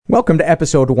Welcome to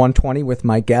episode 120 with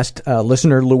my guest,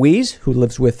 listener Louise, who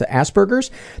lives with Aspergers.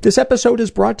 This episode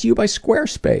is brought to you by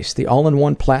Squarespace, the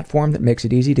all-in-one platform that makes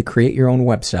it easy to create your own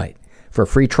website. For a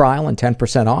free trial and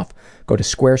 10% off, go to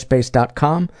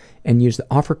squarespace.com and use the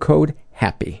offer code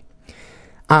HAPPY.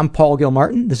 I'm Paul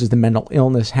Gilmartin. This is the Mental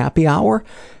Illness Happy Hour.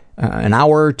 An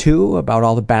hour or two about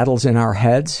all the battles in our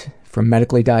heads, from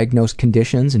medically diagnosed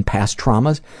conditions and past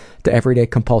traumas to everyday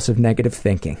compulsive negative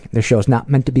thinking. This show is not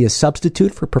meant to be a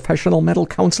substitute for professional mental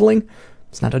counseling.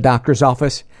 It's not a doctor's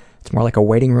office. It's more like a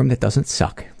waiting room that doesn't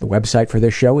suck. The website for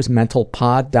this show is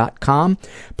mentalpod.com.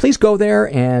 Please go there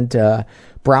and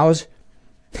browse,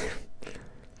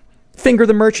 finger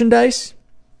the merchandise,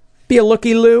 be a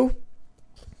looky-loo,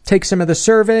 take some of the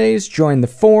surveys, join the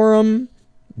forum,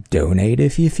 donate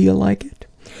if you feel like it.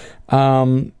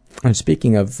 And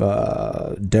speaking of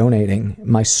donating,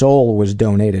 my soul was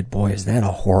donated. Boy, is that a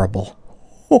horrible,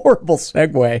 horrible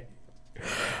segue.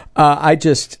 I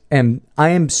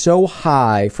am so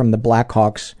high from the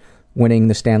Blackhawks winning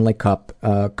the Stanley Cup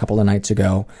a couple of nights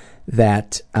ago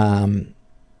that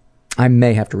I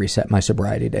may have to reset my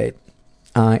sobriety date.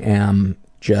 I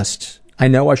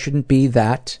know I shouldn't be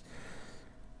that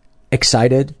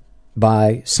excited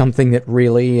by something that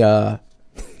really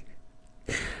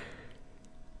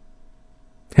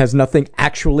has nothing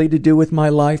actually to do with my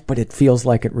life, but it feels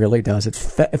like it really does. It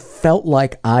felt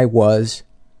like I was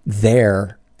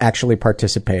there actually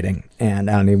participating, and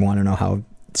I don't even want to know how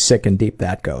sick and deep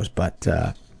that goes, but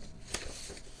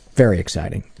very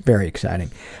exciting, very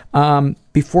exciting.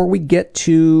 Before we get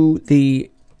to the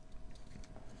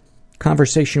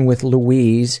conversation with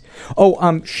Louise,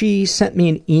 she sent me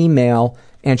an email,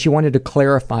 and she wanted to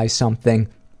clarify something.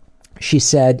 She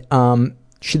said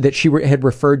that she had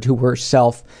referred to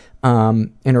herself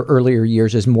in her earlier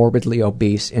years as morbidly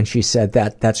obese, and she said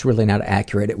that that's really not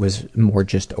accurate. It was more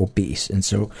just obese, and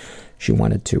so she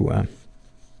wanted to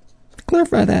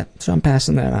clarify that, so I'm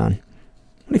passing that on.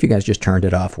 What if you guys just turned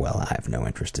it off? Well, I have no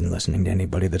interest in listening to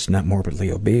anybody that's not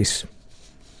morbidly obese.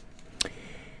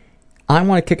 I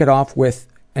want to kick it off with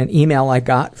an email I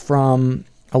got from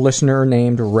a listener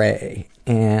named Ray,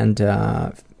 and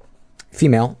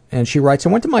female, and she writes, I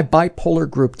went to my bipolar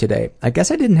group today. I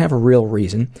guess I didn't have a real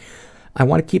reason. I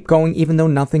want to keep going even though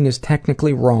nothing is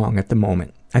technically wrong at the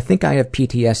moment. I think I have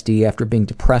PTSD after being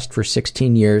depressed for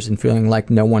 16 years and feeling like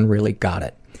no one really got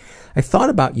it. I thought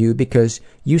about you because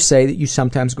you say that you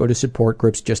sometimes go to support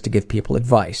groups just to give people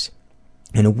advice.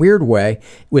 In a weird way, it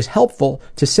was helpful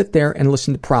to sit there and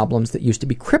listen to problems that used to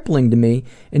be crippling to me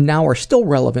and now are still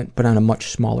relevant but on a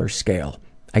much smaller scale.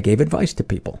 I gave advice to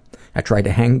people. I tried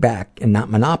to hang back and not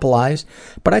monopolize,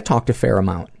 but I talked a fair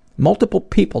amount. Multiple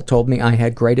people told me I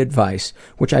had great advice,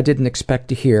 which I didn't expect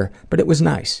to hear, but it was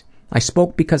nice. I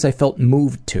spoke because I felt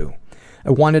moved to.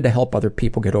 I wanted to help other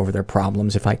people get over their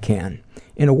problems if I can.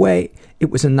 In a way, it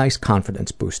was a nice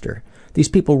confidence booster. These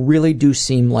people really do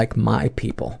seem like my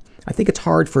people. I think it's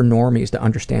hard for normies to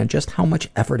understand just how much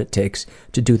effort it takes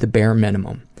to do the bare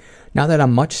minimum. Now that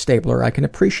I'm much stabler, I can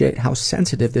appreciate how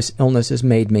sensitive this illness has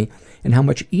made me and how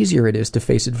much easier it is to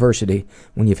face adversity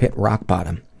when you've hit rock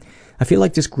bottom. I feel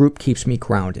like this group keeps me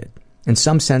grounded. In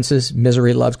some senses,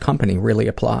 misery loves company really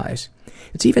applies.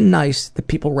 It's even nice that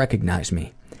people recognize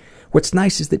me. What's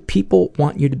nice is that people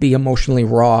want you to be emotionally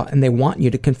raw and they want you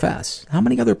to confess. How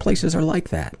many other places are like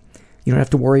that? You don't have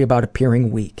to worry about appearing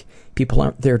weak. People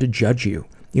aren't there to judge you.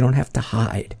 You don't have to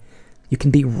hide. You can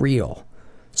be real.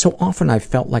 So often I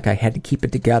felt like I had to keep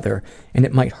it together, and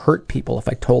it might hurt people if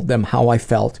I told them how I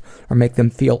felt or make them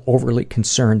feel overly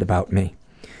concerned about me.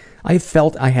 I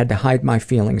felt I had to hide my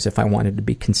feelings if I wanted to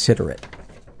be considerate.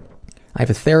 I have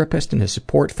a therapist and a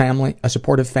supportive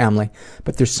family,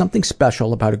 but there's something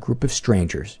special about a group of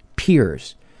strangers,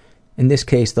 peers. In this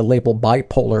case, the label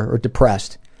bipolar or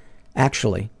depressed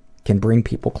actually can bring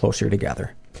people closer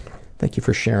together. Thank you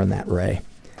for sharing that, Ray.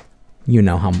 You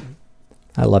know how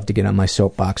I love to get on my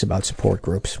soapbox about support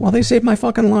groups. Well, they saved my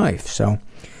fucking life. So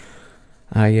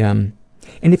and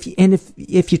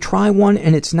if you try one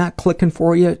and it's not clicking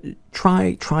for you,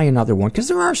 try another one, because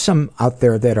there are some out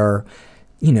there that are,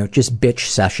 just bitch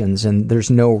sessions and there's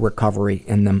no recovery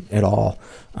in them at all.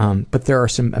 But there are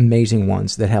some amazing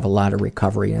ones that have a lot of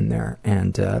recovery in there,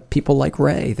 and people like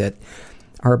Ray that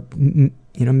are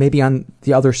maybe on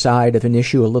the other side of an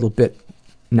issue a little bit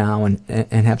now and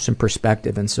have some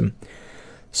perspective and some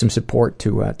support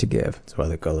to give. That's why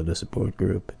they call it a support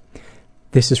group.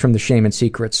 This is from the Shame and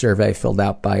Secrets survey filled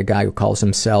out by a guy who calls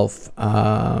himself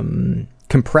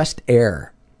Compressed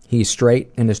Air. He's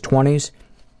straight, in his 20s.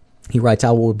 He writes,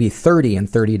 I will be 30 in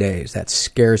 30 days. That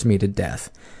scares me to death.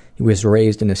 He was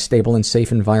raised in a stable and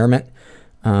safe environment.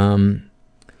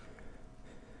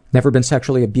 Never been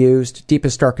sexually abused.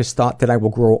 Deepest, darkest thought that I will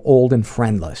grow old and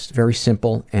friendless. Very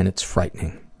simple, and it's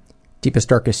frightening. Deepest,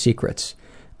 darkest secrets.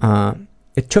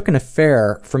 It took an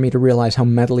affair for me to realize how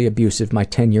mentally abusive my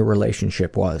 10-year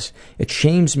relationship was. It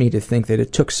shames me to think that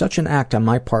it took such an act on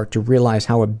my part to realize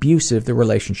how abusive the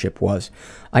relationship was.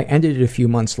 I ended it a few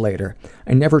months later.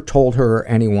 I never told her or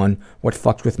anyone what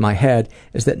fucked with my head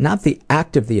is that not the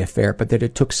act of the affair, but that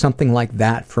it took something like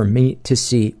that for me to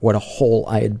see what a hole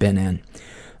I had been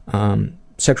in.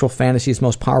 Sexual fantasies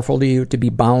most powerful to you, to be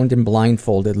bound and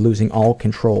blindfolded, losing all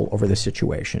control over the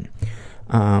situation.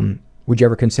 Would you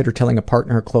ever consider telling a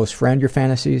partner or close friend your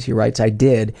fantasies? He writes, I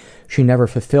did. She never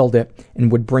fulfilled it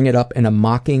and would bring it up in a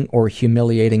mocking or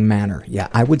humiliating manner. Yeah,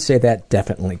 I would say that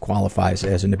definitely qualifies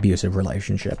as an abusive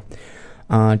relationship.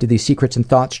 Do these secrets and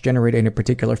thoughts generate any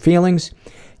particular feelings?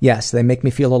 Yes, they make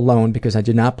me feel alone because I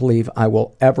do not believe I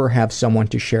will ever have someone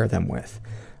to share them with.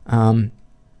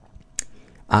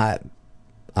 I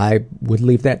would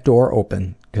leave that door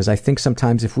open because I think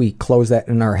sometimes if we close that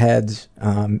in our heads,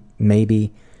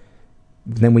 maybe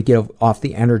then we get off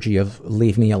the energy of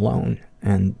leave me alone.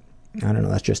 And I don't know,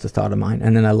 that's just a thought of mine.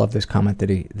 And then I love this comment that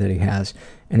he has.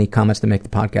 And he comments to make the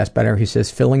podcast better. He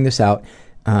says, filling this out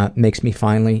made me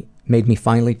finally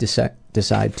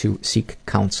decide to seek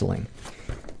counseling.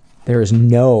 There is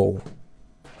no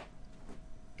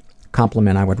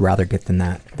compliment I would rather get than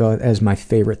that. Though that is my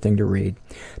favorite thing to read.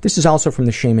 This is also from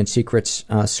the Shame and Secrets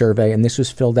survey, and this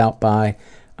was filled out by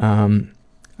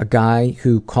a guy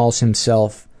who calls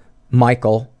himself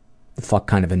Michael. The fuck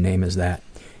kind of a name is that?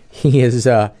 He's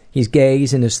gay,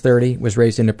 he's in his 30s, was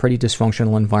raised in a pretty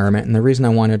dysfunctional environment, and the reason I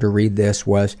wanted to read this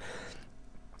was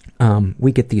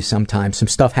we get these sometimes. Some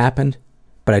stuff happened,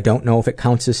 but I don't know if it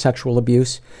counts as sexual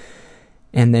abuse.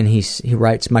 And then he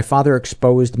writes, my father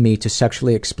exposed me to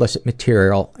sexually explicit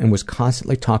material and was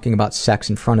constantly talking about sex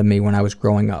in front of me when I was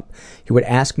growing up. He would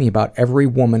ask me about every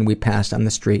woman we passed on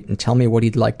the street and tell me what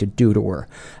he'd like to do to her.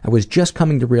 I was just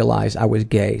coming to realize I was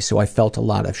gay, so I felt a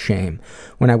lot of shame.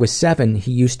 When I was 7,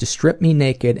 he used to strip me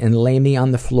naked and lay me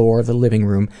on the floor of the living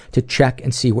room to check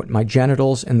and see what my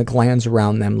genitals and the glands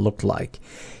around them looked like.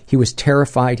 He was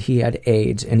terrified he had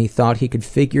AIDS, and he thought he could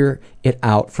figure it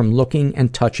out from looking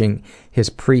and touching his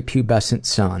prepubescent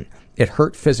son. It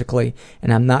hurt physically,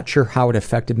 and I'm not sure how it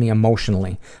affected me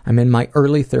emotionally. I'm in my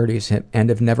early 30s and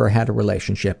have never had a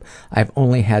relationship. I've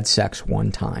only had sex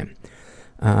one time.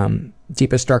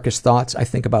 Deepest, darkest thoughts, I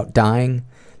think about dying.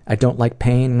 I don't like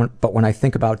pain, but when I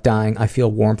think about dying, I feel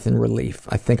warmth and relief.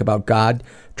 I think about God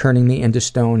turning me into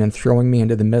stone and throwing me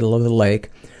into the middle of the lake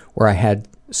where I had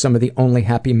some of the only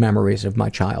happy memories of my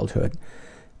childhood.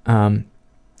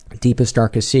 Deepest,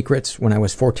 darkest secrets. When I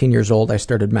was 14 years old, I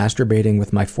started masturbating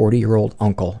with my 40-year-old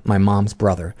uncle, my mom's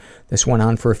brother. This went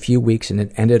on for a few weeks, and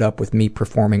it ended up with me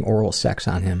performing oral sex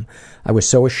on him. I was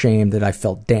so ashamed that I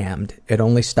felt damned. It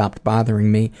only stopped bothering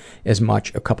me as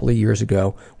much a couple of years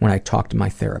ago when I talked to my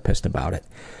therapist about it.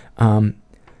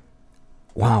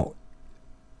 Wow.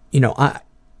 You know,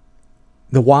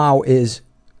 the wow is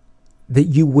that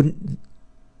you would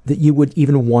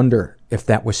even wonder if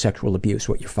that was sexual abuse,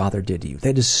 what your father did to you.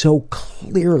 That is so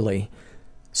clearly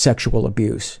sexual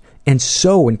abuse and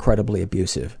so incredibly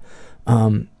abusive.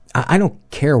 I don't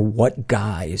care what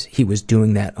guise he was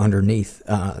doing that underneath,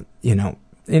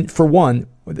 And for one,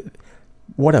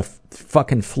 what a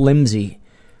fucking flimsy,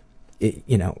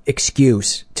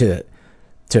 excuse to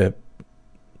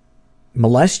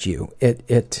molest you.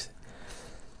 It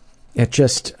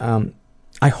just...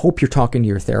 I hope you're talking to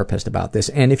your therapist about this.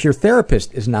 And if your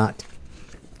therapist is not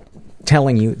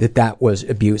telling you that that was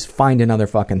abuse, find another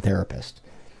fucking therapist.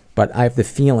 But I have the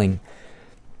feeling,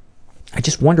 I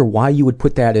just wonder why you would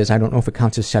put that as, I don't know if it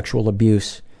counts as sexual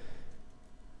abuse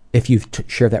if you've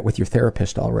shared that with your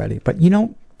therapist already. But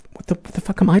what the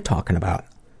fuck am I talking about?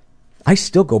 I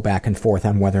still go back and forth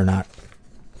on whether or not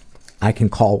I can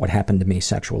call what happened to me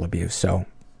sexual abuse. So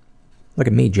look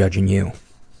at me judging you.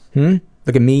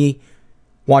 Look at me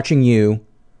watching you,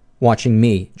 watching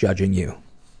me judging you.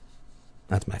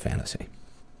 That's my fantasy.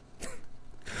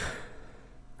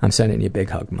 I'm sending you a big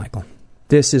hug, Michael.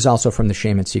 This is also from the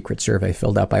Shame and Secret survey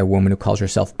filled out by a woman who calls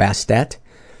herself Bastet.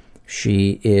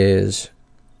 She is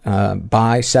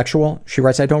bisexual. She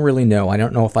writes, I don't really know. I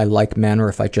don't know if I like men or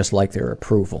if I just like their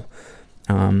approval.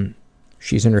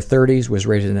 She's in her 30s, was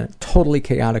raised in a totally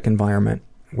chaotic environment,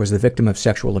 was the victim of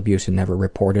sexual abuse and never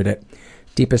reported it.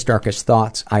 Deepest, darkest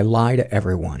thoughts. I lie to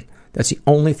everyone. That's the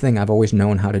only thing I've always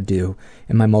known how to do.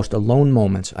 In my most alone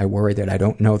moments, I worry that I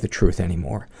don't know the truth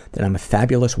anymore, that I'm a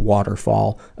fabulous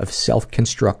waterfall of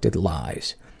self-constructed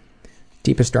lies.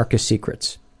 Deepest, darkest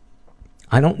secrets.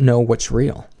 I don't know what's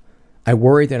real. I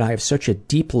worry that I have such a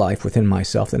deep life within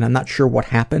myself that I'm not sure what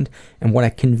happened and what I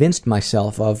convinced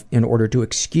myself of in order to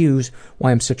excuse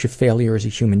why I'm such a failure as a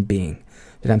human being,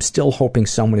 that I'm still hoping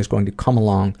someone is going to come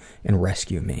along and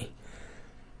rescue me.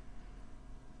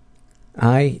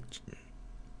 I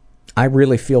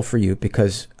really feel for you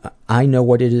because I know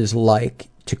what it is like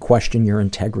to question your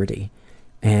integrity,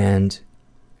 and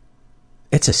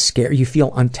it's a scare. You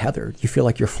feel untethered. You feel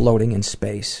like you're floating in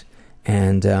space,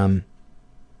 and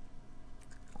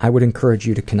I would encourage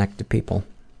you to connect to people,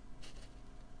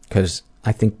 because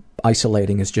I think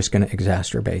isolating is just going to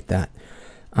exacerbate that.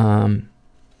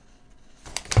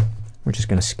 We're just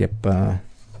going to skip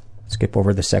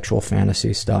over the sexual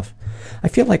fantasy stuff. I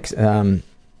feel like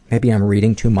maybe I'm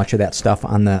reading too much of that stuff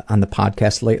on the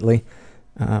podcast lately.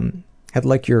 I'd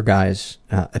like your guys'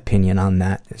 opinion on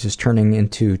that. It's just turning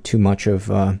into too much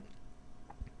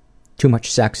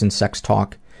sex and sex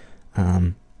talk.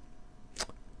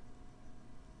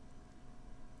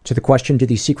 To the question, do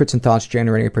these secrets and thoughts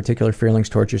generate any particular feelings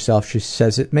towards yourself? She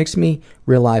says, it makes me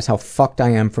realize how fucked I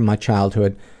am from my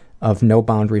childhood of no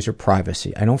boundaries or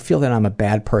privacy. I don't feel that I'm a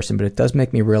bad person, but it does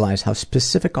make me realize how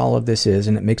specific all of this is,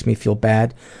 and it makes me feel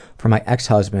bad for my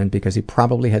ex-husband because he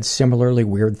probably had similarly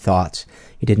weird thoughts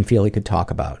he didn't feel he could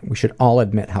talk about. We should all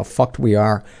admit how fucked we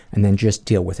are and then just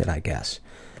deal with it, I guess.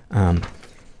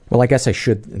 Well, I guess I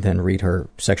should then read her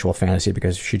sexual fantasy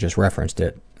because she just referenced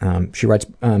it. She writes,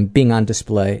 being on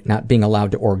display, not being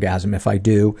allowed to orgasm. If I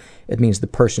do, it means the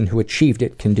person who achieved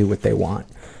it can do what they want.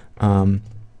 And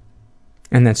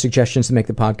then suggestions to make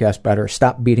the podcast better.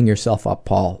 Stop beating yourself up,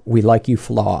 Paul. We like you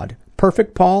flawed.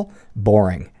 Perfect, Paul?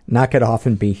 Boring. Knock it off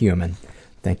and be human.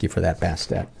 Thank you for that,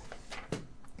 Bastet.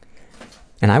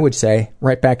 And I would say,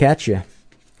 right back at you.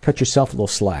 Cut yourself a little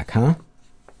slack, huh?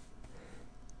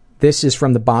 This is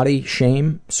from the body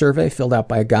shame survey filled out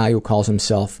by a guy who calls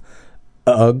himself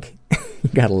Ugh. You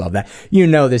gotta love that. You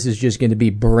know this is just going to be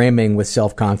brimming with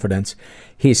self-confidence.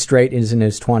 He's straight, is in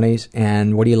his 20s,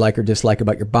 and what do you like or dislike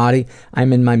about your body?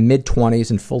 I'm in my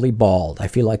mid-20s and fully bald. I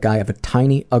feel like I have a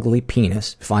tiny, ugly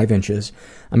penis, 5 inches.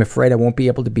 I'm afraid I won't be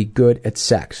able to be good at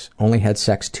sex. Only had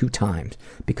sex 2 times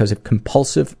because of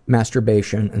compulsive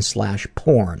masturbation and /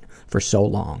 porn for so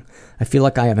long. I feel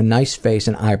like I have a nice face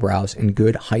and eyebrows and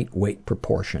good height-weight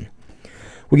proportion.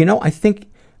 Well, you know, I think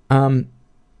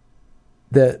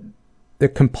the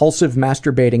compulsive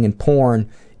masturbating and porn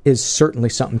is certainly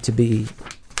something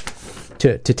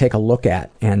to take a look at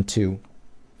and to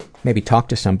maybe talk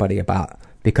to somebody about,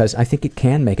 because I think it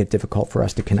can make it difficult for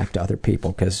us to connect to other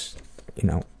people, because, you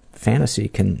know, fantasy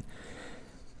can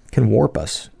warp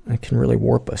us. It can really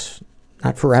warp us.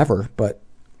 Not forever, but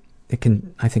it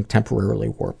can, I think, temporarily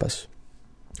warp us.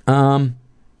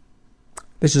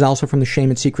 This is also from the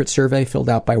Shame and Secret survey filled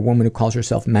out by a woman who calls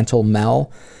herself Mental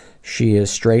Mel. She is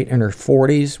straight, in her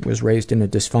 40s, was raised in a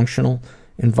dysfunctional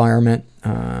environment,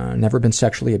 never been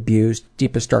sexually abused,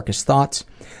 deepest, darkest thoughts.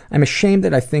 I'm ashamed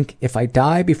that I think if I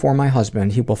die before my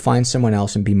husband, he will find someone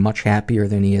else and be much happier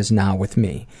than he is now with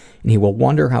me, and he will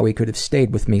wonder how he could have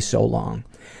stayed with me so long.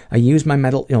 I use my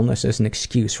mental illness as an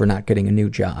excuse for not getting a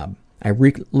new job. I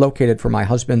relocated for my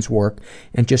husband's work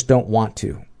and just don't want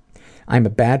to. I'm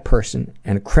a bad person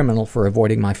and a criminal for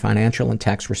avoiding my financial and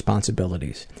tax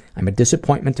responsibilities. I'm a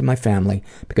disappointment to my family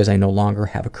because I no longer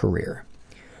have a career.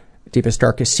 Deepest,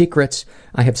 darkest secrets.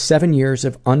 I have 7 years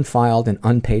of unfiled and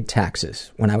unpaid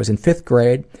taxes. When I was in 5th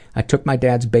grade, I took my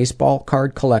dad's baseball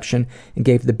card collection and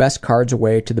gave the best cards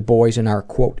away to the boys in our,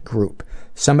 quote, group.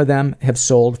 Some of them have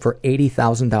sold for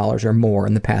 $80,000 or more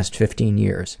in the past 15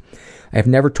 years. I have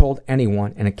never told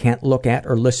anyone, and I can't look at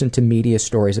or listen to media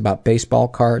stories about baseball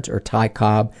cards or Ty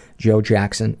Cobb, Joe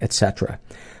Jackson, etc.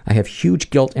 I have huge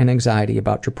guilt and anxiety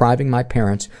about depriving my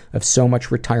parents of so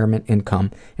much retirement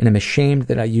income, and I'm ashamed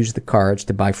that I used the cards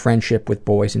to buy friendship with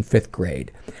boys in 5th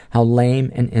grade. How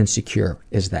lame and insecure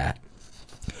is that?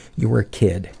 You were a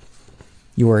kid.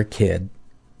 You were a kid,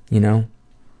 you know?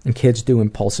 And kids do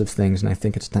impulsive things, and I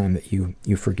think it's time that you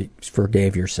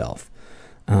forgave yourself.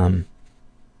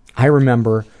 I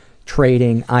remember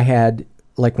trading. I had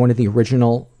like one of the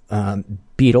original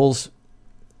Beatles,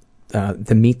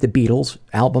 the Meet the Beatles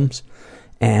albums,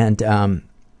 and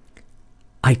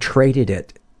I traded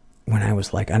it when I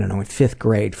was like, I don't know, in 5th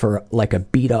grade for like a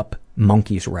beat up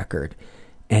Monkees record.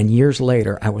 And years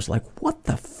later, I was like, what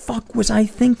the fuck was I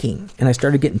thinking? And I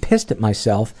started getting pissed at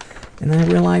myself, and then I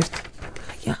realized,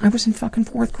 yeah, I was in fucking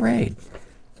 4th grade.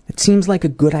 It seems like a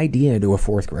good idea to a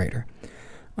 4th grader.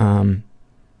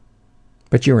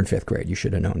 But you're in 5th grade. You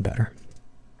should have known better.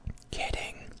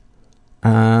 Kidding.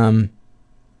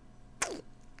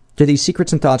 Do these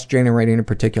secrets and thoughts generate any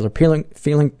particular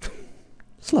feeling?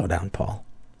 Slow down, Paul.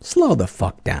 Slow the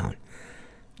fuck down.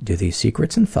 Do these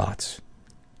secrets and thoughts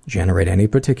generate any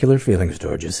particular feelings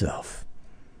toward yourself?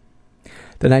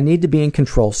 That I need to be in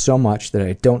control so much that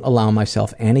I don't allow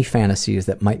myself any fantasies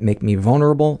that might make me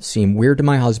vulnerable, seem weird to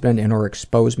my husband, and or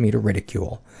expose me to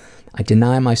ridicule. I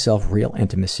deny myself real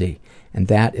intimacy, and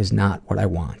that is not what I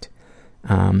want.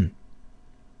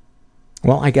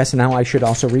 Well, I guess now I should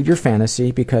also read your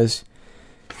fantasy because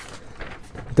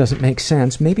it doesn't make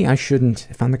sense. Maybe I shouldn't,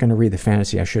 if I'm going to read the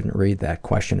fantasy, I shouldn't read that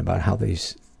question about how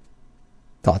these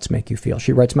thoughts make you feel.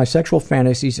 She writes, my sexual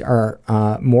fantasies are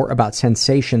more about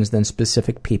sensations than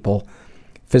specific people,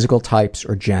 physical types,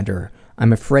 or gender.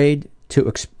 I'm afraid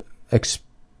to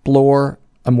explore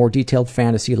a more detailed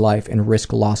fantasy life and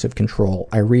risk loss of control.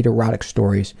 I read erotic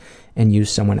stories and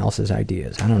use someone else's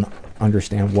ideas. I don't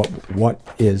understand what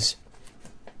is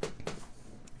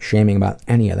shaming about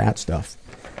any of that stuff.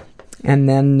 And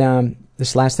then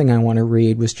this last thing I want to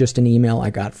read was just an email I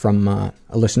got from a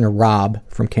listener, Rob,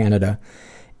 from Canada.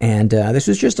 And this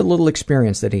was just a little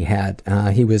experience that he had.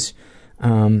 He was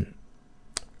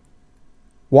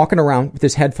walking around with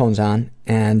his headphones on,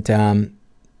 and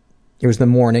it was the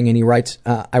morning, and he writes,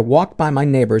 I walked by my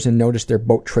neighbors and noticed their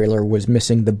boat trailer was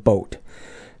missing the boat.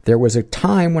 There was a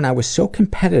time when I was so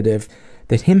competitive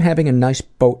that him having a nice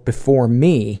boat before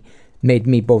me made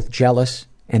me both jealous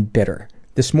and bitter.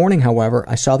 This morning, however,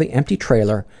 I saw the empty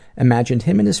trailer, imagined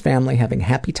him and his family having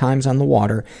happy times on the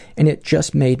water, and it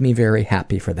just made me very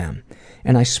happy for them.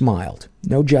 And I smiled.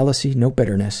 No jealousy, no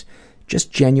bitterness,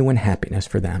 just genuine happiness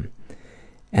for them.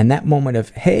 And that moment of,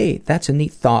 hey, that's a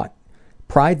neat thought,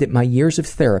 pride that my years of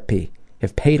therapy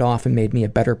have paid off and made me a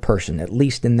better person, at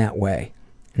least in that way.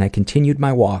 And I continued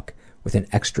my walk with an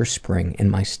extra spring in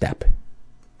my step.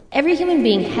 Every human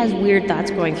being has weird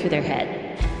thoughts going through their head.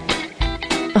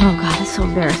 Oh God, it's so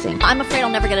embarrassing. I'm afraid I'll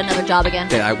never get another job again.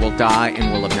 That I will die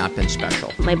and will have not been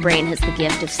special. My brain has the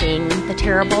gift of seeing the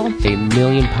terrible. A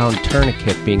million-pound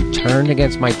tourniquet being turned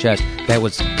against my chest that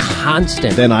was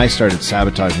constant. Then I started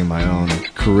sabotaging my own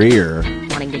career.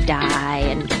 Wanting to die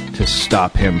and... to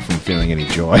stop him from feeling any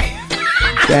joy.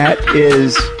 That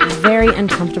is... very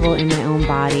uncomfortable in my own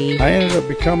body. I ended up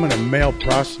becoming a male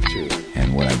prostitute.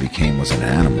 And what I became was an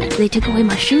animal. They took away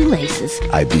my shoelaces.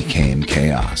 I became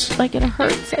chaos. Like, it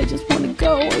hurts. I just want to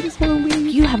go. I just want to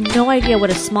leave. You have no idea what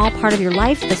a small part of your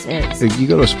life this is. You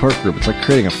go to a support group, it's like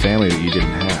creating a family that you didn't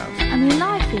have. I mean,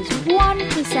 life is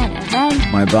 1%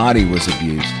 event. My body was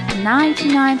abused.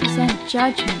 99%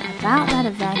 judgment about that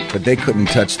event. But they couldn't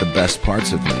touch the best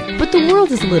parts of me. But the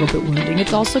world is a little bit wounding.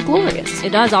 It's also glorious.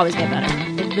 It does always get better.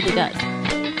 It really does.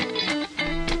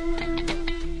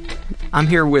 I'm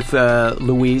here with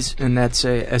Louise, and that's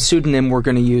a pseudonym we're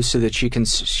going to use so that she can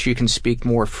speak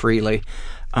more freely.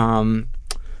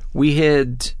 We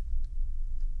had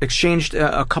exchanged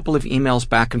a couple of emails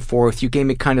back and forth. You gave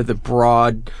me kind of the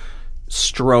broad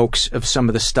strokes of some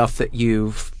of the stuff that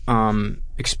you've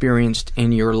experienced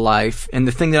in your life. And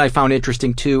the thing that I found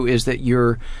interesting, too, is that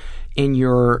you're in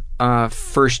your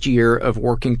first year of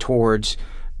working towards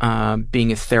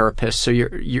being a therapist. So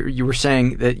you were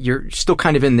saying that you're still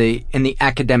kind of in the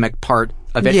academic part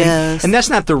of it. Yes. And that's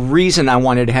not the reason I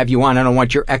wanted to have you on. I don't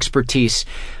want your expertise,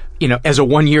 as a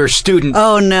 1-year student.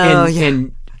 Oh, no.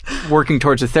 In working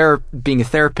towards being a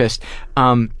therapist.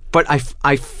 But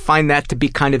I find that to be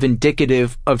kind of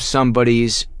indicative of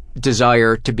somebody's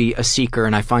desire to be a seeker.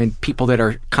 And I find people that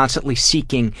are constantly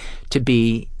seeking to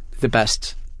be the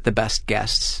best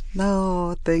guests.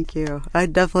 No, thank you. I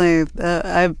definitely,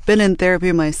 I've been in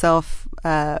therapy myself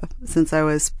since I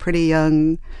was pretty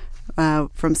young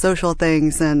from social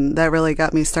things, and that really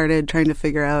got me started trying to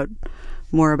figure out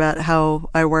more about how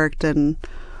I worked and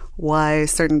why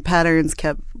certain patterns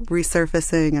kept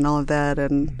resurfacing and all of that.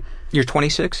 And you're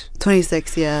 26?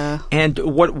 26, yeah. And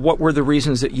what were the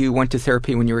reasons that you went to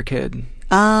therapy when you were a kid?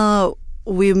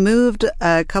 We moved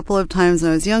a couple of times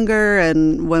when I was younger,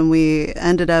 and when we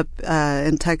ended up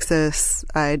in Texas,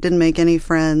 I didn't make any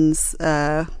friends.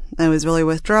 I was really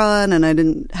withdrawn, and I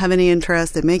didn't have any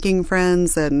interest in making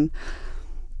friends, and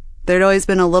there'd always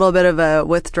been a little bit of a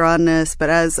withdrawnness, but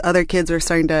as other kids were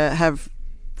starting to have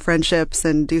friendships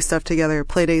and do stuff together,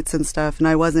 play dates and stuff, and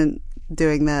I wasn't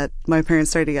doing that, my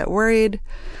parents started to get worried,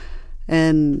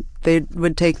 and they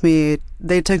took me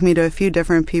to a few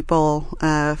different people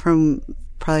from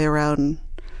probably around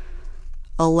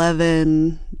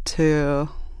 11 to,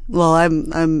 well,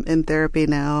 I'm in therapy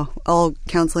now. All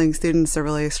counseling students are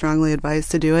really strongly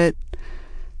advised to do it.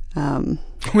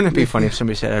 Wouldn't it be funny if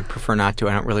somebody said, I'd prefer not to,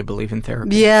 I don't really believe in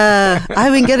therapy? Yeah,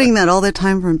 I've been getting that all the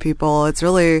time from people. It's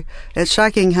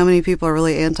shocking how many people are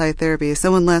really anti-therapy.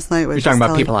 Someone last night was You're talking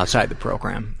about people outside the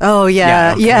program. Oh,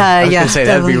 yeah, okay. yeah, I was going to say,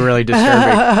 that'd definitely. be really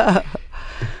disturbing.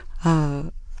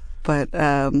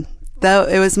 That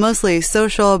it was mostly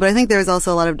social, but I think there was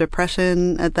also a lot of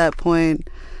depression at that point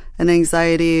and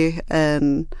anxiety,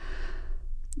 and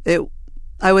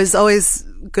I was always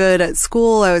good at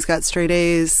school. I always got straight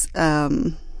A's,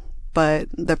 but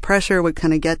the pressure would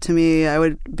kind of get to me. I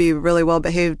would be really well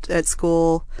behaved at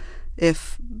school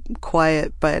if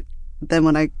quiet, but then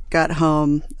when I got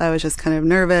home, I was just kind of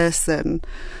nervous and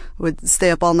would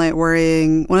stay up all night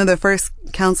worrying. One of the first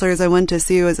counselors I went to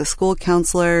see was a school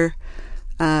counselor,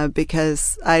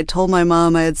 because I told my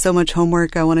mom I had so much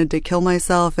homework I wanted to kill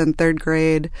myself in 3rd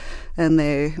grade,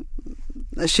 and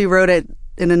she wrote it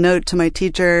in a note to my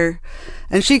teacher,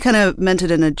 and she kind of meant it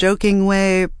in a joking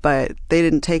way, but they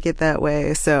didn't take it that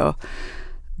way. So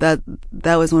that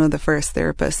was one of the first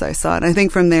therapists I saw, and I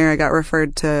think from there I got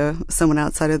referred to someone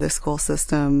outside of the school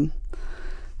system,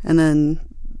 and then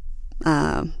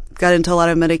got into a lot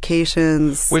of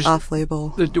medications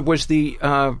off-label. Was the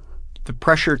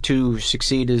pressure to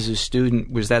succeed as a student,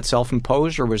 was that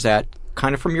self-imposed, or was that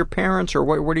kind of from your parents, or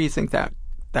what do you think that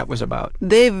was about?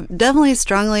 They definitely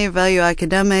strongly value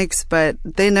academics, but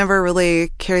they never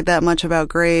really cared that much about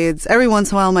grades. Every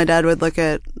once in a while, my dad would look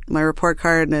at my report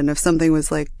card, and if something was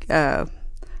like a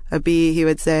B, he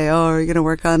would say, oh, are you going to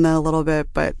work on that a little bit?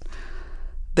 But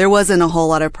there wasn't a whole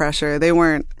lot of pressure. They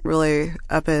weren't really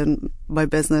up in my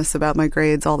business about my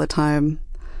grades all the time.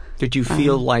 Did you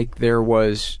feel like there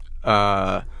was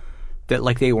that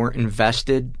like they weren't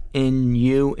invested in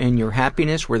you and your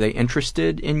happiness? Were they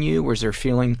interested in you? Was there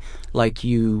feeling like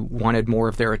you wanted more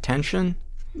of their attention?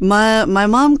 My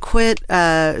mom quit.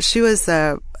 She was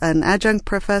an adjunct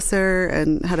professor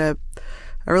and had a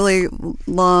really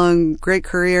long, great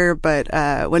career. But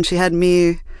when she had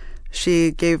me,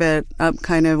 she gave it up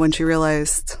kind of when she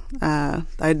realized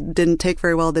I didn't take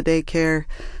very well to daycare,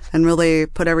 and really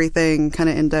put everything kind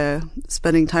of into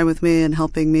spending time with me and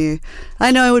helping me.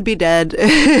 I know I would be dead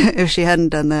if she hadn't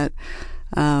done that.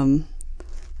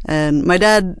 And my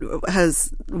dad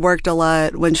has worked a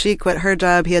lot. When she quit her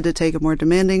job, he had to take a more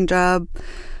demanding job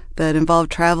that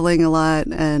involved traveling a lot.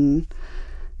 And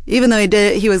even though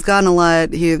he was gone a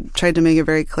lot, he tried to make it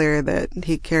very clear that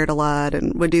he cared a lot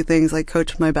and would do things like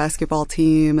coach my basketball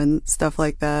team and stuff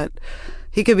like that.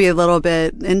 He could be a little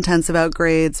bit intense about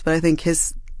grades, but I think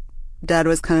his dad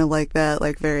was kind of like that,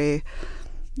 like very,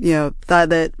 thought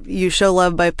that you show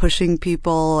love by pushing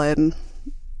people, and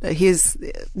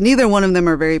neither one of them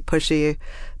are very pushy.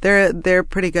 They're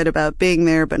pretty good about being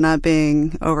there, but not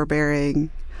being overbearing.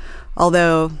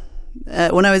 Although,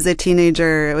 when I was a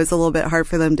teenager, it was a little bit hard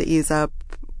for them to ease up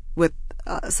with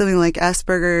something like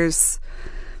Aspergers,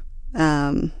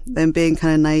 and being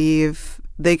kind of naive.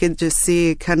 They could just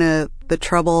see kind of the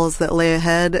troubles that lay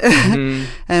ahead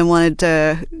and wanted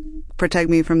to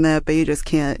protect me from that, but you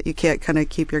can't kind of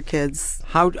keep your kids.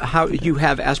 How you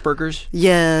have Asperger's?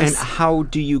 Yes. And how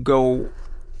do you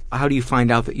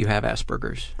find out that you have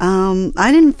Asperger's?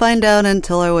 I didn't find out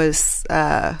until I was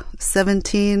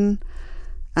 17.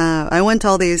 I went to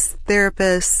all these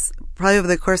therapists. Probably over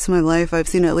the course of my life, I've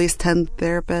seen at least 10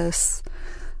 therapists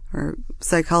or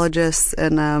psychologists,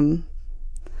 and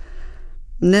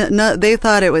they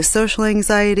thought it was social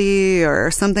anxiety or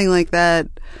something like that.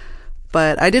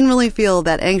 But I didn't really feel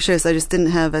that anxious. I just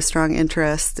didn't have a strong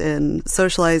interest in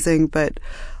socializing. But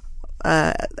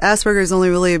Asperger's only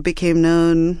really became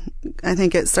known, I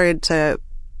think it started to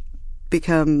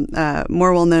become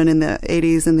more well known in the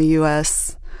 80s in the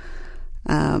U.S.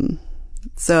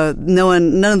 So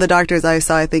none of the doctors I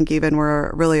saw, I think, even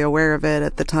were really aware of it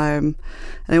at the time.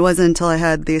 And it wasn't until I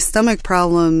had these stomach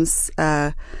problems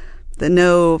that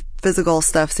no physical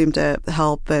stuff seemed to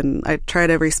help, and I tried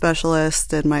every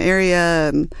specialist in my area,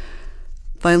 and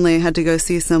finally had to go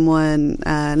see someone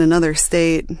in another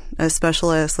state, a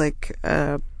specialist.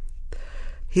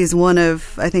 He's one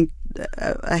of, I think,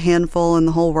 a handful in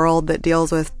the whole world that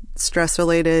deals with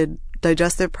stress-related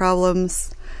digestive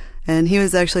problems, and he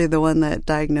was actually the one that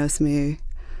diagnosed me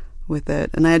with it.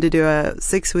 And I had to do a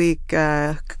 6-week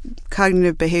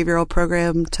cognitive behavioral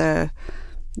program to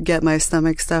get my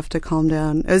stomach stuff to calm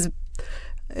down.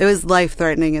 It was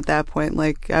life-threatening at that point.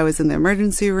 Like, I was in the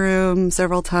emergency room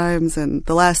several times, and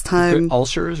the last time...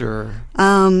 Ulcers, or...?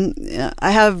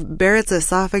 I have Barrett's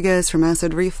esophagus from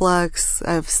acid reflux.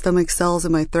 I have stomach cells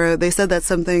in my throat. They said that's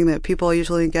something that people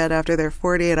usually get after they're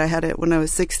 40, and I had it when I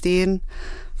was 16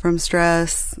 from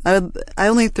stress. I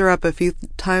only threw up a few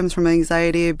times from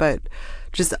anxiety, but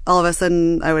just all of a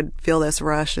sudden I would feel this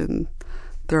rush and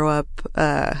throw up.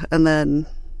 And then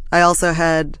I also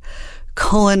had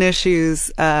colon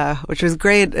issues, which was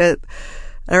great at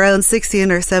around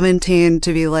 16 or 17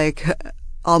 to be like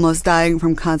almost dying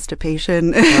from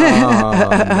constipation. Oh,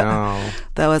 no.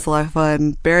 That was a lot of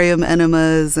fun. Barium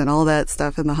enemas and all that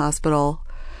stuff in the hospital.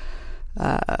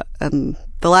 And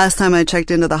the last time I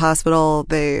checked into the hospital,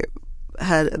 they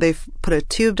put a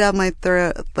tube down my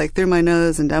throat, like through my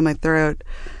nose and down my throat,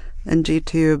 and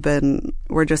G-tube, and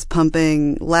were just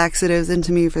pumping laxatives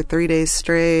into me for 3 days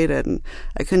straight, and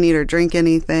I couldn't eat or drink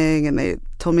anything, and they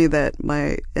told me that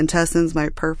my intestines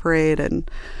might perforate, and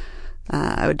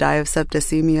I would die of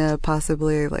septicemia,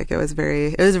 possibly. Like, it was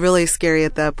really scary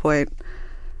at that point.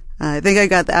 I think I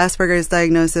got the Asperger's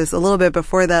diagnosis a little bit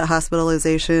before that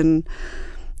hospitalization,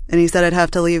 and he said I'd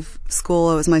have to leave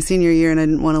school. It was my senior year, and I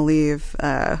didn't want to leave.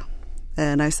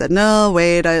 And I said, no,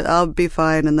 wait, I'll be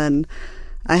fine. And then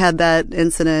I had that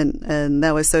incident, and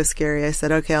that was so scary. I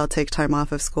said, okay, I'll take time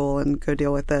off of school and go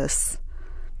deal with this.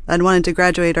 I'd wanted to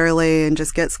graduate early and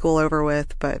just get school over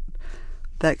with, but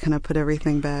that kind of put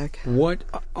everything back. What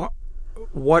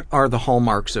are the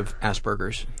hallmarks of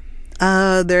Asperger's?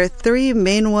 There are 3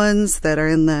 main ones that are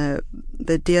in the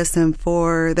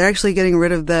DSM-4. They're actually getting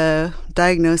rid of the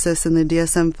diagnosis in the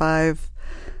DSM-5.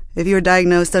 If you were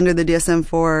diagnosed under the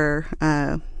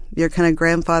DSM-4, you're kind of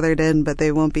grandfathered in, but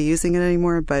they won't be using it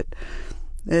anymore. But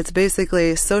it's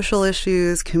basically social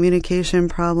issues, communication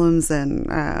problems,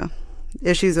 and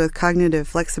issues with cognitive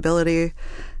flexibility.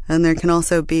 And there can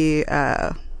also be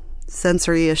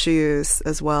sensory issues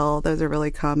as well. Those are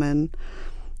really common.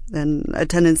 And a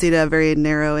tendency to have very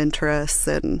narrow interests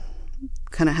and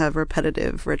kind of have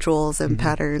repetitive rituals and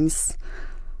patterns,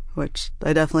 which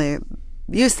I definitely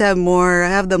used to have more. I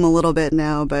have them a little bit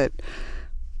now, but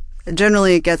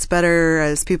generally it gets better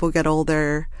as people get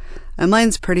older. And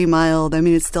mine's pretty mild. I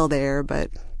mean, it's still there, but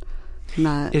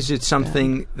not. Is it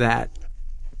something that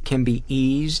can be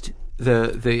eased?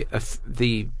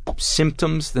 The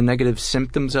symptoms, the negative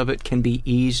symptoms of it can be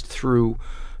eased through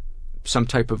some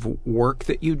type of work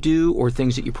that you do or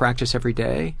things that you practice every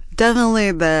day?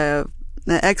 Definitely the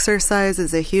exercise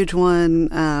is a huge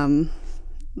one.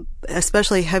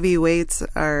 Especially heavy weights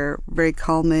are very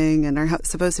calming and are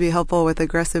supposed to be helpful with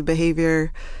aggressive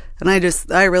behavior. And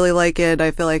I really like it.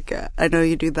 I feel like, I know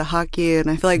you do the hockey,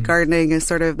 and I feel like gardening is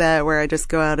sort of that, where I just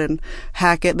go out and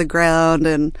hack at the ground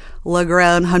and lug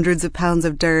around hundreds of pounds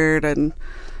of dirt and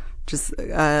just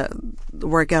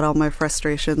work out all my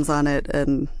frustrations on it.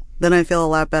 And then I feel a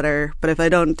lot better. But if I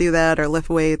don't do that or lift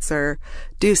weights or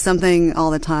do something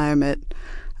all the time,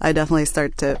 I definitely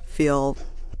start to feel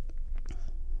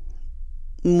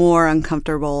more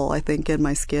uncomfortable, I think, in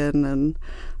my skin, and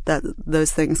that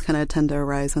those things kind of tend to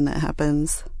arise when that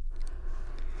happens.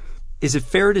 Is it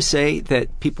fair to say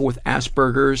that people with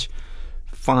Asperger's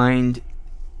find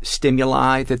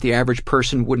stimuli that the average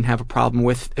person wouldn't have a problem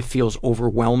with? It feels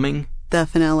overwhelming?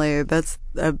 Definitely. That's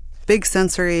a big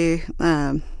sensory,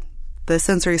 the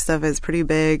sensory stuff is pretty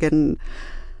big, and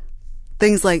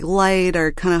things like light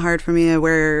are kind of hard for me. I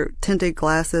wear tinted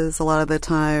glasses a lot of the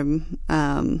time.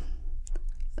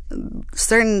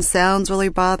 Certain sounds really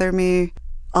bother me.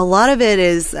 A lot of it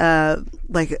is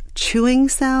like chewing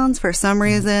sounds for some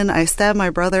reason. I stabbed my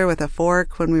brother with a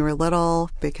fork when we were little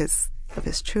because of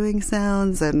his chewing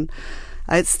sounds, and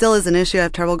it still is an issue. I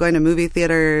have trouble going to movie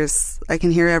theaters. I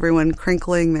can hear everyone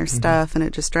crinkling their stuff, and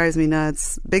it just drives me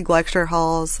nuts. Big lecture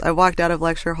halls. I walked out of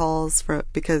lecture halls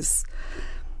because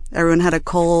everyone had a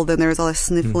cold and there was all this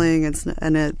sniffling,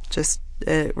 and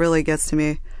it really gets to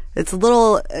me. It's a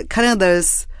little kind of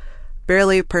those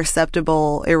barely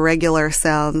perceptible, irregular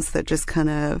sounds that just kind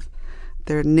of,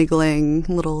 they're niggling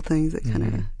little things that kind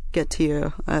of get to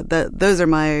you. Those are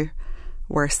my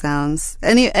worst sounds.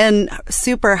 And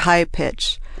super high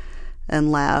pitch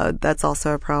and loud. That's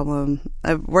also a problem.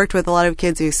 I've worked with a lot of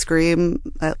kids who scream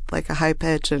at like a high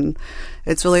pitch, and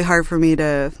it's really hard for me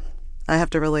I have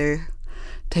to really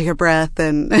take a breath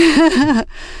and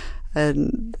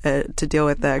and to deal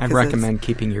with that. I recommend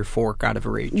keeping your fork out of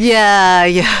reach. Yeah.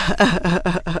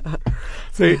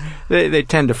 They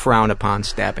tend to frown upon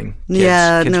stabbing kids.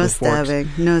 Yeah, kids no with stabbing.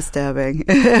 Forks. No stabbing.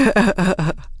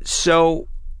 So,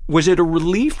 was it a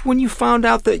relief when you found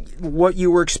out that what you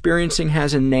were experiencing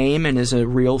has a name and is a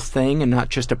real thing and not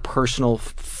just a personal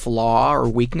flaw or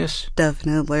weakness?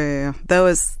 Definitely. That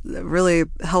was really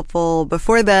helpful.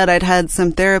 Before that, I'd had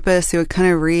some therapists who would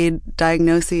kind of read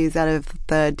diagnoses out of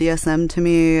the DSM to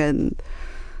me, and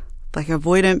like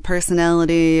avoidant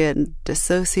personality and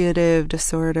dissociative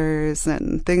disorders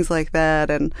and things like that.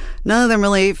 And none of them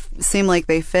really seemed like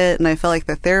they fit. And I felt like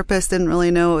the therapist didn't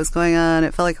really know what was going on.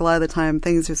 It felt like a lot of the time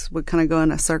things just would kind of go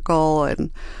in a circle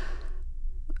and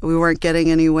we weren't getting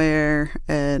anywhere.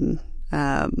 And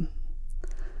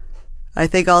I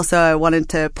think also I wanted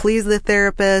to please the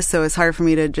therapist, so it's hard for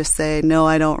me to just say, no,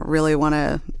 I don't really want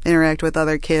to interact with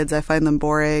other kids. I find them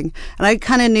boring. And I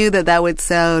kind of knew that that would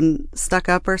sound stuck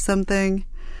up or something.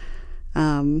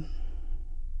 I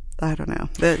don't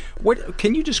know. What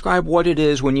can you describe what it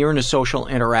is when you're in a social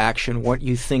interaction, what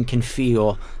you think can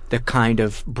feel that kind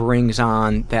of brings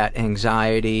on that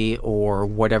anxiety or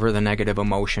whatever the negative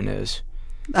emotion is?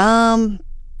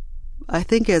 I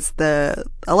think it's a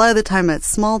lot of the time it's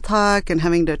small talk and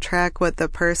having to track what the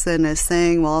person is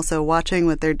saying while also watching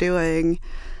what they're doing.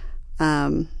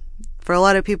 For a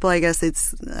lot of people, I guess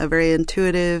it's a very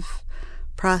intuitive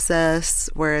process,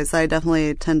 whereas I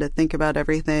definitely tend to think about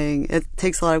everything. It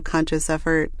takes a lot of conscious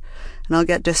effort, and I'll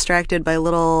get distracted by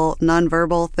little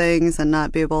nonverbal things and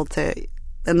not be able to,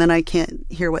 and then I can't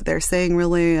hear what they're saying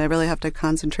really. I really have to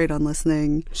concentrate on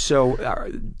listening. So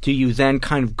do you then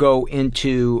kind of go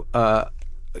into, that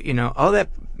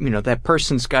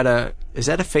person's got is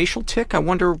that a facial tic? I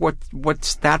wonder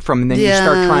what's that from? And then you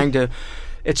start trying to,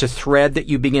 it's a thread that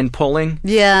you begin pulling?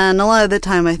 Yeah, and a lot of the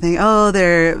time I think,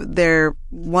 they're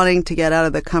wanting to get out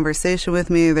of the conversation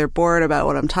with me. They're bored about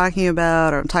what I'm talking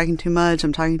about, or I'm talking too much,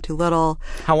 I'm talking too little.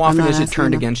 How often is it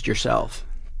turned against yourself?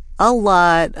 A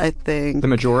lot, I think. The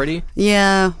majority?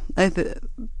 Yeah.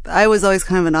 I was always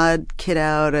kind of an odd kid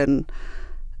out, and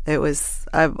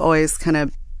I've always kind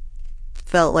of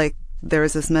felt like there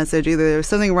was this message, either there was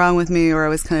something wrong with me or I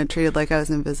was kind of treated like I was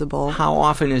invisible. How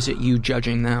often is it you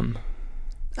judging them?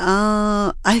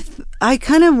 I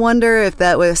kind of wonder if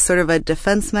that was sort of a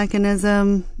defense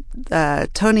mechanism.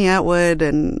 Tony Atwood,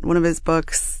 in one of his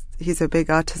books, he's a big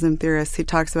autism theorist, he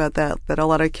talks about that a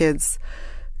lot of kids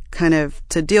kind of,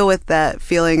 to deal with that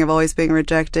feeling of always being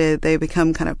rejected, they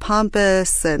become kind of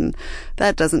pompous, and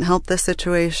that doesn't help the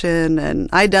situation. And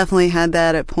I definitely had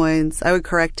that at points. I would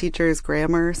correct teachers'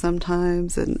 grammar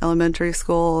sometimes in elementary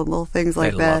school and little things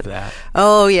like that. I love that.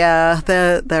 Oh yeah,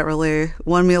 that really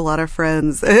won me a lot of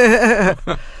friends. A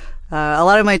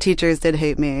lot of my teachers did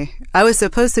hate me. I was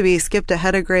supposed to be skipped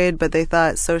ahead a grade, but they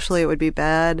thought socially it would be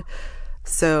bad.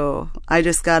 So I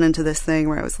just got into this thing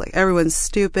where I was like, everyone's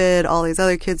stupid. All these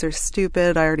other kids are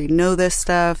stupid. I already know this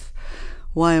stuff.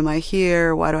 Why am I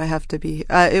here? Why do I have to be?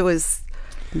 It was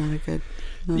not a good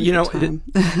time.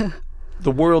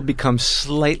 The world becomes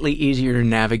slightly easier to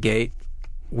navigate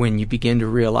when you begin to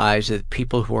realize that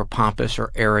people who are pompous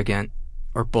or arrogant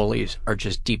or bullies are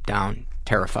just deep down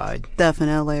terrified.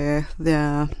 Definitely.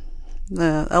 Yeah.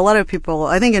 A lot of people,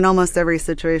 I think in almost every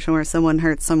situation where someone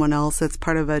hurts someone else, it's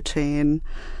part of a chain,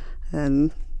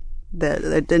 and that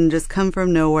it didn't just come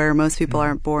from nowhere. Most people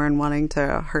aren't born wanting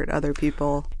to hurt other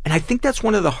people. And I think that's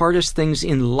one of the hardest things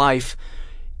in life,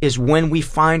 is when we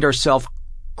find ourselves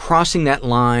crossing that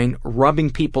line,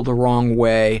 rubbing people the wrong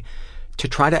way, to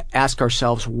try to ask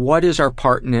ourselves, what is our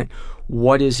part in it?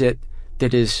 What is it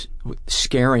that is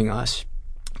scaring us?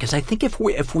 Because I think if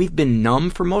we've been numb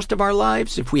for most of our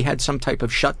lives, if we had some type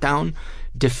of shutdown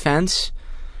defense,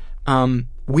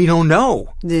 we don't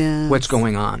know what's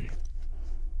going on.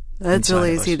 It's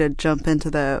really easy to jump into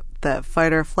that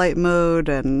fight or flight mode,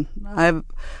 and I've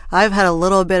had a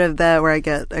little bit of that where I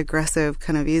get aggressive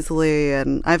kind of easily,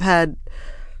 and I've had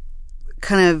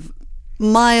kind of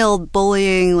mild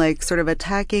bullying, like sort of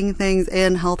attacking things,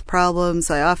 and health problems.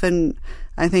 I often,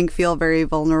 I think, feel very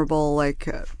vulnerable. Like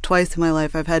twice in my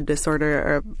life I've had disorder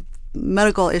or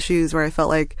medical issues where I felt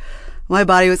like my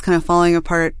body was kind of falling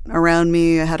apart around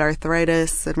me. I had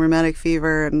arthritis and rheumatic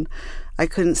fever, and I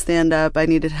couldn't stand up. I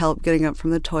needed help getting up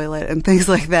from the toilet and things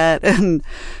like that, and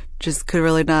just could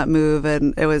really not move,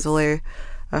 and it was really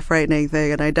a frightening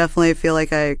thing. And I definitely feel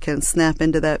like I can snap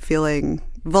into that feeling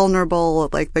vulnerable,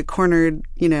 like the cornered,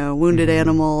 wounded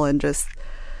animal, and just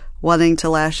wanting to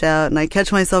lash out. And I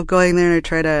catch myself going there, and I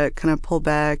try to kind of pull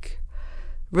back.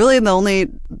 Really,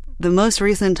 the most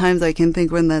recent times I can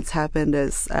think when that's happened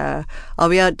is I'll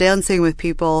be out dancing with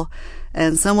people,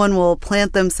 and someone will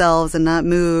plant themselves and not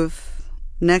move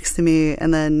next to me,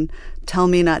 and then tell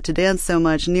me not to dance so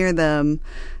much near them.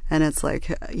 And it's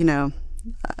like,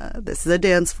 this is a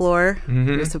dance floor.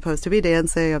 Mm-hmm. You're supposed to be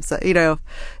dancing.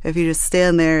 If you just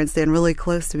stand there and stand really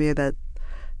close to me, that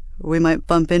we might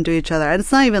bump into each other. And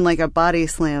it's not even like a body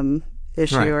slam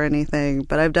issue or anything,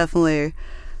 but I've definitely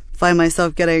find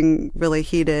myself getting really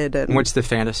heated. And what's the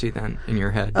fantasy then in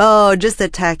your head? Oh, just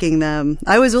attacking them.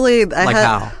 I was really...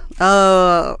 how?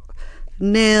 Oh,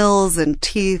 nails and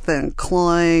teeth and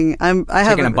clawing.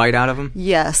 Taking a bite out of them?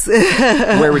 Yes.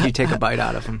 Where would you take a bite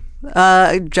out of them?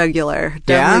 Jugular.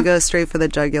 Definitely go straight for the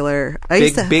jugular.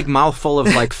 Big mouthful of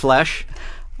like flesh?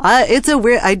 It's a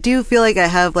weird, I do feel like I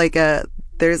have like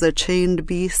there's a chained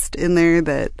beast in there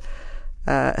that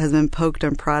has been poked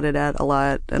and prodded at a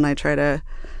lot, and I try to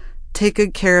take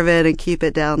good care of it and keep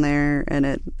it down there,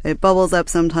 and it bubbles up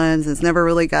sometimes. It's never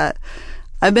really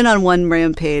I've been on one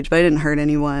rampage, but I didn't hurt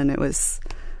anyone.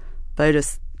 But I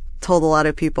just told a lot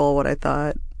of people what I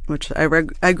thought, which I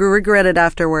regretted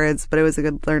afterwards, but it was a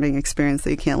good learning experience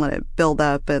that you can't let it build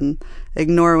up and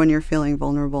ignore when you're feeling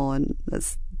vulnerable, and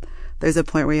there's a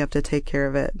point where you have to take care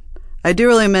of it. I do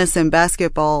really miss in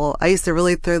basketball. I used to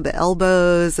really throw the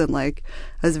elbows and I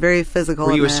was very physical.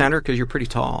 Were you a center? Because you're pretty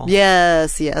tall.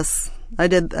 Yes. I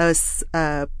was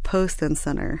post and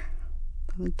center.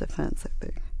 Defense, I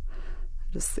think.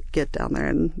 Just get down there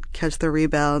and catch the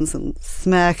rebounds and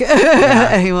smack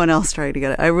anyone else trying to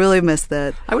get it. I really miss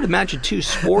that. I would imagine, too,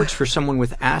 sports for someone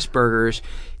with Asperger's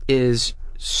is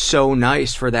so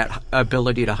nice for that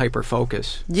ability to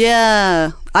hyper-focus.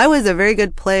 Yeah. I was a very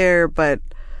good player, and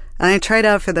I tried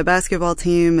out for the basketball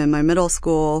team in my middle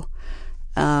school,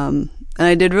 and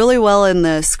I did really well in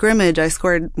the scrimmage. I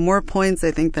scored more points,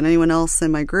 I think, than anyone else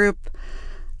in my group.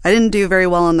 I didn't do very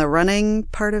well on the running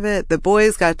part of it. The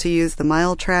boys got to use the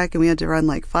mile track, and we had to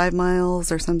run 5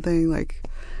 miles or something,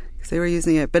 because they were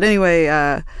using it. But anyway,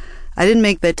 I didn't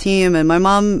make the team, and my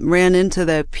mom ran into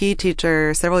the PE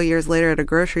teacher several years later at a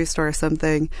grocery store or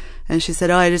something, and she said,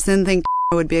 I just didn't think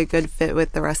would be a good fit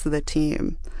with the rest of the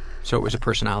team. So it was a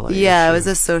personality issue. It was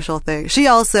a social thing. She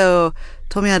also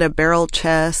told me I had a barrel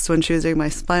chest when she was doing my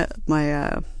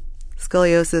scoliosis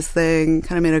thing,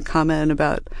 kind of made a comment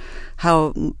about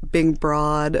how being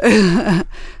broad.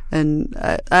 And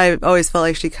I always felt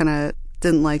like she kind of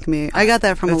didn't like me. I got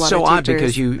that from a lot of teachers. That's so odd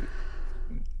because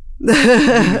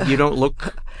you don't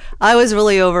look... I was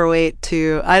really overweight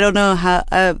too. I don't know how...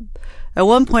 at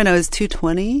one point I was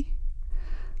 220.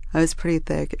 I was pretty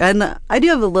thick. And I do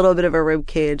have a little bit of a rib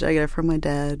cage. I get it from my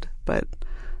dad, but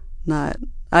not...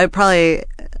 I probably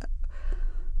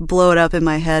blow it up in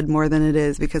my head more than it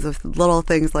is because of little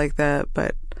things like that,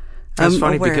 but that's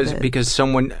funny because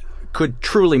someone could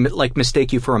truly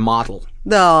mistake you for a model.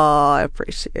 No, I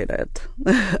appreciate it.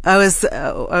 I was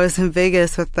in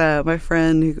Vegas with my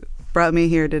friend who brought me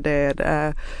here today,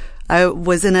 and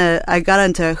I got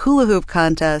into a hula hoop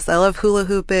contest. I love hula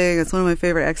hooping. It's one of my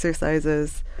favorite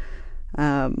exercises.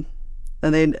 And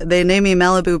they named me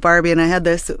Malibu Barbie, and I had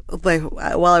this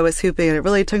while I was hooping, and it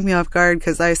really took me off guard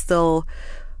because I still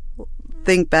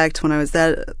think back to when I was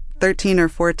 13 or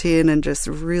 14 and just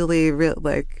really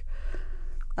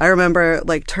I remember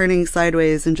turning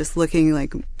sideways and just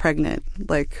looking pregnant.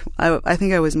 I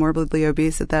think I was morbidly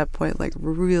obese at that point.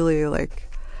 Really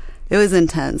it was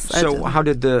intense. So how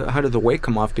did the weight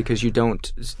come off? Because weight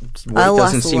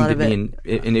doesn't seem to be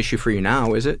an issue for you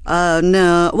now, is it?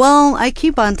 No. Well, I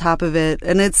keep on top of it,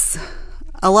 and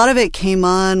a lot of it came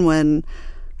on when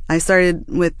I started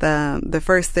with the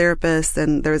first therapist,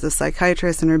 and there was a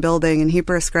psychiatrist in her building, and he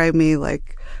prescribed me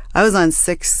I was on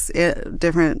 6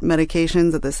 different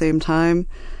medications at the same time.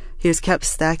 He just kept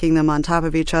stacking them on top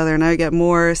of each other, and I would get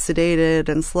more sedated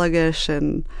and sluggish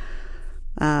and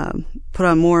put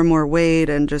on more and more weight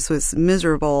and just was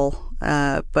miserable.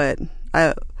 But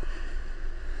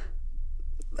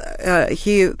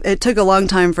it took a long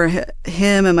time for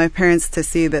him and my parents to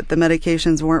see that the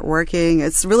medications weren't working.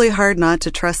 It's really hard not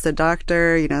to trust a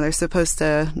doctor. They're supposed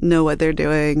to know what they're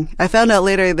doing. I found out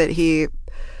later that he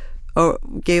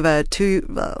gave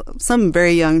some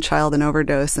very young child an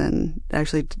overdose, and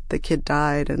actually the kid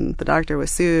died, and the doctor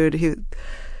was sued.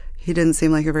 He didn't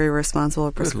seem like a very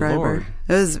responsible prescriber.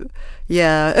 It was,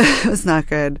 it was not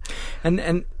good.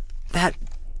 And that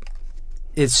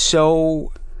is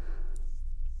so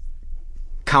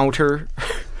counter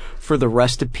for the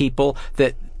rest of people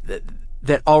that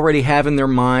already have in their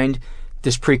mind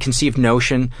this preconceived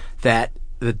notion that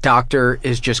the doctor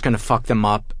is just going to fuck them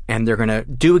up and they're going to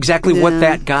do exactly what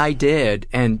that guy did.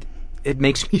 And it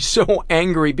makes me so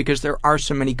angry because there are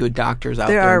so many good doctors out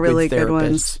there. There are really good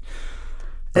ones.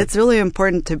 It's really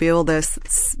important to be able to,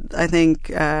 I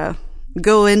think,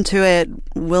 go into it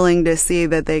willing to see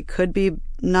that they could be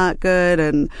not good.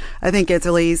 And I think it's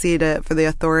really easy for the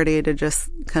authority to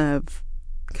just kind of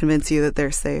convince you that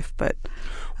they're safe. But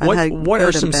what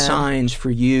are some signs for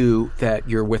you that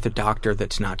you're with a doctor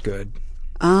that's not good?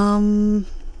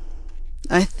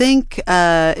 I think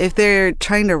if they're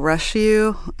trying to rush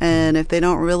you, and if they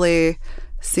don't really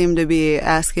seem to be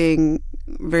asking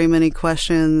very many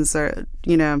questions, or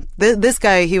this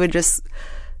guy, he would just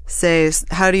say,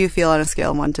 how do you feel on a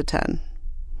scale of 1 to 10?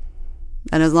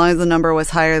 And as long as the number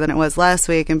was higher than it was last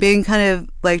week, and being kind of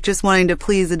like just wanting to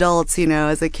please adults,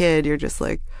 as a kid, you're just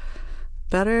like,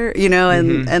 better,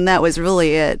 and that was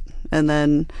really it. And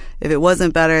then if it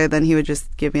wasn't better, then he would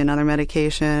just give me another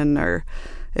medication, or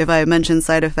if I mentioned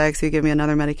side effects, he'd give me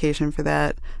another medication for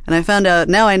that. And I found out,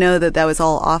 now I know that was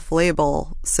all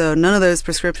off-label, so none of those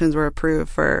prescriptions were approved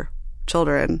for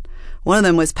children. One of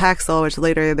them was Paxil, which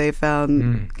later they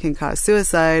found can cause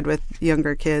suicide with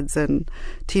younger kids and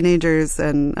teenagers.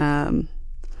 And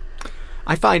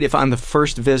I find if on the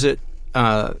first visit,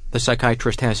 the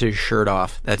psychiatrist has his shirt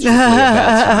off, that's usually a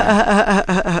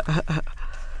bad sign.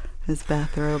 His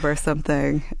bathrobe or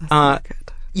something. That's not good.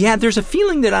 Yeah, there's a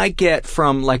feeling that I get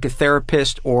from like a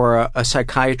therapist or a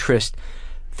psychiatrist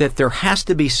that there has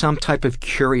to be some type of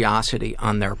curiosity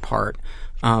on their part.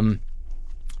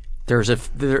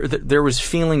 There was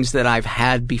feelings that I've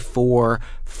had before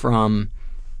from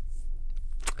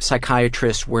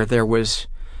psychiatrists where there was,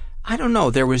 I don't know,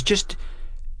 it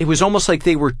was almost like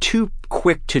they were too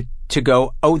quick to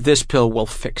go, oh, this pill will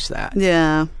fix that.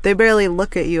 Yeah, they barely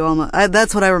look at you almost.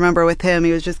 That's what I remember with him.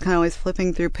 He was just kind of always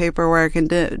flipping through paperwork and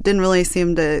didn't really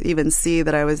seem to even see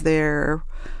that I was there or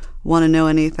want to know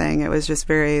anything. It was just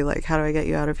very like, how do I get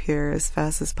you out of here as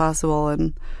fast as possible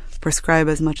and prescribe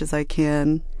as much as I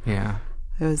can. Yeah.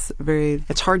 It was very...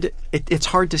 It's hard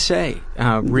to say,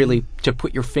 really, to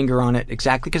put your finger on it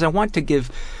exactly, because I want to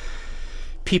give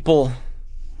people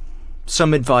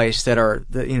some advice that are,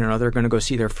 they're going to go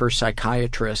see their first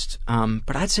psychiatrist.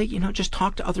 But I'd say, just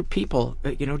talk to other people.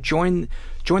 Join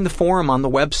the forum on the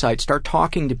website. Start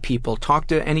talking to people. Talk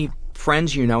to any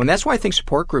friends and that's why I think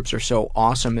support groups are so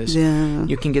awesome. Is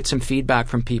you can get some feedback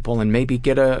from people and maybe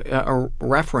get a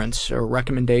reference or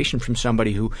recommendation from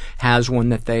somebody who has one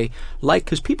that they like.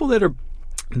 Because people that are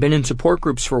been in support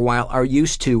groups for a while are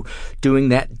used to doing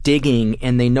that digging,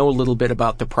 and they know a little bit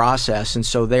about the process, and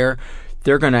so they're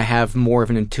going to have more of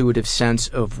an intuitive sense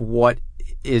of what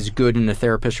is good in a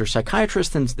therapist or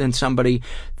psychiatrist than somebody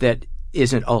that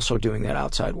isn't also doing that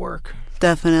outside work.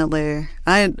 Definitely.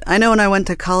 I know when I went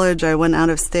to college, I went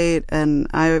out of state, and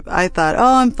I thought,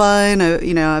 oh, I'm fine.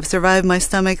 I've survived my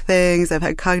stomach things. I've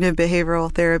had cognitive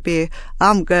behavioral therapy.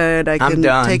 I'm good. I can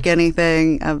take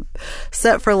anything. I'm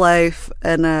set for life.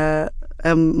 And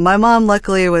my mom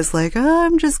luckily was like, oh,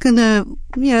 I'm just gonna,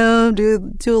 do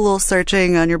a little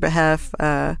searching on your behalf,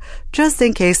 just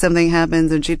in case something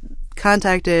happens. And she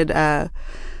contacted a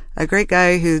great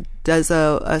guy who does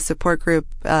a support group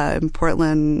in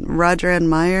Portland, Roger and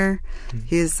Meyer.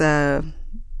 He's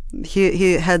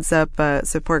he heads up a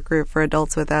support group for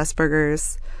adults with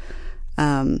Aspergers.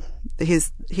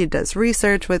 He does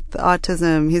research with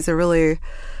autism. He's really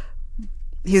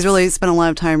spent a lot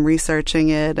of time researching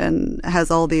it and has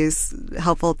all these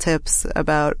helpful tips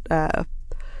about.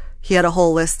 He had a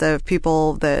whole list of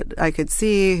people that I could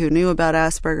see who knew about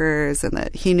Asperger's, and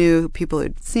that he knew people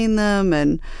who'd seen them,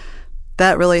 and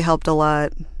that really helped a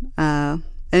lot. And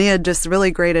he had just really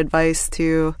great advice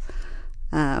too.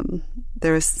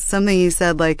 There was something he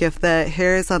said, like, if the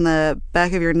hairs on the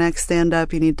back of your neck stand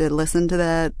up, you need to listen to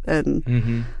that.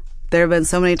 And there have been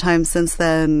so many times since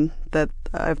then that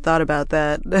I've thought about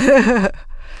that.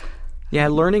 Yeah,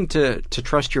 learning to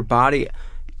trust your body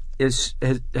has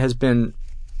been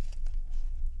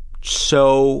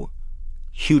so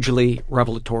hugely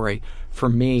revelatory for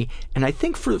me. And I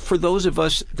think for those of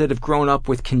us that have grown up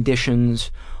with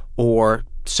conditions or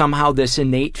somehow this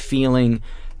innate feeling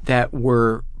that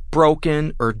we're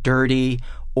broken or dirty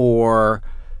or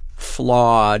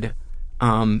flawed,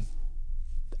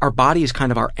 our body is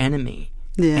kind of our enemy.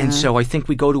 Yeah. And so I think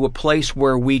we go to a place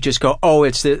where we just go, oh,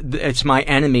 it's my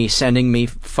enemy sending me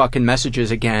fucking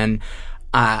messages again.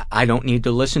 I don't need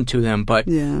to listen to them. But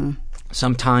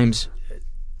sometimes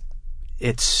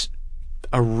it's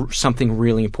something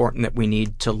really important that we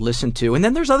need to listen to. And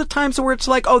then there's other times where it's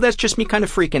like, oh, that's just me kind of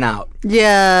freaking out.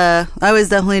 Yeah, I was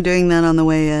definitely doing that on the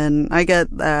way in. I get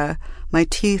my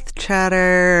teeth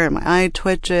chatter, my eye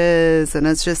twitches, and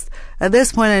it's just, at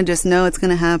this point, I just know it's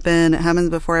going to happen. It happens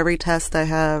before every test I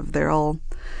have.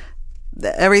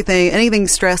 Anything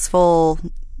stressful,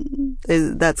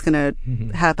 that's going to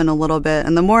happen a little bit.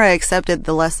 And the more I accept it,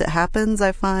 the less it happens,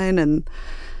 I find. And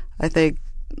I think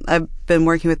I've been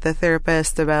working with the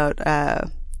therapist about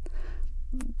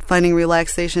finding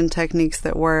relaxation techniques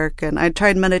that work. And I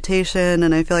tried meditation,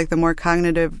 and I feel like the more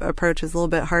cognitive approach is a little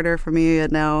bit harder for me.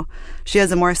 And now she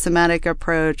has a more somatic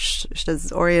approach. She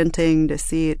does orienting to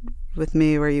seat with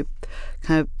me, where you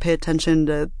kind of pay attention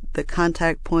to the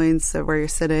contact points of where you're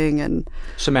sitting. And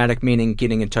somatic meaning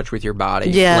getting in touch with your body.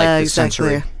 Yeah, like the exactly.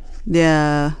 sensory.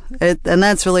 Yeah. And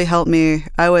that's really helped me.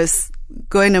 I was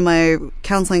going to my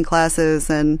counseling classes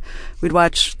and we'd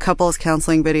watch couples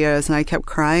counseling videos and I kept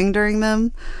crying during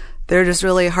them. They're just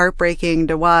really heartbreaking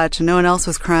to watch and no one else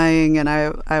was crying, and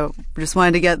I just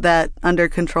wanted to get that under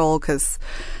control because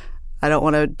I don't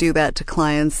want to do that to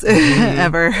clients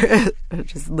ever.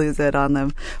 Just lose it on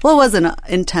them. Well, it wasn't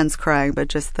intense crying, but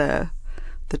just the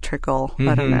trickle.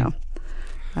 I don't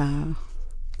know.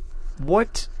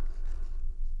 What,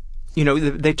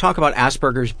 they talk about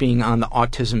Asperger's being on the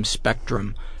autism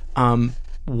spectrum.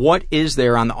 What is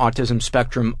there on the autism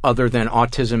spectrum other than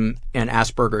autism and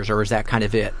Asperger's, or is that kind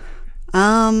of it?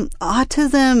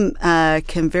 Autism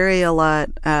can vary a lot.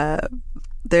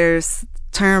 There's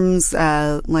terms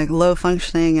like low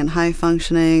functioning and high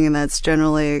functioning, and that's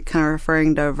generally kind of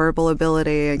referring to verbal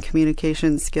ability and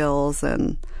communication skills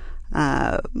and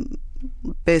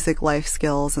basic life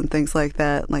skills and things like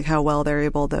that, like how well they're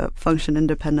able to function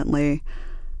independently.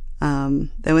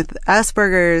 And with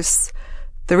Asperger's,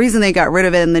 the reason they got rid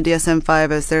of it in the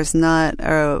DSM-5 is there's not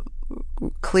a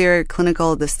clear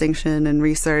clinical distinction in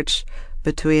research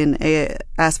between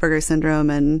Aspergers syndrome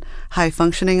and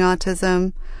high-functioning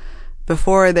autism.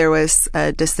 Before, there was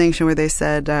a distinction where they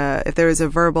said if there was a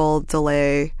verbal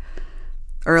delay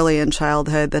early in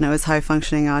childhood, then it was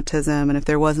high-functioning autism, and if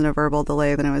there wasn't a verbal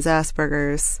delay, then it was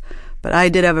Asperger's. But I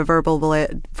did have a verbal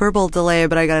delay,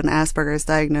 but I got an Asperger's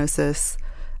diagnosis.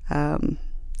 A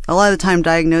lot of the time,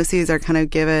 diagnoses are kind of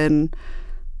given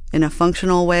in a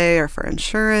functional way or for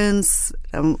insurance.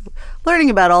 I'm learning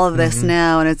about all of this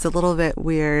now, and it's a little bit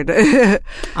weird.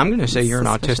 I'm going to say you're an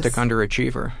autistic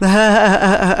underachiever.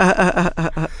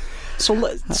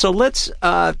 So let's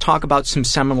talk about some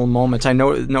seminal moments. I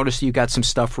noticed you got some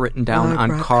stuff written down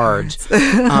on cards.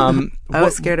 I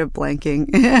was scared of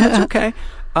blanking. That's okay.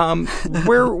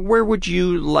 Where would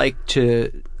you like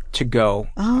to go?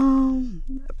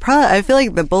 Probably. I feel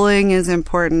like the bullying is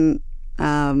important.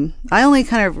 I only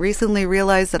kind of recently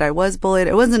realized that I was bullied.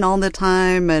 It wasn't all the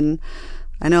time, and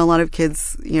I know a lot of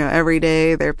kids, every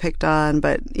day they're picked on,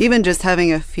 but even just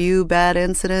having a few bad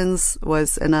incidents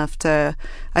was enough to,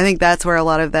 I think that's where a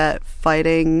lot of that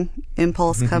fighting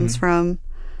impulse comes from.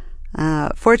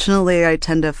 Fortunately, I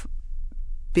tend to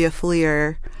be a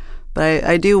fleer, but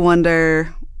I do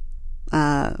wonder,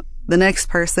 the next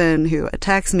person who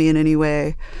attacks me in any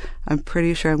way, I'm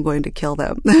pretty sure I'm going to kill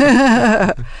them.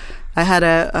 I had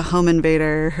a home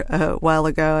invader a while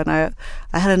ago, and I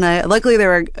had a night. Luckily, there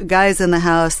were guys in the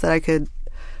house that I could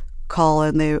call,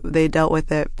 and they dealt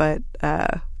with it. But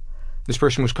this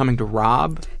person was coming to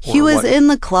rob. He was in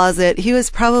the closet. He was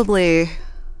probably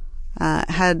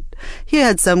had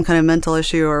some kind of mental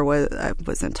issue or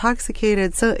was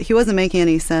intoxicated. So he wasn't making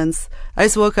any sense. I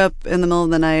just woke up in the middle of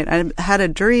the night. I had a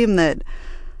dream that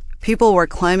people were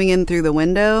climbing in through the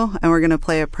window and were going to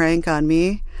play a prank on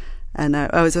me. And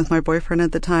I was with my boyfriend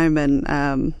at the time,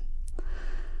 and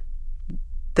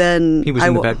then he was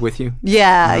in the bed with you.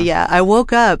 Yeah. I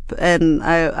woke up and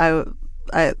I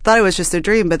thought it was just a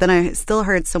dream, but then I still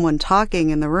heard someone talking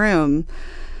in the room,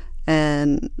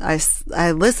 and I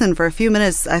listened for a few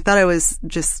minutes. I thought I was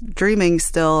just dreaming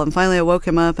still, and finally I woke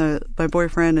him up, my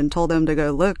boyfriend, and told him to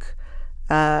go look.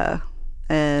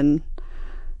 And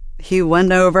he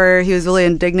went over. He was really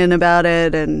indignant about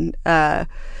it, and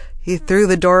he threw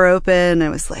the door open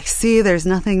and was like, see, there's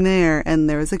nothing there. And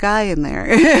there was a guy in there.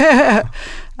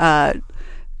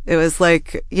 It was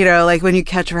like, like when you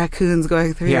catch raccoons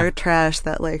going through your trash,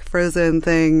 that like frozen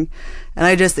thing. And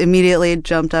I just immediately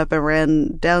jumped up and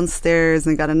ran downstairs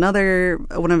and got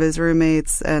one of his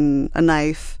roommates and a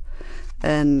knife.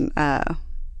 And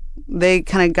they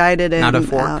kind of guided him out. Not a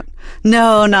fork?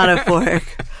 No, not a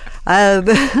fork.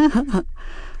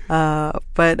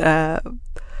 But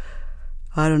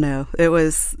I don't know. It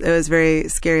was very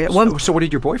scary. So what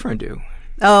did your boyfriend do?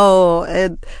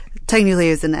 Technically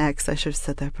he's an ex. I should have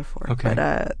said that before. Okay.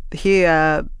 But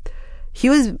he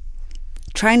was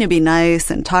trying to be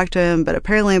nice and talk to him, but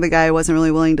apparently the guy wasn't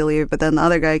really willing to leave. But then the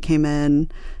other guy came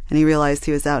in and he realized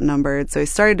he was outnumbered. So he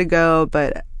started to go,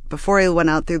 but before he went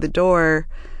out through the door,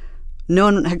 no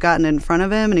one had gotten in front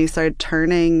of him, and he started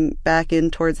turning back in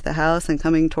towards the house and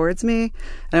coming towards me.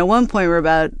 And at one point, we're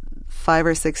about 5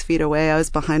 or 6 feet away. I was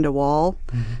behind a wall,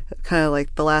 kind of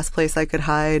like the last place I could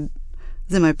hide. I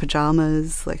was in my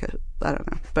pajamas, I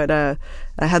don't know. But I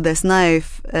had this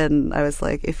knife, and I was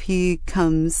like, if he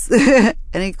comes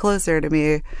any closer to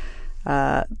me,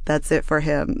 that's it for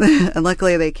him. And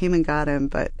luckily, they came and got him,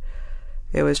 but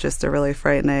it was just a really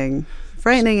frightening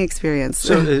experience.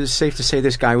 So it's safe to say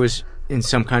this guy was in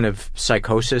some kind of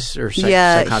psychosis or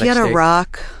psychotic he had state? a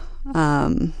rock.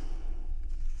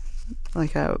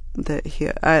 like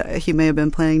that he may have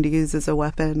been planning to use as a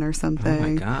weapon or something. Oh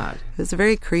my God. It's a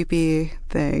very creepy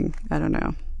thing. I don't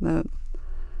know.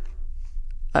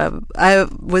 I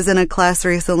was in a class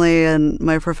recently, and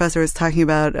my professor was talking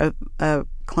about a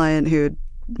client who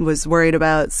was worried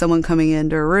about someone coming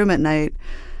into a room at night,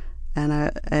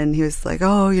 and he was like,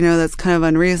 "Oh, that's kind of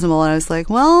unreasonable." And I was like,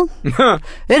 "Well,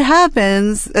 it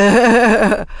happens.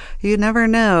 You never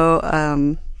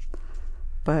know."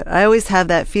 But I always have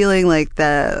that feeling like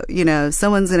that,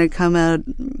 someone's going to come out.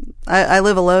 I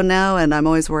live alone now, and I'm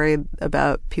always worried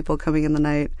about people coming in the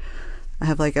night. I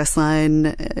have like a sign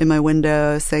in my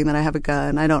window saying that I have a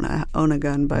gun. I don't own a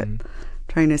gun, but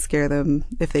trying to scare them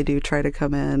if they do try to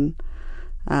come in.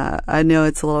 I know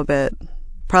it's a little bit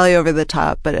probably over the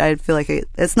top, but I feel like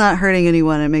it's not hurting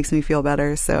anyone. It makes me feel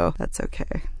better, so that's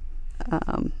okay.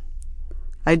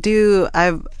 I've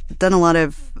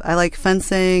done I like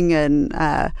fencing, and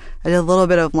I did a little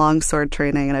bit of longsword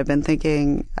training, and I've been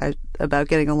thinking about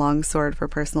getting a longsword for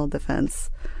personal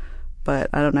defense, but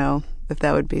I don't know if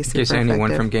that would be super in case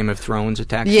anyone effective. from Game of Thrones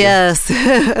attacks yes. you.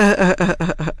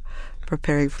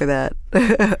 Preparing for that.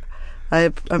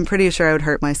 I'm pretty sure I would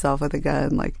hurt myself with a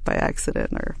gun, like by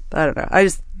accident, or I don't know.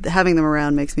 Having them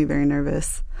around makes me very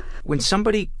nervous. When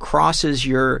somebody crosses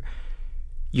your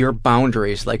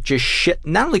boundaries, like just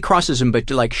not only crosses them, but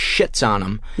like shits on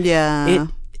them. Yeah.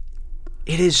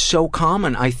 It is so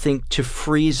common, I think, to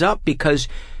freeze up because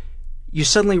you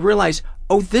suddenly realize,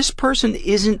 oh, this person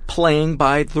isn't playing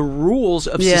by the rules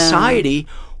of society.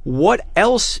 What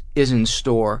else is in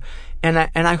store? And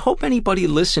I hope anybody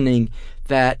listening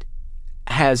that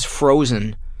has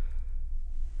frozen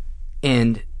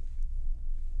and,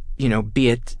 be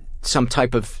it some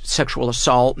type of sexual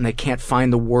assault and they can't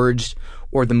find the words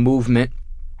or the movement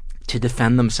to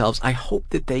defend themselves, I hope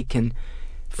that they can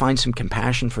find some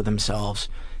compassion for themselves,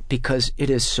 because it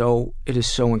is so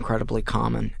incredibly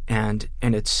common, and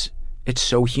it's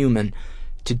so human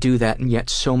to do that, and yet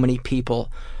so many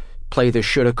people play the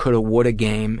shoulda, coulda, woulda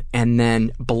game and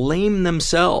then blame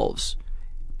themselves,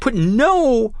 put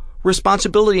no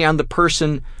responsibility on the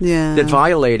person that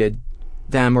violated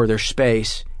them or their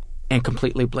space, and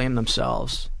completely blame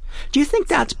themselves. Do you think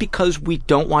that's because we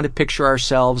don't want to picture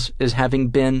ourselves as having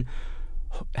been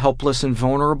helpless and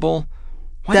vulnerable?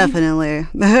 Definitely.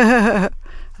 I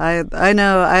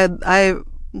know. I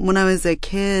when I was a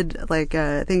kid, like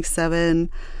I think 7,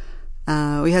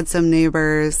 we had some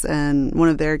neighbors, and one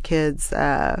of their kids,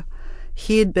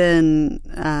 he'd been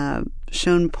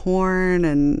shown porn,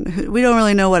 and we don't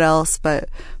really know what else, but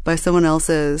by someone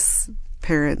else's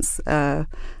parents, a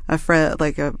friend,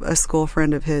 like a school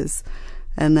friend of his.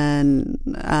 And then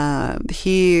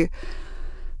he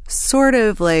sort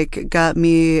of like got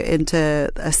me into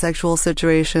a sexual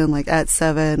situation like at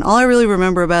 7. All I really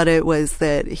remember about it was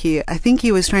that I think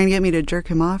he was trying to get me to jerk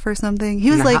him off or something.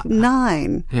 He was like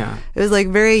 9. Yeah. It was like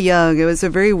very young. It was a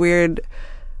very weird,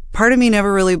 part of me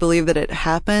never really believed that it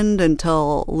happened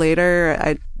until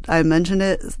later. I mentioned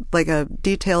it, like a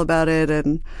detail about it,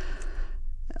 and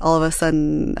all of a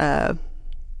sudden, to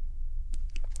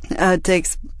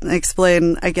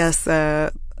explain, I guess,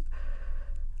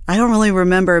 I don't really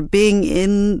remember being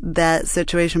in that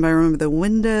situation, but I remember the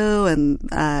window, and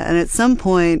at some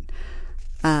point,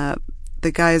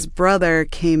 the guy's brother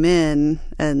came in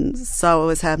and saw what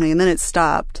was happening, and then it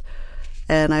stopped.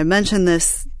 And I mentioned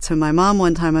this to my mom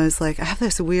one time. I was like, I have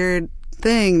this weird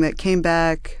thing that came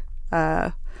back,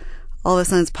 all of a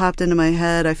sudden it's popped into my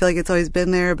head. I feel like it's always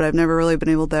been there, but I've never really been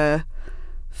able to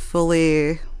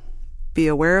fully be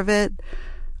aware of it.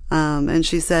 And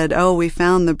she said, oh, we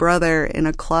found the brother in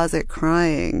a closet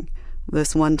crying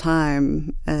this one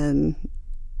time. And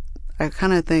I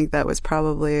kind of think that was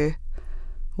probably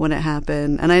when it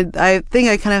happened. And I think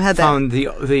I kind of had that. Found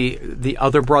the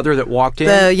other brother that walked in?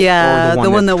 The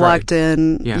one that walked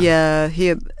in. Yeah.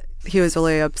 He was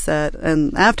really upset.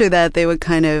 And after that, they would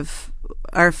kind of...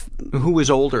 Who was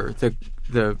older?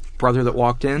 The brother that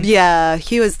walked in? Yeah,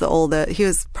 he was the oldest. He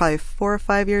was probably 4 or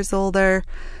 5 years older.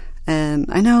 And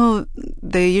I know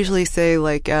they usually say,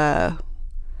 like, I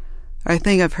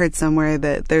think I've heard somewhere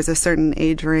that there's a certain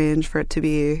age range for it to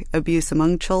be abuse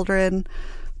among children.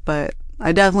 But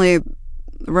I definitely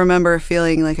remember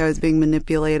feeling like I was being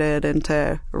manipulated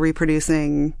into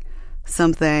reproducing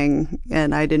something,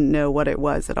 and I didn't know what it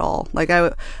was at all. Like,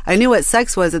 I knew what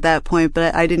sex was at that point,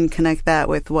 but I didn't connect that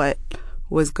with what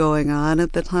was going on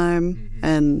at the time. Mm-hmm.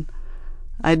 And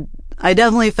I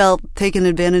definitely felt taken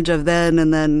advantage of then,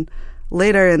 and then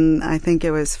later in, I think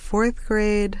it was 4th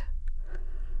grade,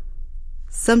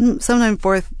 sometime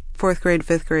fourth grade,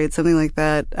 5th grade, something like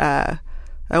that,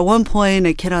 at one point,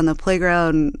 a kid on the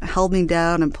playground held me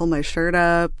down and pulled my shirt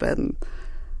up, and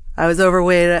I was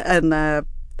overweight and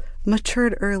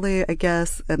matured early, I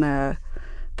guess, and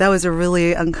that was a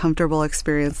really uncomfortable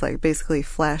experience, like basically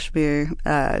flashed me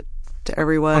to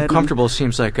everyone. Uncomfortable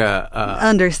seems like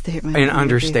understatement. An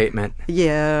understatement.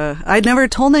 Yeah. I'd never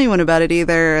told anyone about it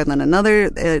either. And then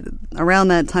around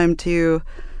that time too,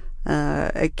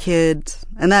 a kid,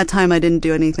 and that time I didn't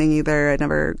do anything either. I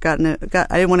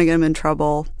didn't want to get him in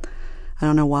trouble. I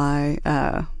don't know why.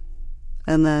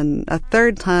 And then a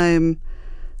third time,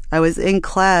 I was in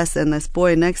class and this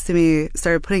boy next to me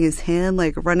started putting his hand,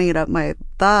 like running it up my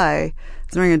thigh. I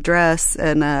was wearing a dress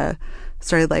and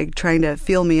started like trying to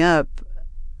feel me up.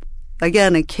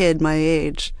 Again, a kid my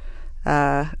age.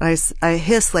 I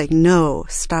hissed like, no,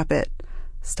 stop it.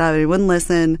 Stop it. He wouldn't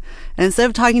listen. And instead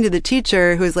of talking to the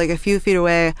teacher, who was like a few feet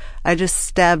away, I just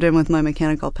stabbed him with my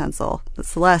mechanical pencil.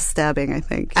 That's the last stabbing, I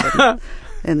think,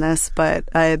 in this. But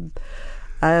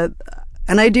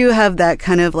and I do have that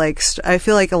kind of like, I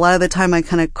feel like a lot of the time I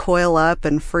kind of coil up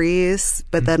and freeze,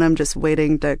 but then I'm just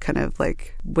waiting to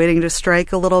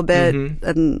strike a little bit. Mm-hmm.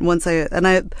 And once I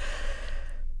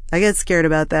get scared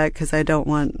about that because I don't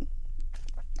want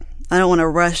to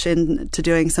rush into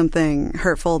doing something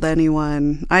hurtful to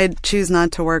anyone. I choose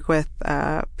not to work with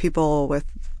people with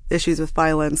issues with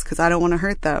violence because I don't want to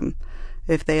hurt them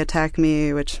if they attack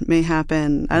me, which may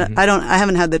happen. Mm-hmm. I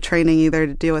haven't had the training either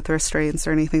to deal with restraints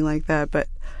or anything like that, but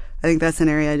I think that's an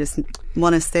area I just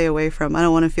want to stay away from. I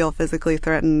don't want to feel physically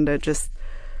threatened.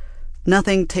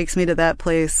 Nothing takes me to that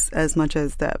place as much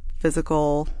as that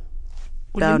physical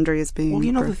boundaries being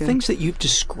broken. The things that you've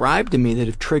described to me that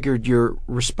have triggered your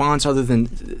response other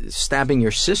than stabbing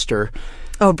your sister.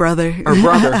 Oh, brother. Or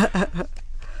brother.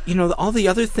 All the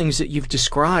other things that you've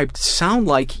described sound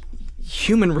like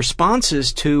human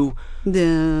responses to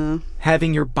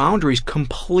having your boundaries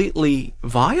completely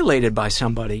violated by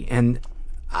somebody. And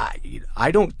I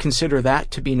don't consider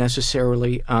that to be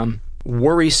necessarily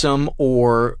worrisome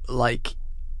or like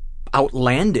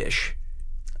outlandish.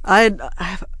 I've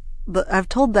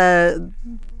told that,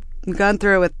 gone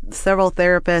through it with several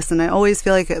therapists, and I always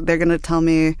feel like they're going to tell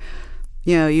me,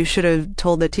 you should have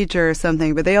told the teacher or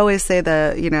something. But they always say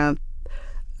that,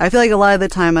 I feel like a lot of the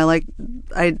time I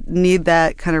need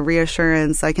that kind of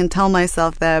reassurance. I can tell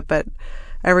myself that, but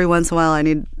every once in a while I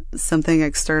need something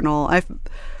external.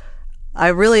 I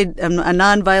really am a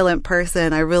nonviolent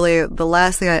person. The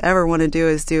last thing I ever want to do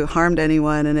is do harm to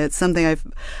anyone, and it's something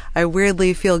I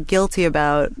weirdly feel guilty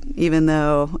about, even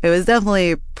though it was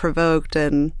definitely provoked,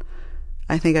 and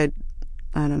I think I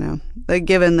don't know. Like,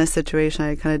 given the situation,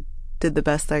 I kind of did the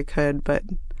best I could, but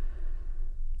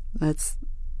it's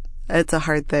a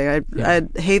hard thing. I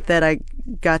hate that I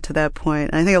got to that point.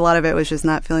 I think a lot of it was just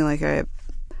not feeling like I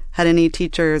had any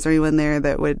teachers or anyone there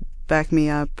that would back me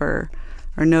up or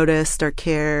noticed or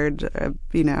cared, if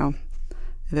it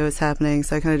was happening.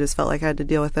 So I kind of just felt like I had to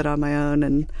deal with it on my own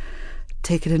and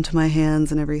take it into my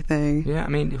hands and everything. Yeah, I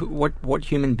mean, what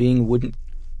human being wouldn't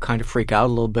kind of freak out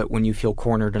a little bit when you feel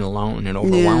cornered and alone and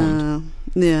overwhelmed?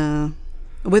 Yeah.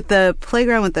 With the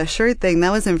playground with the shirt thing,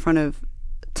 that was in front of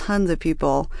tons of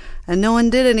people and no one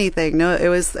did anything. No, it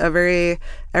was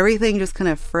everything just kind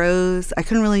of froze. I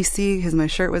couldn't really see because my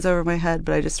shirt was over my head,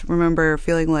 but I just remember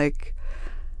feeling like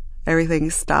everything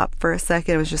stopped for a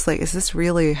second. It was just like, is this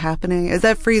really happening? Is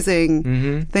that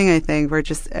freezing thing, I think, where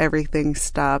just everything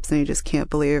stops and you just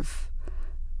can't believe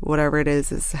whatever it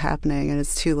is happening, and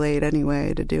it's too late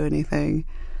anyway to do anything.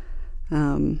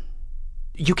 You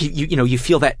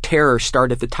feel that terror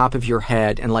start at the top of your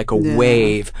head and like a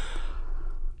wave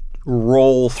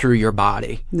roll through your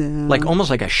body, like almost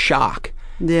like a shock.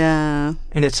 Yeah.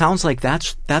 And it sounds like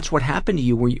that's what happened to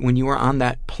you when you were on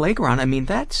that playground. I mean,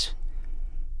 that's,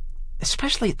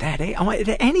 especially at that age,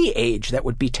 at any age, that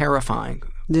would be terrifying.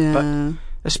 Yeah. But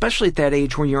especially at that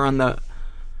age when you're on the,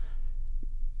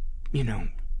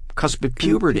 cusp of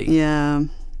puberty. Yeah.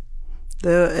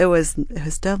 It was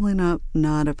definitely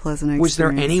not a pleasant experience. Was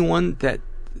there anyone that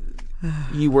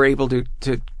you were able to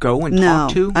go and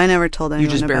talk to? No, I never told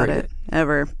anyone about it.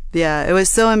 Ever. Yeah, it was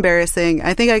so embarrassing.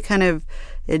 I think I kind of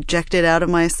ejected out of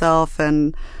myself,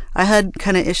 and I had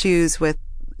kind of issues with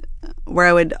where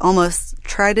I would almost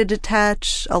try to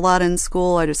detach a lot in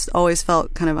school. I just always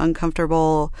felt kind of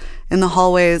uncomfortable in the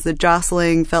hallways. The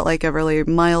jostling felt like a really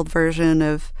mild version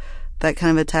of that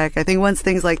kind of attack. I think once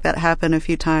things like that happen a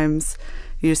few times,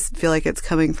 you just feel like it's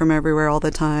coming from everywhere all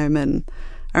the time. And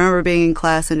I remember being in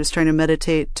class and just trying to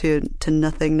meditate to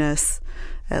nothingness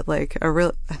at like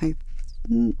I think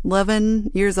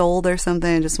 11 years old or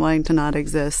something, just wanting to not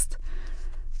exist.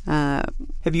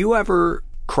 Have you ever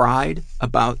cried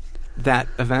about that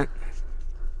event?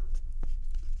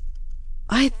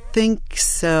 I think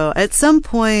so. At some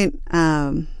point,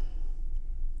 I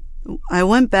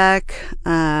went back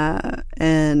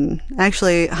and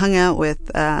actually hung out with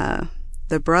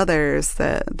the brothers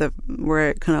where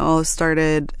it kind of all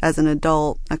started as an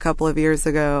adult a couple of years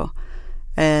ago.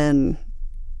 And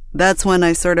that's when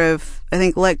I sort of, I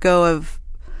think, let go of,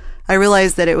 I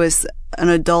realized that it was an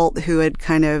adult who had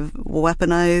kind of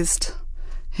weaponized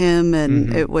him,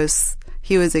 and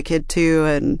he was a kid too,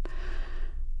 and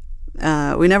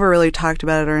we never really talked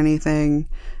about it or anything.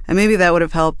 And maybe that would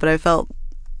have helped, but I felt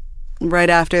right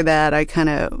after that, I kind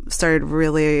of started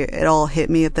it all hit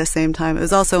me at the same time. It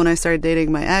was also when I started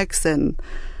dating my ex, and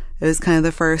it was kind of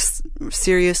the first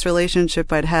serious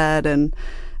relationship I'd had, and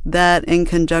that in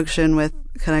conjunction with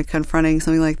kind of confronting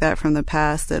something like that from the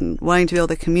past and wanting to be able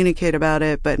to communicate about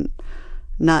it, but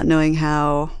not knowing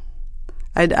how.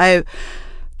 There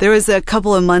was a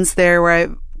couple of months there where I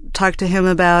talked to him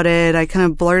about it. I kind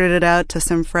of blurted it out to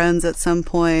some friends at some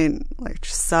point, like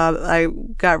just sobbed. I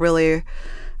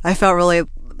felt really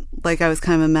like I was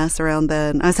kind of a mess around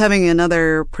then. I was having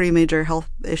another pretty major health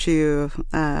issue,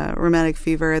 rheumatic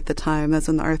fever at the time. That's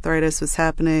when the arthritis was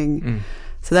happening.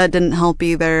 So that didn't help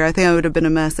either. I think I would have been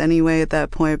a mess anyway at that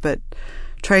point, but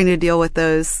trying to deal with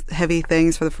those heavy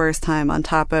things for the first time on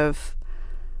top of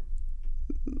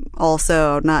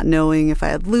also not knowing if I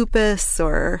had lupus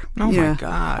or... Oh, my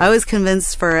God. I was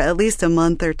convinced for at least a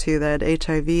month or two that I had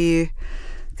HIV,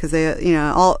 because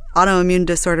all autoimmune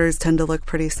disorders tend to look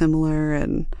pretty similar,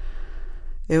 and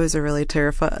it was a really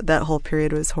that whole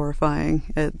period was horrifying.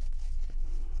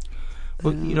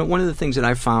 Well, one of the things that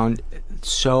I found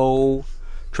so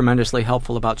tremendously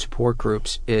helpful about support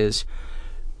groups is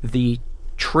the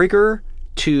trigger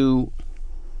to,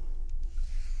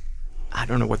 I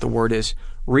don't know what the word is,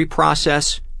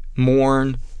 reprocess,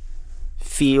 mourn,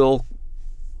 feel,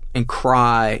 and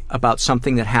cry about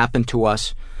something that happened to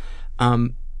us.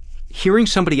 Hearing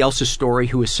somebody else's story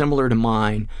who is similar to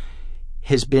mine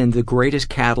has been the greatest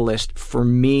catalyst for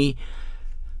me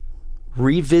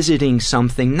revisiting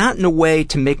something, not in a way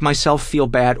to make myself feel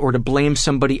bad or to blame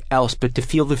somebody else, but to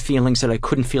feel the feelings that I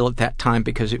couldn't feel at that time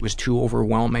because it was too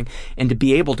overwhelming, and to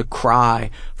be able to cry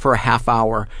for a half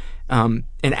hour and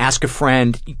ask a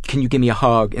friend, can you give me a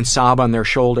hug, and sob on their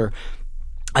shoulder.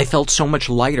 I felt so much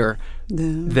lighter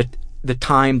that the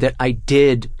time that I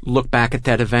did look back at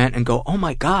that event and go, oh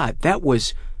my God, that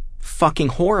was fucking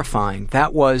horrifying.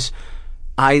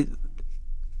 I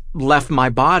left my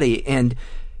body, and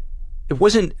it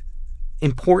wasn't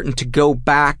important to go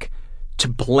back to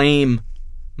blame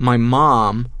my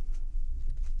mom.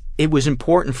 It was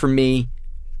important for me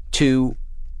to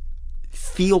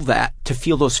feel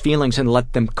those feelings and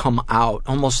let them come out,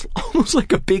 almost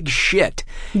like a big shit.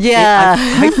 Yeah.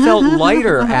 I felt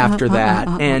lighter after that,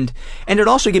 and it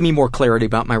also gave me more clarity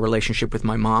about my relationship with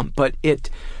my mom. But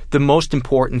the most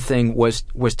important thing was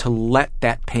to let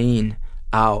that pain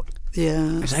out.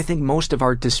 Yeah. Because I think most of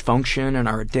our dysfunction and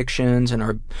our addictions and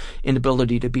our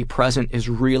inability to be present is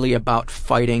really about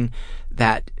fighting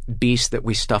that beast that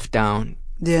we stuffed down.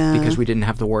 Yeah. Because we didn't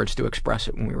have the words to express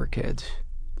it when we were kids.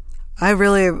 I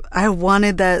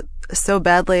wanted that so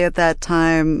badly at that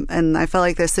time, and I felt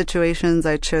like the situations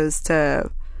I chose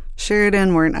to share it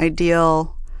in weren't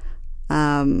ideal.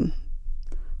 And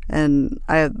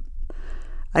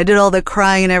I did all the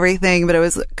crying and everything, but it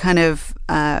was kind of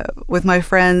with my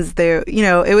friends.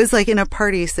 It was like in a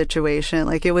party situation.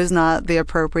 Like, it was not the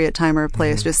appropriate time or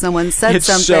place. Mm-hmm. Just someone said it's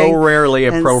something. It's so rarely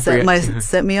appropriate.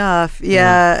 Set me off.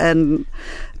 Yeah, and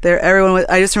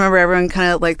I just remember everyone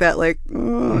kind of like that. Like,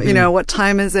 what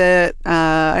time is it?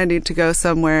 I need to go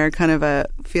somewhere. Kind of a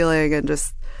feeling, and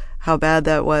just how bad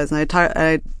that was. And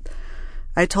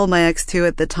I told my ex too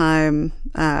at the time.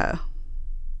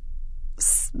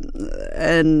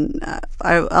 And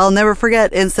I'll never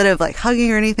forget, instead of like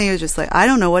hugging or anything, it was just like, I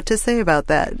don't know what to say about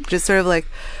that. Just sort of like,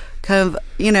 kind of,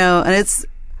 and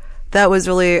that was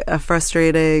really a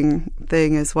frustrating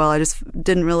thing as well. I just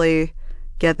didn't really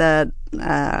get that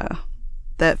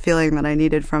feeling that I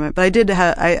needed from it. But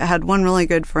I had one really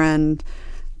good friend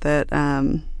that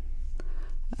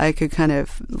I could kind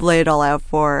of lay it all out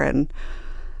for, and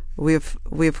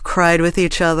we've cried with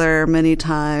each other many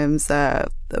times.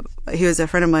 He was a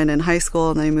friend of mine in high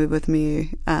school, and then he moved with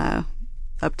me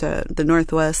up to the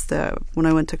Northwest when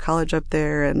I went to college up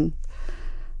there. And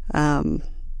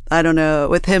I don't know,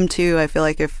 with him too, I feel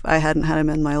like if I hadn't had him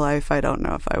in my life, I don't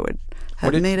know if I would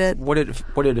have made it. What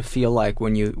did it feel like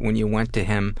when you went to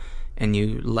him and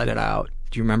you let it out?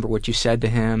 Do you remember what you said to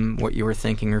him, what you were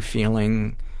thinking or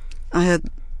feeling?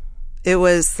 It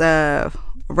was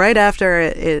right after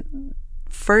it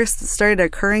first started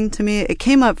occurring to me, it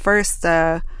came up first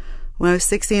when I was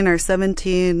 16 or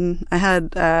 17. I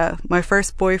had my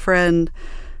first boyfriend,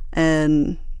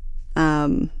 and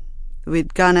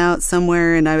we'd gone out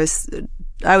somewhere, and I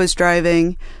was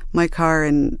driving my car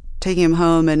and taking him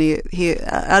home, and he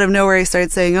out of nowhere he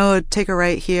started saying, "Oh, take a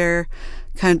right here,"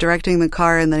 kind of directing the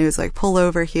car, and then he was like, "Pull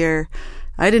over here."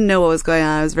 I didn't know what was going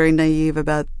on. I was very naive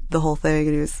about the whole thing,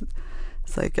 and it's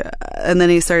like, and then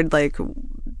he started like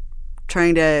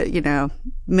trying to,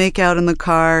 make out in the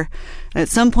car. And at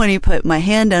some point he put my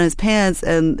hand down his pants,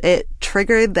 and it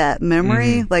triggered that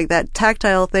memory. Like that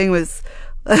tactile thing was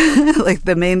like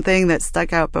the main thing that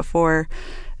stuck out before.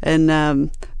 And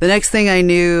the next thing I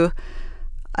knew,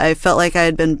 I felt like I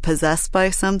had been possessed by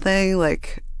something.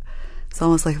 Like it's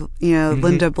almost like,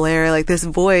 Linda Blair, like this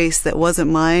voice that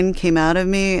wasn't mine came out of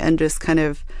me and just kind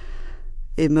of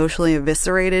emotionally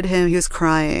eviscerated him. He was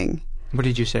crying. What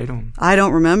did you say to him? I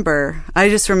don't remember. I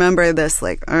just remember this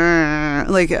like a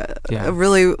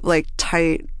really like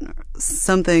tight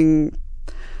something.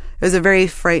 It was a very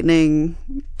frightening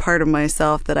part of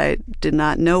myself that I did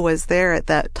not know was there at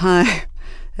that time.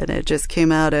 And it just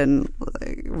came out and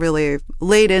like, really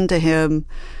laid into him.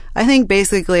 I think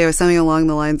basically it was something along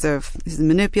the lines of he's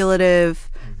manipulative.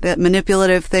 That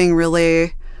manipulative thing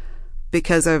really,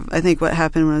 because of I think what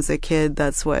happened when I was a kid,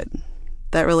 that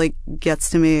really gets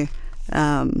to me.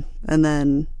 And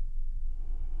then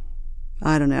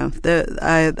I don't know.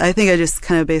 I think I just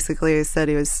kind of basically said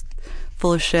he was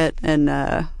full of shit,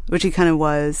 and which he kind of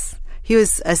was. He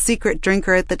was a secret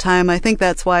drinker at the time. I think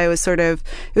that's why it was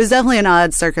definitely an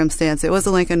odd circumstance. It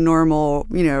wasn't like a normal,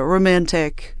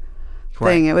 romantic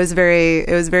thing. It was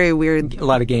very weird. A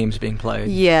lot of games being played.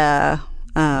 Yeah.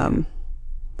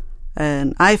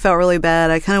 And I felt really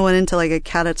bad. I kind of went into like a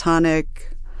catatonic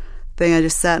thing. I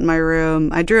just sat in my room.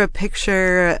 I drew a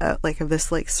picture of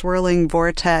this like swirling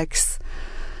vortex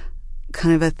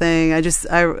kind of a thing. I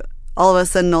all of a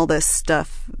sudden all this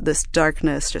stuff, this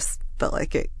darkness just felt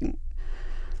like it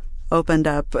opened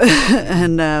up.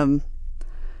 and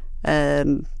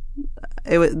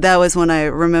that was when I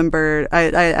remembered I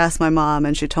asked my mom,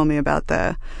 and she told me about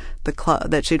that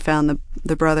she'd found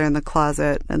the brother in the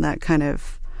closet, and that kind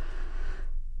of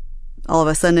all of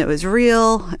a sudden it was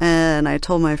real. And I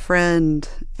told my friend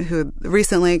who had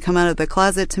recently come out of the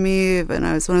closet to me, and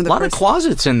I was one of the lot of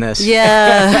closets in this.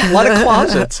 Yeah. A lot of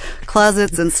closets.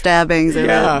 Closets and stabbings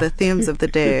are the themes of the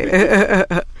day.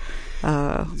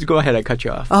 Go ahead, I cut you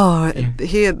off. Oh,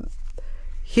 yeah.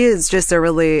 He is just a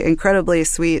really incredibly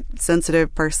sweet,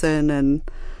 sensitive person, and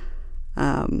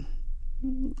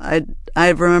I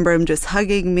remember him just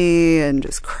hugging me and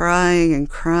just crying,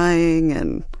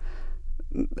 and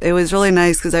it was really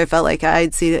nice because I felt like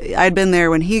I'd been there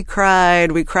when he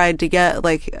cried. We cried together.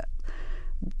 Like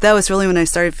that was really when I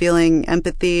started feeling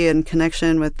empathy and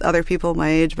connection with other people my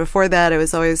age. Before that, it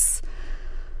was always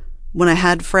when I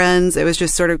had friends, it was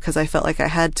just sort of because I felt like I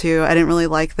had to. I didn't really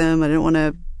like them. I didn't want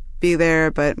to be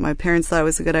there, but my parents thought it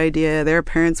was a good idea. Their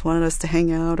parents wanted us to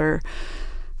hang out, or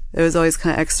it was always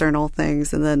kind of external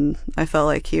things. And then I felt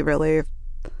like he really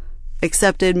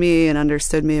accepted me and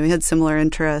understood me. We had similar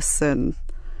interests, and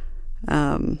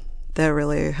that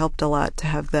really helped a lot to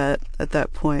have that at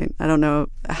that point. I don't know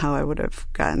how I would have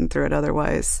gotten through it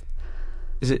otherwise.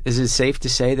 Is it safe to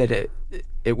say that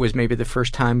it was maybe the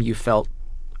first time you felt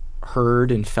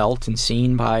heard and felt and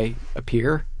seen by a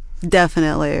peer?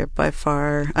 Definitely, by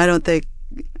far. I don't think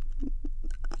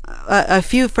a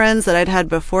few friends that I'd had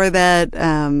before that,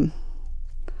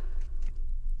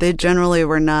 they generally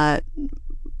were not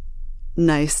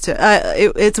nice to.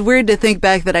 It's weird to think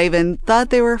back that I even thought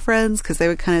they were friends, because they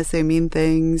would kind of say mean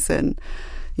things, and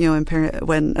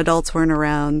when adults weren't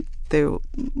around, they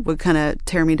would kind of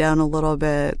tear me down a little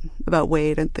bit about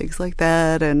weight and things like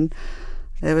that, and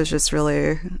it was just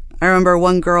really. I remember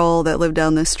one girl that lived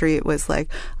down the street was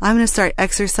like, "I'm going to start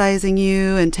exercising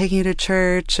you and taking you to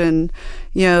church." And,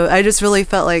 I just really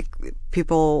felt like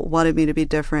people wanted me to be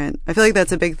different. I feel like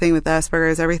that's a big thing with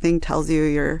Asperger's. Everything tells you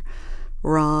you're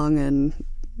wrong and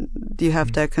you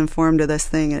have to conform to this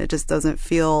thing, and it just doesn't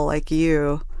feel like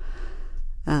you.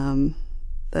 And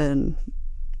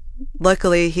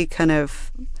luckily he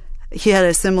had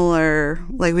a similar,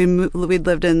 like we'd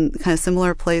lived in kind of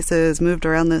similar places, moved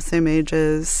around the same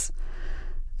ages,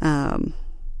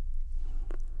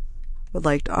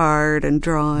 liked art and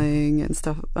drawing and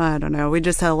stuff. I don't know. We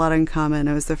just had a lot in common.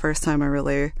 It was the first time I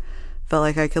really felt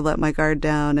like I could let my guard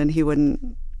down, and he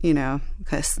wouldn't, kind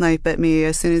of snipe at me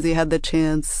as soon as he had the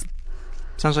chance.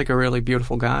 Sounds like a really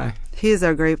beautiful guy. He's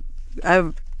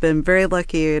I've been very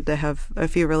lucky to have a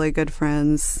few really good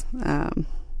friends,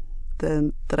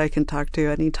 that I can talk to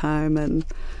anytime. And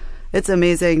it's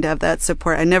amazing to have that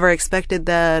support. I never expected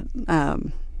that.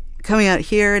 Coming out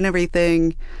here and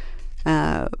everything,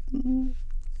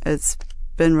 it's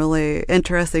been really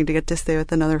interesting to get to stay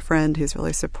with another friend who's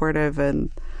really supportive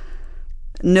and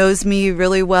knows me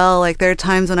really well. Like, there are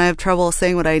times when I have trouble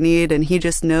saying what I need, and he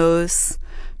just knows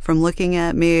from looking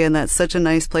at me, and that's such a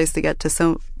nice place to get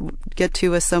to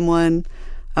with someone.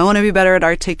 I want to be better at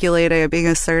articulating, being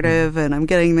assertive, and I'm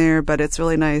getting there, but it's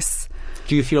really nice.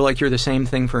 Do you feel like you're the same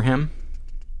thing for him?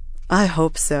 I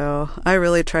hope so. I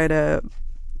really try to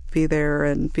be there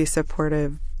and be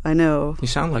supportive. I know. You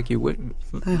sound like you would.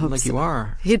 I hope like so. You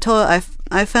are. He told.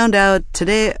 I found out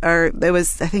today, or it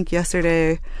was, I think,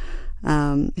 yesterday.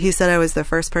 He said I was the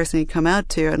first person he'd come out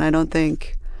to, and I don't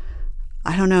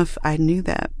know if I knew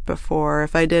that before.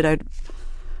 If I did,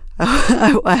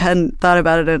 I hadn't thought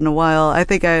about it in a while. I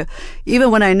think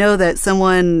even when I know that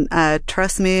someone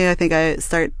trusts me, I think I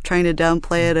start trying to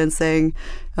downplay it and saying,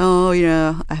 "Oh,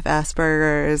 I have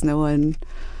Asperger's." No one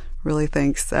really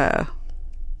thinks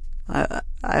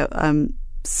I'm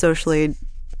socially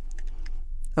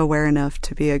aware enough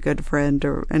to be a good friend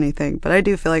or anything. But I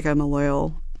do feel like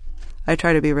I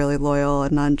try to be really loyal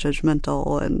and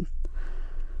non-judgmental, and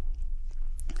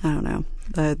I don't know.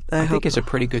 I think it's a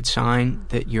pretty good sign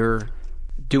that you're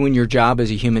doing your job as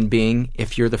a human being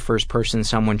if you're the first person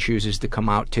someone chooses to come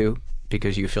out to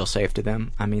because you feel safe to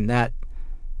them. I mean,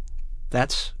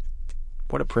 that's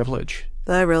what a privilege.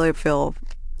 I really feel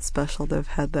special to have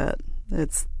had that.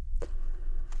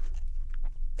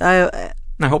 I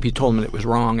hope you told him it was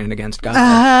wrong and against God.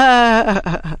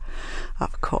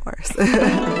 Of course.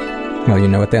 Well, you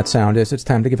know what that sound is. It's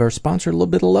time to give our sponsor a little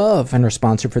bit of love. And our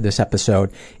sponsor for this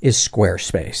episode is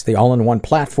Squarespace, the all-in-one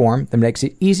platform that makes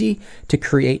it easy to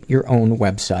create your own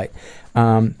website.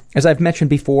 As I've mentioned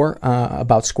before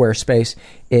about Squarespace,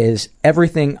 is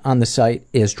everything on the site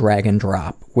is drag and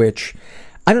drop, which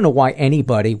I don't know why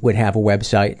anybody would have a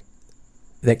website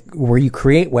where you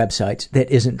create websites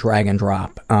that isn't drag and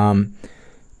drop. The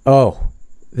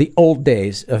old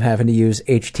days of having to use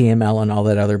HTML and all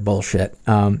that other bullshit.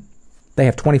 They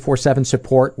have 24/7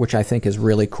 support, which I think is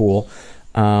really cool.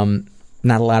 Not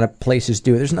a lot of places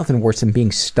do. There's nothing worse than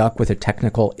being stuck with a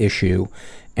technical issue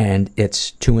and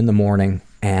it's 2 a.m.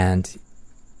 and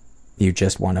you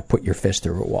just want to put your fist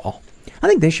through a wall. I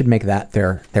think they should make that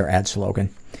their ad slogan.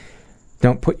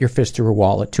 Don't put your fist through a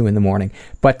wall at 2 a.m.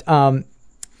 But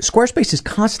Squarespace is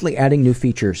constantly adding new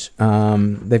features.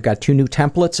 They've got 2 new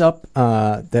templates up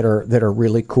that are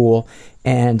really cool,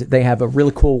 and they have a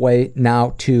really cool way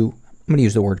now to. I'm going to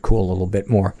use the word cool a little bit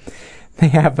more. They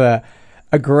have a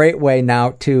great way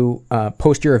now to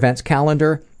post your events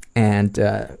calendar and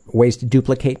ways to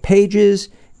duplicate pages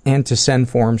and to send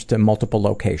forms to multiple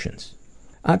locations.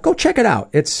 Go check it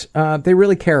out. They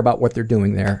really care about what they're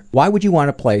doing there. Why would you want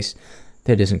a place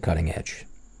that isn't cutting edge?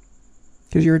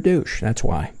 Because you're a douche, that's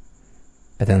why.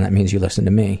 But then that means you listen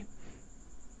to me.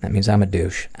 That means I'm a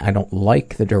douche. I don't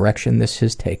like the direction this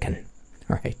has taken.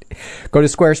 All right. Go to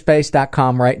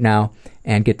squarespace.com right now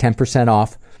and get 10%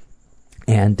 off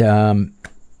and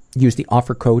use the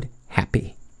offer code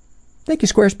HAPPY. Thank you,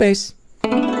 Squarespace.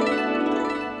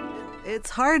 It's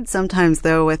hard sometimes,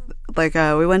 though, with,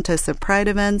 we went to Pride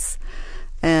events,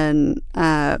 and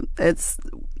it's...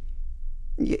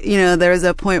 there was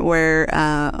a point where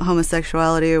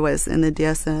homosexuality was in the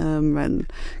DSM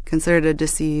and considered a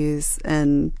disease,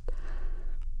 and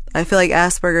I feel like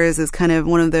Asperger's is kind of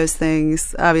one of those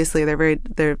things. Obviously,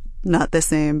 they're not the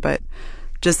same, but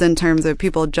just in terms of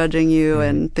people judging you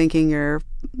and thinking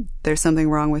there's something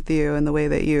wrong with you and the way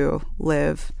that you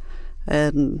live,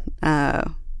 and I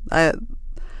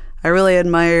really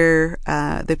admire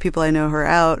the people I know who are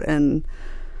out and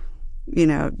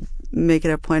make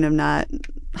it a point of not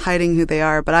hiding who they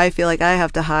are, but I feel like I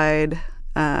have to hide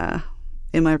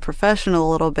in my profession a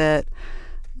little bit,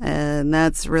 and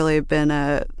that's really been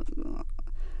it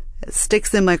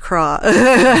sticks in my craw.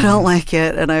 I don't like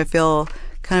it, and I feel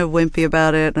kind of wimpy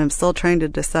about it, and I'm still trying to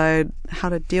decide how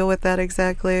to deal with that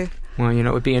exactly. Well,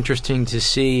 it would be interesting to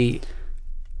see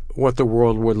what the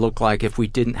world would look like if we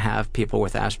didn't have people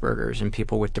with Asperger's and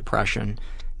people with depression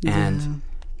and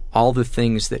all the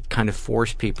things that kind of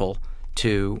force people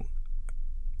to,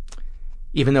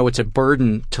 even though it's a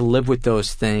burden to live with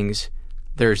those things,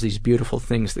 there's these beautiful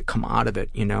things that come out of it.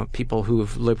 People who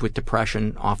have lived with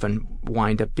depression often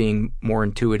wind up being more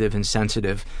intuitive and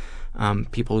sensitive.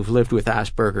 People who've lived with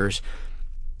Asperger's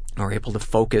are able to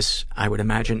focus, I would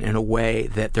imagine, in a way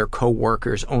that their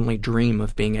coworkers only dream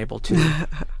of being able to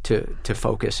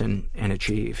focus and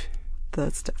achieve.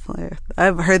 That's definitely...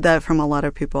 I've heard that from a lot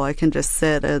of people. I can just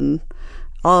sit and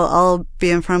I'll be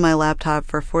in front of my laptop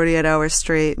for 48 hours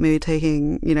straight, maybe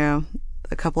taking,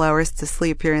 a couple hours to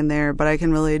sleep here and there, but I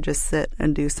can really just sit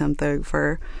and do something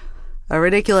for a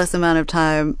ridiculous amount of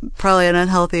time, probably an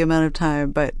unhealthy amount of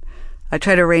time, but I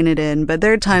try to rein it in. But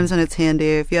there are times when it's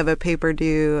handy. If you have a paper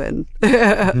due and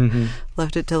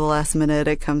left it till the last minute,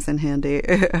 it comes in handy.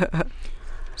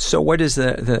 So what is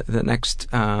the next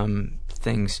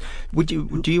things?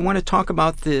 Do you want to talk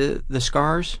about the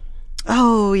scars?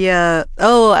 Oh, yeah.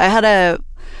 Oh,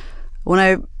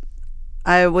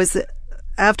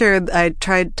 after I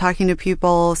tried talking to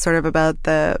people sort of about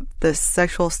the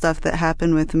sexual stuff that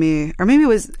happened with me, or maybe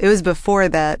it was before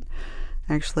that,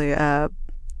 actually.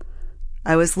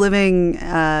 I was living in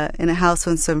a house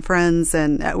with some friends,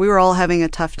 and we were all having a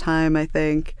tough time, I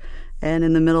think. And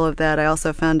in the middle of that, I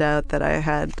also found out that I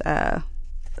had an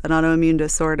autoimmune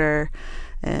disorder,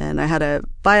 and I had a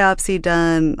biopsy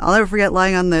done. I'll never forget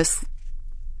lying on this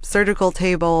surgical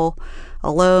table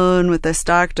alone with this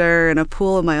doctor in a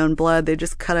pool of my own blood. They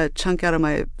just cut a chunk out of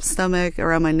my stomach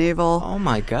around my navel. Oh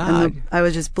my God. And I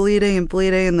was just bleeding and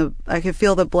bleeding, and I could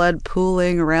feel the blood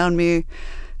pooling around me.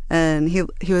 And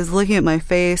he was looking at my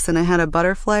face, and I had a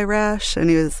butterfly rash, and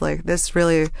he was like,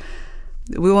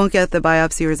 we won't get the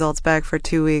biopsy results back for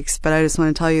 2 weeks, but I just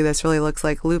want to tell you this really looks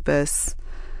like lupus,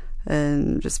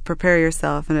 and just prepare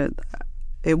yourself. And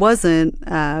it wasn't,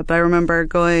 but I remember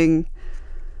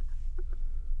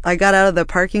I got out of the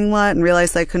parking lot and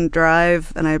realized I couldn't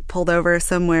drive, and I pulled over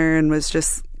somewhere and was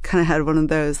just kind of had one of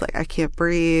those, like, I can't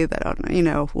breathe, I don't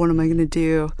know, what am I going to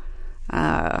do?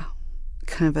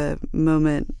 Kind of a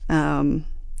moment. And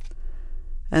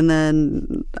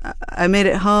then I made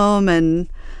it home, and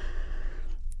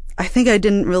I think I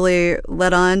didn't really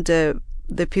let on to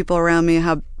the people around me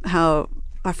how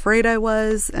afraid I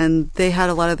was, and they had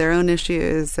a lot of their own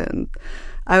issues, and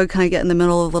I would kind of get in the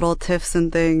middle of little tiffs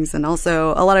and things. And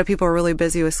also a lot of people were really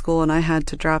busy with school, and I had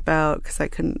to drop out because I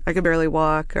could barely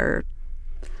walk,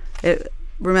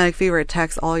 rheumatic fever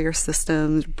attacks all your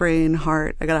systems, brain,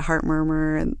 heart. I got a heart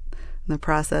murmur, and in the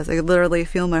process, I could literally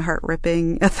feel my heart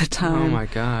ripping at the time. Oh my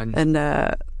God. And,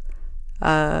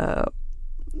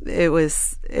 it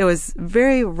was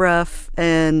very rough,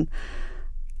 and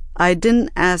I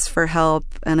didn't ask for help,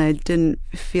 and I didn't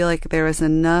feel like there was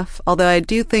enough. Although I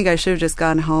do think I should have just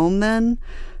gone home then,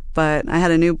 but I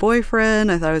had a new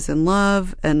boyfriend. I thought I was in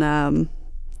love, and I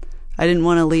didn't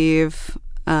want to leave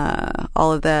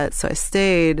all of that, so I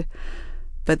stayed.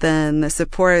 But then the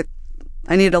support,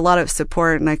 I needed a lot of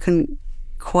support, and I couldn't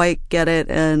quite get it.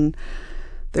 And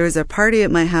there was a party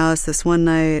at my house this one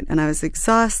night, and I was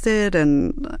exhausted,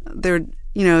 and there,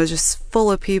 it was just full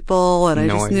of people, and I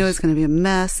just knew it was going to be a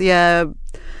mess. Yeah,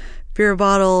 beer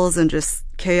bottles and just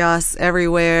chaos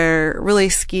everywhere. Really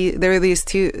there were these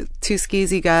two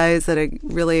skeezy guys that had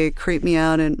really creeped me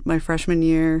out in my freshman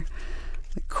year.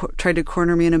 Tried to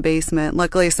corner me in a basement.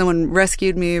 Luckily, someone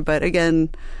rescued me, but again,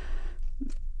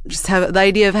 just the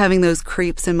idea of having those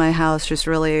creeps in my house just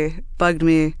really bugged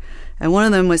me. And one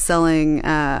of them was selling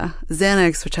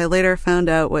Xanax, which I later found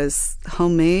out was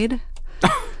homemade.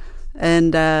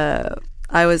 And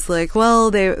I was like,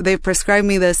 well, they prescribed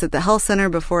me this at the health center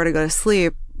before to go to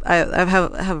sleep. I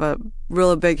have a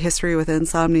real big history with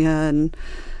insomnia, and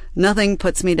nothing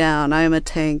puts me down. I am a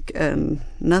tank, and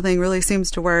nothing really seems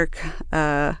to work.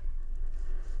 I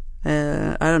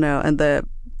don't know.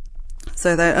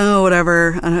 So I thought, oh,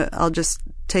 whatever, I'll just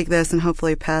take this and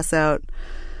hopefully pass out.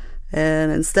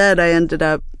 And instead, I ended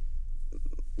up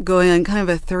going on kind of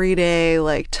a 3-day,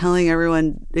 like, telling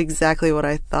everyone exactly what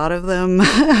I thought of them.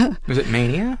 Was it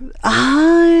mania?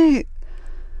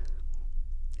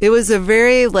 It was a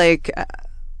very, like,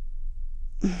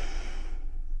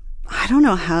 I don't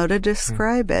know how to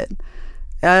describe it.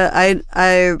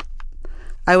 I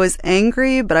was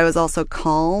angry, but I was also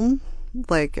calm,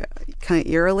 like, kind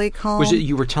of eerily calm. Was it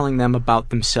you were telling them about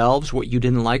themselves, what you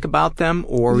didn't like about them,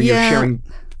 or you were sharing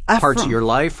parts of your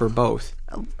life, or both?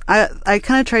 I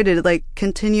kind of tried to, like,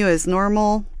 continue as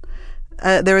normal.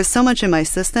 There was so much in my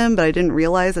system, but I didn't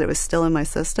realize that it was still in my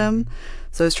system.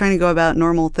 So I was trying to go about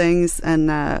normal things, and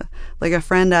like, a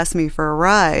friend asked me for a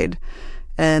ride,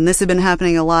 and this had been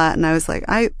happening a lot, and I was like,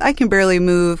 I can barely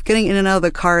move. Getting in and out of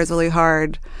the car is really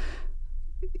hard.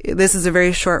 This is a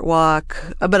very short walk.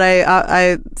 But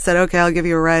I said, okay, I'll give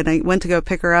you a ride. And I went to go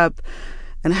pick her up,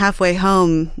 and halfway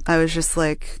home, I was just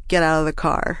like, get out of the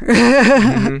car.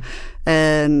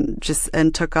 And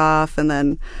took off. And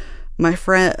then my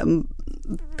friend,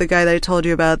 the guy that I told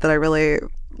you about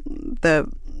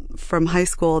from high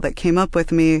school that came up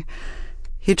with me,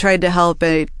 he tried to help,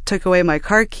 and he took away my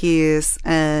car keys,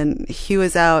 and he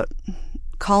was out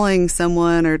calling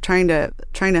someone or trying to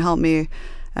help me.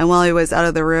 And while he was out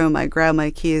of the room, I grabbed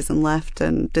my keys and left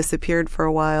and disappeared for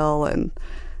a while. And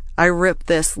I ripped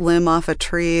this limb off a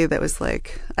tree that was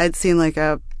like, I'd seen like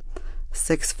a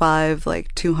 6'5",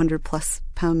 like 200+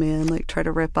 pound man like try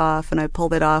to rip off, and I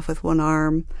pulled it off with one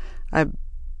arm. I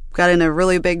got in a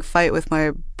really big fight with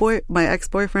my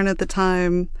ex-boyfriend at the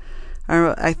time.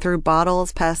 I threw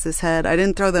bottles past his head. I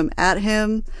didn't throw them at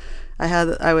him.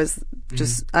 I was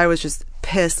just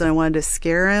pissed and I wanted to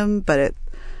scare him, but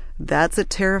that's a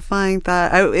terrifying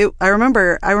thought. I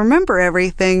remember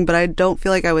everything, but I don't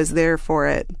feel like I was there for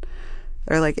it,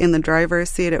 or like in the driver's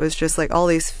seat. It was just like all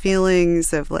these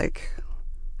feelings of like,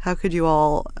 how could you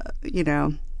all,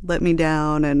 let me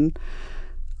down, and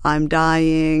I'm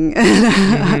dying,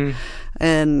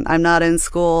 and I'm not in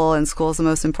school, and school's the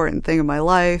most important thing in my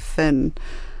life, and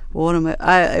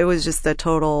it was just a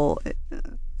total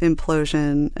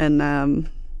implosion. And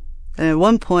at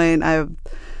one point I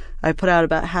put out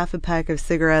about half a pack of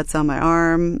cigarettes on my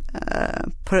arm,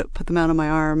 put them out on my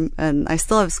arm, and I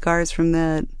still have scars from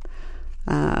that.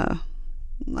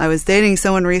 I was dating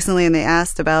someone recently and they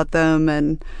asked about them,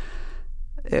 and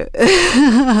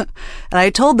and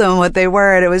I told them what they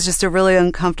were, and it was just a really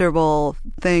uncomfortable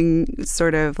thing,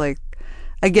 sort of like,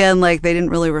 again, like they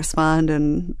didn't really respond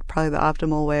in probably the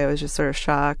optimal way. It was just sort of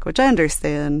shock, which I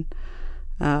understand.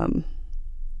 I'd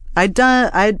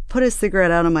put a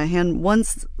cigarette out on my hand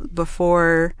once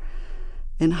before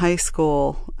in high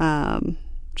school,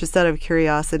 just out of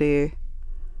curiosity.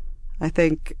 I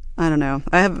don't know.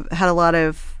 I have had a lot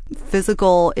of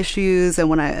physical issues, and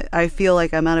when I feel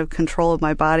like I'm out of control of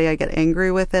my body, I get angry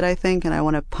with it, I think, and I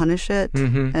want to punish it.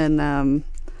 Mm-hmm. And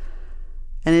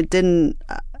it didn't,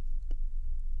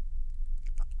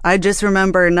 I just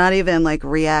remember not even like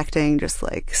reacting, just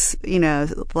like,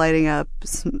 lighting up,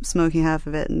 smoking half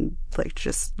of it and like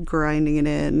just grinding it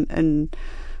in and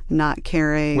not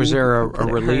caring. Was there a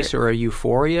release or a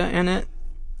euphoria in it?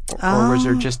 Or was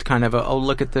there just kind of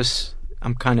look at this,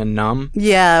 I'm kind of numb?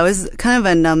 Yeah, it was kind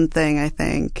of a numb thing, I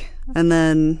think. And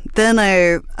then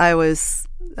I was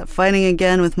fighting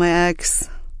again with my ex,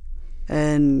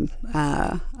 and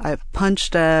I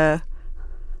punched a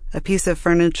piece of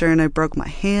furniture and I broke my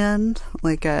hand.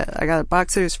 Like I got a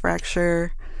boxer's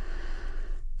fracture.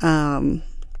 And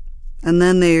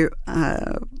then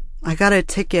I got a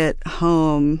ticket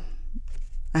home.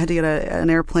 I had to get an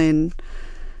airplane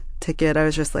ticket. I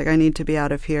was just like, I need to be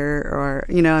out of here, or,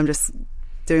 I'm just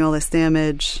doing all this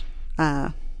damage.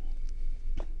 I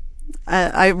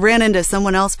ran into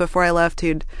someone else before I left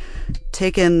who'd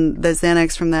taken the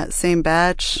Xanax from that same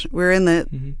batch. We were in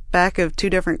the back of two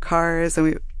different cars, and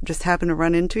we just happened to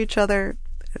run into each other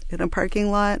in a parking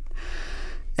lot.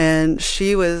 And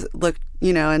she looked,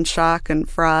 in shock and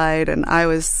fried, and I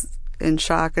was in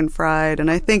shock and fried. And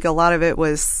I think a lot of it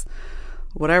was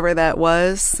whatever that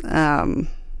was.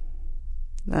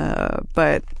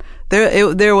 But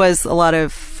there was a lot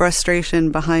of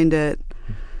frustration behind it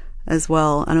as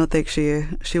well. I don't think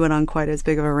she went on quite as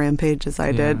big of a rampage as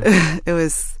I did.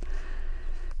 It's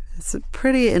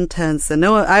pretty intense. And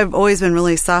I've always been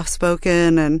really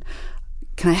soft-spoken, and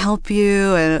can I help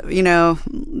you?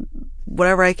 And,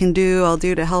 whatever I can do, I'll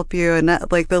do to help you. And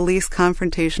not like the least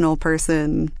confrontational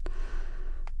person,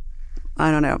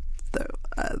 I don't know,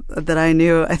 that I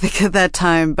knew, I think, at that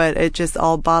time, but it just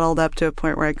all bottled up to a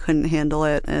point where I couldn't handle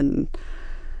it and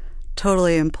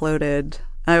totally imploded.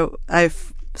 I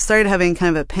started having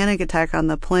kind of a panic attack on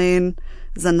the plane.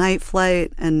 It was a night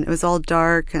flight, and it was all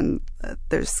dark, and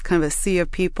there's kind of a sea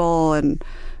of people, and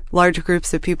large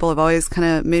groups of people have always kind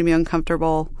of made me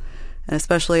uncomfortable, and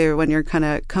especially when you're kind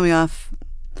of coming off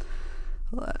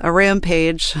a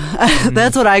rampage.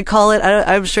 That's what I call it.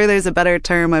 I'm sure there's a better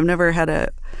term. I've never had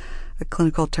a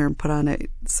clinical term put on it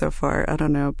so far. I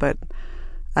don't know, but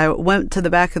I went to the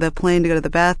back of the plane to go to the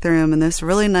bathroom, and this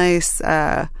really nice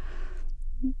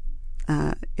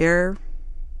air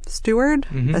steward,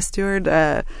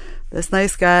 this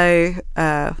nice guy,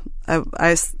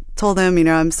 I told him,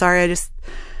 I'm sorry,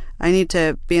 I need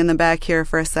to be in the back here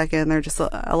for a second. There are just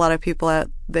a lot of people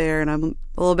out there, and I'm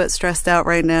a little bit stressed out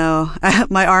right now.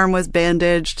 My arm was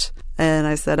bandaged, and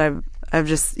I said, I've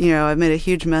just, I've made a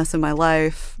huge mess of my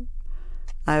life.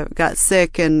 I got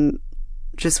sick and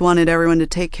just wanted everyone to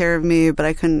take care of me, but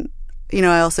I couldn't,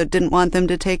 I also didn't want them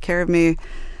to take care of me.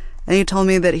 And he told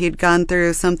me that he'd gone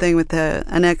through something with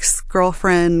an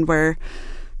ex-girlfriend where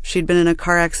she'd been in a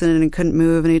car accident and couldn't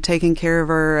move, and he'd taken care of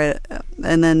her,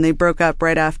 and then they broke up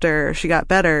right after she got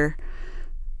better,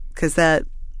 because that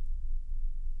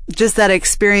just that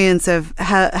experience of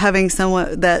having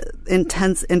someone, that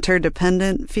intense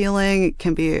interdependent feeling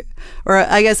can be, or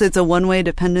I guess it's a one-way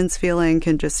dependence feeling,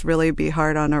 can just really be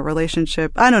hard on a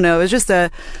relationship. I don't know. It was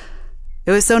it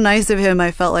was so nice of him.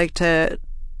 I felt like to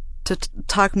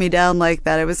talk me down like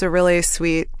that. It was a really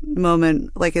sweet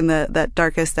moment, like in that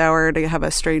darkest hour, to have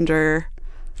a stranger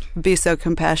be so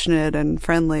compassionate and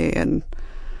friendly and,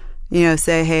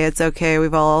 say, hey, it's okay.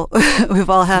 We've all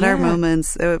had our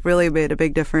moments. It really made a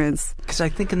big difference. Because I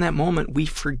think in that moment we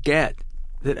forget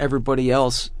that everybody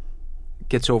else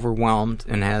gets overwhelmed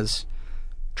and has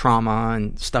trauma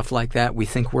and stuff like that. We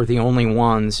think we're the only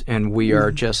ones, and we are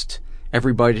just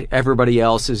everybody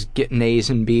else is getting A's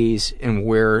and B's, and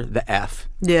we're the F.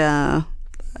 Yeah.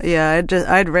 Yeah,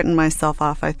 I'd written myself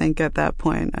off, I think, at that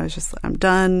point. I was just, I'm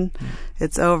done.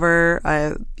 It's over.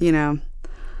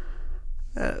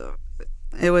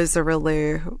 It was a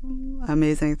really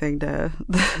amazing thing to...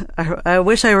 I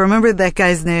wish I remembered that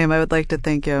guy's name. I would like to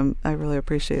thank him. I really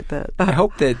appreciate that. I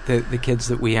hope that the kids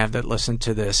that we have that listen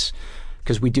to this,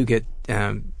 because we do get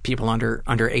people under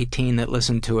 18 that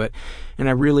listen to it, and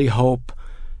I really hope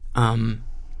that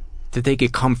they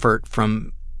get comfort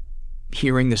from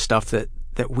hearing the stuff that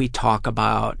we talk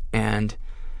about. And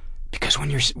because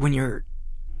when you're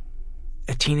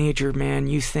a teenager, man,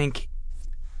 you think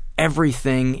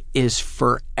everything is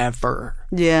forever.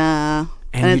 Yeah.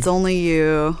 And it's only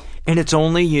you. And it's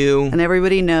only you. And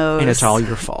everybody knows. And it's all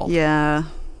your fault. Yeah.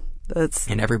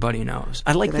 And everybody knows.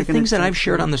 I like the things that I've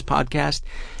shared on this podcast.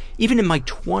 Even in my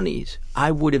 20s,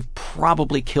 I would have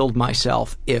probably killed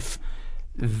myself if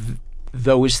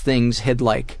those things had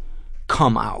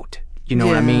come out. You know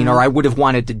what I mean? Or I would have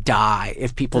wanted to die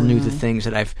if people knew the things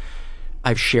that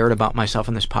I've shared about myself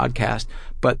in this podcast.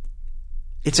 But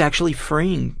it's actually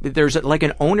freeing. There's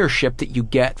an ownership that you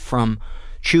get from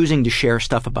choosing to share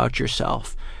stuff about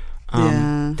yourself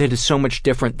that is so much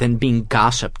different than being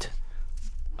gossiped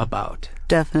about.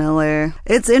 Definitely.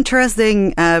 It's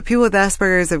interesting. People with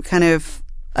Asperger's have kind of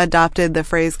adopted the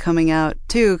phrase coming out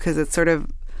too, because it's sort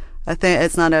of a thing.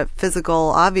 It's not a physical,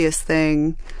 obvious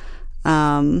thing.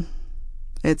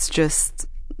 It's just,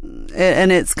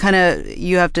 and it's kind of,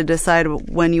 you have to decide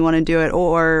when you want to do it,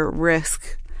 or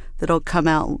risk that it'll come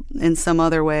out in some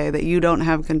other way that you don't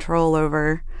have control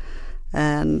over.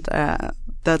 And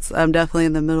I'm definitely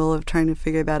in the middle of trying to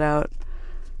figure that out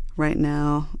right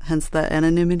now, hence the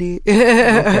anonymity.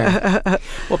 Okay.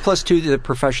 Well, plus too, the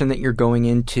profession that you're going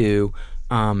into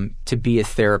to be a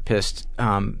therapist,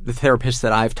 the therapist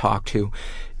that I've talked to,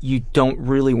 you don't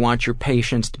really want your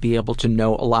patients to be able to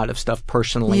know a lot of stuff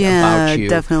personally about you. Yeah,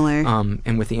 definitely.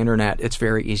 And with the internet, it's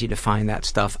very easy to find that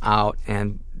stuff out,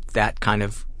 and that kind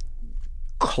of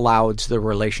clouds the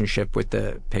relationship with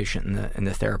the patient and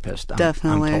the therapist.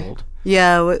 Definitely. I'm told.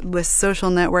 Yeah, with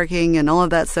social networking and all of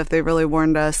that stuff, they really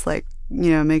warned us,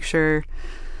 make sure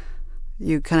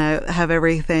you kind of have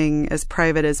everything as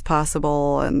private as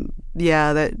possible, and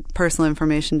that personal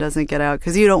information doesn't get out,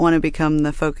 because you don't want to become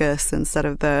the focus instead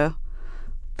of the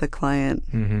client.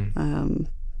 Mm-hmm.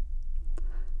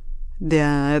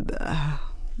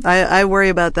 I worry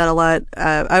about that a lot.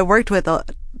 I worked with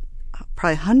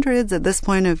probably hundreds at this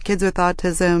point of kids with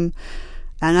autism,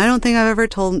 and I don't think I've ever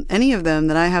told any of them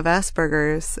that I have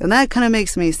Asperger's, and that kind of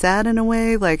makes me sad in a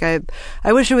way.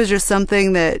 I wish it was just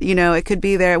something that, it could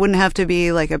be there. It wouldn't have to be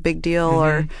a big deal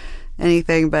or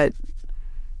anything, but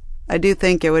I do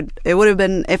think it would have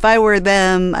been, if I were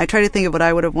them, I try to think of what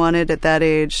I would have wanted at that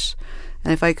age,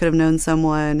 and if I could have known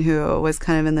someone who was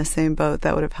kind of in the same boat,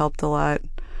 that would have helped a lot.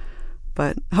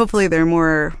 But hopefully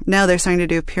now they're starting to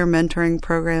do peer mentoring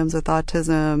programs with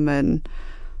autism, and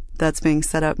that's being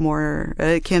set up more.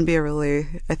 It can be a really,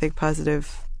 I think,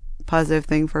 positive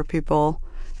thing for people.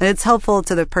 And it's helpful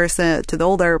to the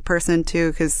older person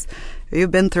too, because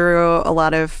you've been through a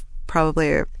lot of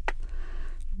probably,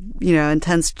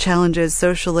 intense challenges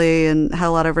socially and had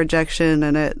a lot of rejection,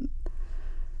 and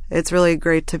it's really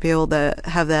great to be able to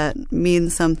have that mean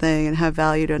something and have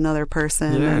value to another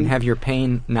person. Yeah, and have your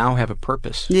pain now have a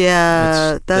purpose.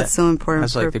 Yeah, that's so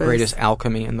important. That's the greatest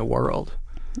alchemy in the world.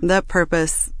 That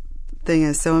purpose thing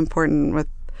is so important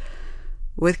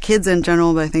with kids in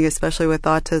general, but I think especially with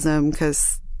autism,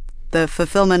 because the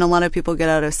fulfillment a lot of people get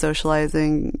out of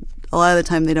socializing, a lot of the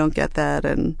time they don't get that.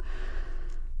 And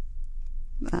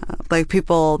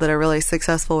people that are really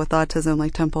successful with autism,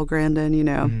 like Temple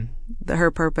Grandin,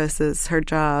 her purpose is her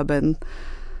job, and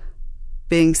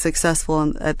being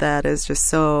successful at that is just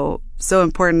so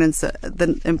important. And so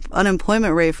the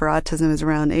unemployment rate for autism is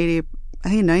around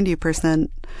 90%.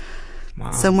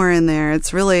 Wow. Somewhere in there.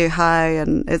 It's really high,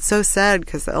 and it's so sad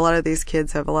because a lot of these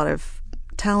kids have a lot of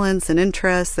talents and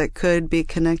interests that could be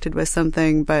connected with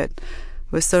something, but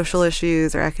with social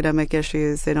issues or academic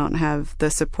issues, they don't have the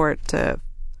support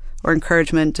or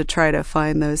encouragement to try to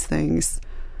find those things.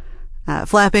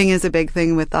 Flapping is a big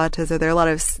thing with autism. There are a lot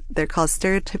of, they're called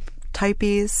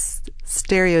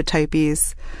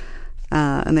stereotypies,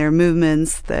 and they're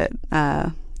movements that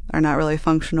are not really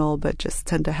functional, but just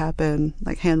tend to happen,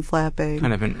 like hand flapping.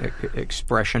 Kind of an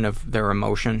expression of their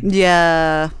emotion.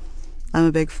 Yeah. I'm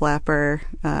a big flapper.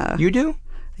 You do?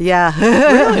 Yeah.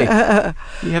 Really?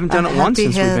 You haven't done it once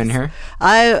since we've been here.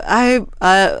 I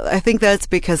think that's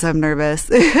because I'm nervous.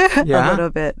 Yeah? A little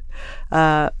bit.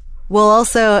 Well,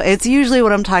 also, it's usually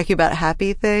when I'm talking about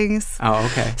happy things. Oh,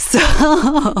 okay.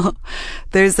 So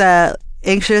there's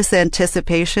anxious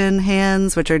anticipation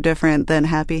hands, which are different than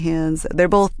happy hands. They're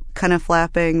both kind of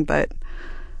flapping, but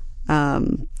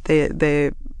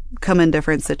they come in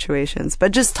different situations.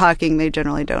 But just talking, they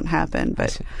generally don't happen.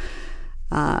 But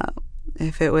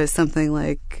if it was something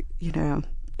like,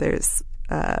 there's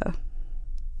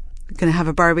gonna have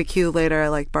a barbecue later, I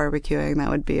like barbecuing, that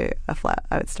would be I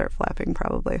would start flapping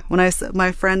probably. When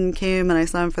my friend came and I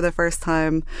saw him for the first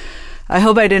time, I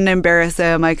hope I didn't embarrass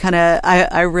him.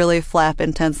 I really flap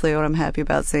intensely when I'm happy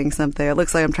about seeing something. It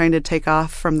looks like I'm trying to take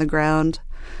off from the ground.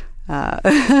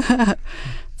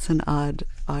 It's an odd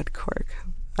quirk.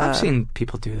 I've seen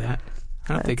people do that.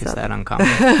 I don't think it's that uncommon.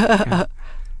 Yeah.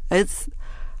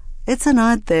 It's an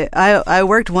odd thing. I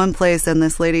worked one place and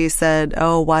this lady said,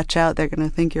 "Oh, watch out, they're going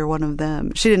to think you're one of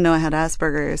them." She didn't know I had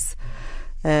Asperger's.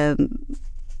 And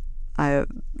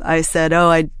I said, "Oh,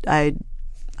 I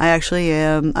actually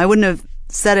am." I wouldn't have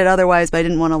said it otherwise, but I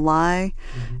didn't want to lie.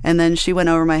 Mm-hmm. And then she went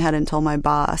over my head and told my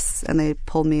boss, and they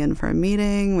pulled me in for a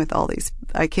meeting with all these.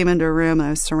 I came into a room and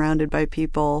I was surrounded by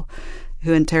people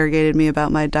who interrogated me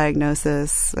about my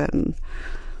diagnosis, and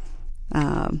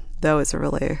that was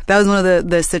one of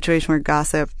the situation where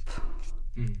gossip,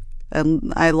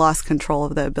 and I lost control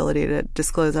of the ability to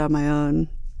disclose on my own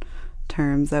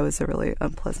terms. That was a really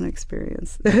unpleasant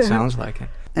experience. It sounds like it.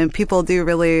 And people do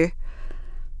really,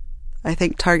 I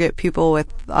think, target people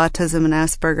with autism and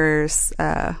Asperger's.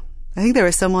 I think there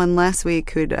was someone last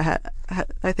week who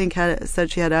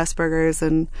said she had Asperger's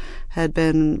and had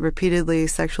been repeatedly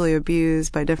sexually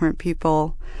abused by different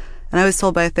people. And I was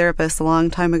told by a therapist a long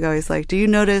time ago, he's like, "Do you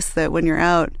notice that when you're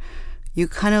out, you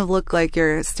kind of look like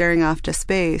you're staring off to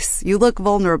space? You look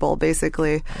vulnerable,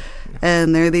 basically.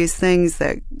 And there are these things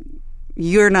that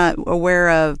you're not aware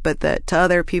of, but that to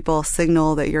other people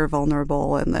signal that you're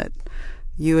vulnerable and that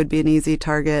you would be an easy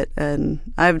target." And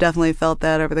I've definitely felt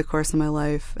that over the course of my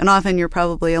life. And often you're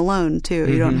probably alone, too.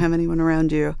 Mm-hmm. You don't have anyone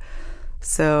around you.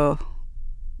 So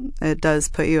it does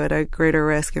put you at a greater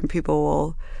risk, and people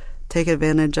will take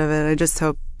advantage of it. I just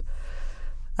hope,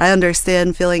 I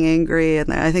understand feeling angry,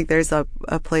 and I think there's a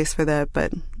place for that,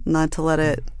 but not to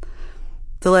let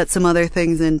some other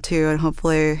things in too, and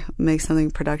hopefully make something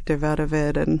productive out of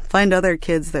it, and find other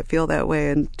kids that feel that way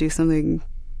and do something,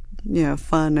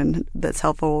 fun and that's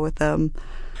helpful with them.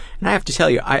 And I have to tell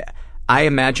you, I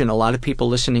imagine a lot of people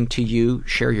listening to you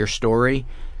share your story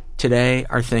today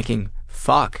are thinking,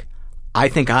 fuck, I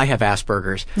think I have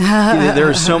Asperger's. There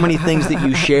are so many things that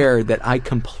you share that I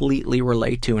completely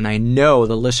relate to, and I know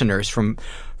the listeners from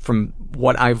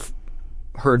what I've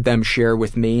heard them share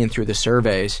with me and through the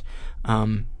surveys,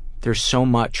 there's so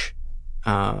much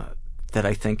that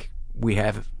I think we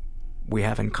have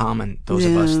in common, those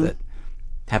of us that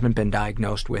haven't been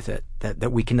diagnosed with it,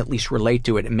 that we can at least relate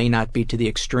to it. It may not be to the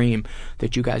extreme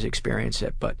that you guys experience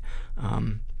it, but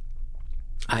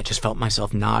I just felt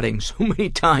myself nodding so many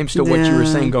times to what you were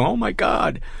saying, going, "Oh my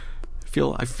God,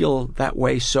 I feel that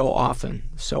way so often.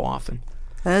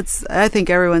 I think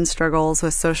everyone struggles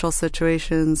with social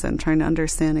situations and trying to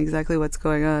understand exactly what's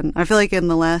going on. I feel like in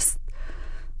the last,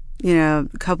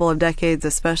 couple of decades,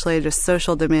 especially, just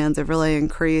social demands have really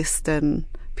increased, and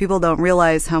people don't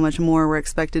realize how much more we're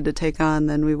expected to take on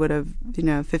than we would have,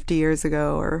 50 years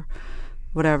ago or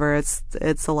whatever.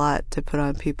 It's a lot to put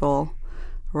on people.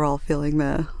 We're all feeling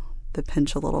the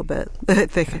pinch a little bit, I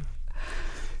think.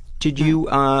 Did you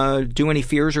do any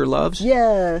fears or loves?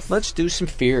 Yes. Let's do some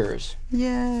fears.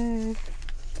 Yay.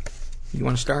 You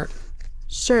want to start?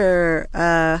 Sure.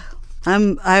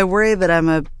 I worry that I'm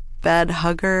a bad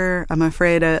hugger. I'm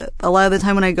afraid a lot of the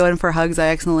time when I go in for hugs, I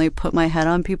accidentally put my head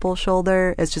on people's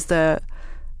shoulder. It's just a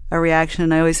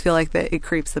reaction. I always feel like that it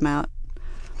creeps them out.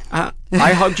 I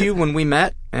hugged you when we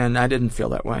met, and I didn't feel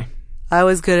that way. I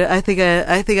was good. I think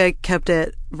I kept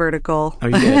it vertical. Oh,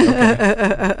 you did?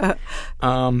 Okay.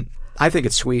 I think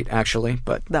it's sweet, actually,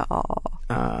 but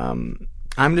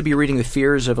I'm going to be reading the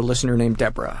fears of a listener named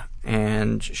Deborah.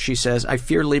 And she says, I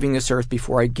fear leaving this earth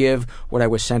before I give what I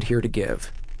was sent here to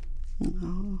give.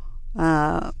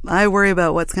 I worry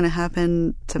about what's going to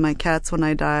happen to my cats when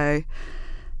I die.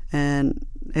 And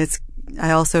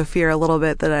I also fear a little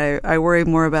bit that I worry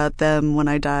more about them when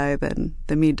I die than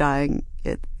me dying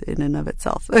in and of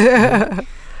itself.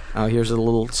 Here's a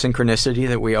little synchronicity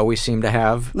that we always seem to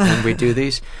have when we do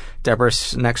these.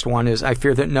 Deborah's next one is, I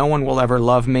fear that no one will ever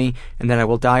love me and that I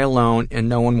will die alone and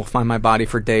no one will find my body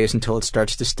for days until it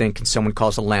starts to stink and someone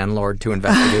calls a landlord to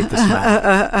investigate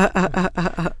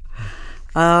the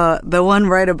smell. The one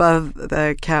right above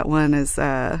the cat one is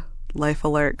Life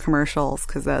Alert commercials,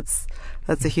 because that's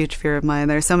a huge fear of mine.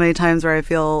 There's so many times where I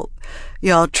feel,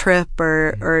 I'll trip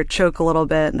or choke a little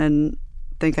bit and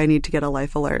think I need to get a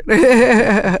Life Alert.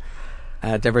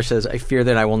 Deborah says, I fear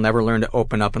that I will never learn to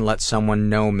open up and let someone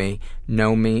know me,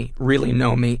 really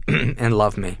know me, and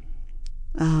love me.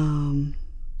 I'm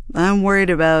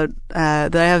worried about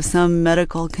that I have some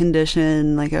medical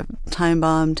condition, like a time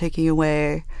bomb ticking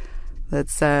away,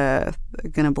 that's going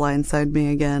to blindside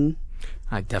me again.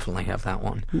 I definitely have that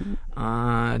one.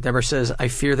 Deborah says, I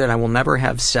fear that I will never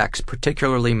have sex,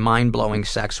 particularly mind-blowing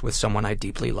sex with someone I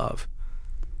deeply love.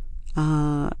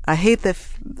 I hate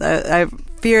I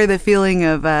fear the feeling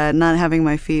of not having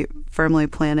my feet firmly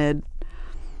planted.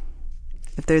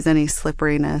 If there's any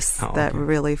slipperiness, that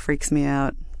really freaks me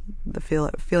out. The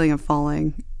feeling of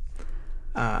falling.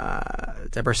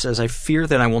 Deborah says, I fear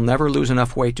that I will never lose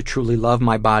enough weight to truly love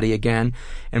my body again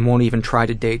and won't even try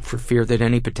to date for fear that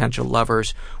any potential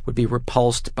lovers would be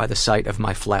repulsed by the sight of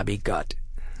my flabby gut.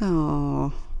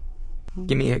 Oh.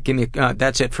 Give me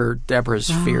that's it for Deborah's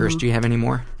fears. Do you have any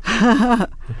more? Give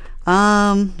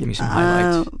me some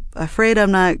highlights. Afraid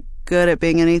I'm not good at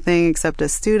being anything except a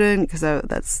student, because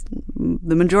that's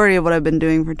the majority of what I've been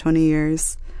doing for 20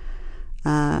 years.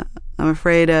 I'm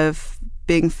afraid of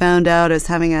being found out as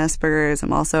having Asperger's.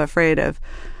 I'm also afraid of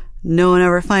no one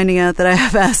ever finding out that I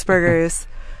have Asperger's.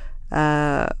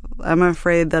 I'm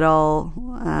afraid that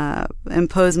I'll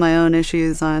impose my own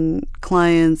issues on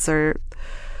clients or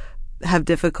have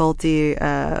difficulty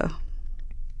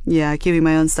keeping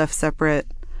my own stuff separate.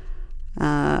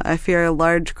 I fear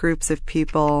large groups of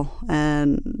people,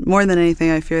 and more than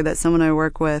anything, I fear that someone I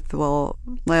work with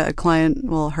a client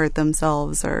will hurt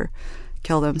themselves or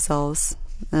kill themselves,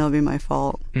 and it'll be my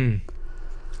fault.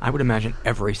 I would imagine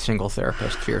every single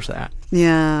therapist fears that.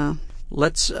 Yeah.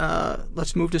 Let's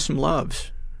move to some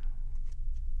loves.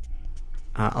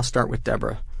 I'll start with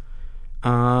Deborah.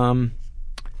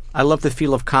 I love the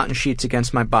feel of cotton sheets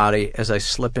against my body as I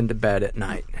slip into bed at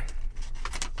night.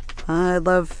 I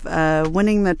love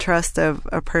winning the trust of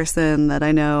a person that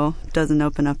I know doesn't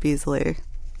open up easily.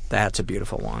 That's a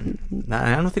beautiful one.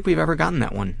 I don't think we've ever gotten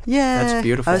that one. Yeah. That's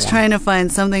beautiful. I was trying to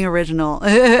find something original.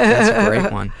 That's a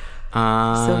great one.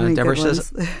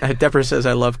 Deborah says,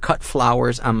 I love cut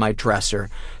flowers on my dresser.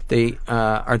 They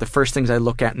are the first things I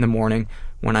look at in the morning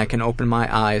when I can open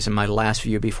my eyes, and my last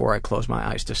view before I close my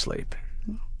eyes to sleep.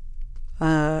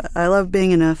 I love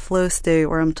being in a flow state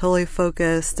where I'm totally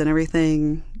focused and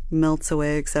everything melts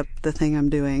away except the thing I'm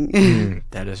doing.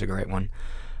 That is a great one.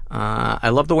 I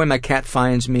love the way my cat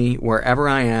finds me wherever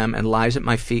I am and lies at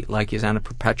my feet like he's on a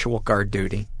perpetual guard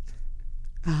duty.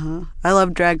 I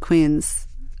love drag queens.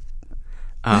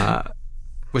 Was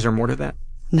there more to that?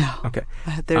 No. Okay.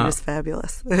 They're just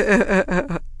fabulous.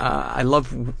 I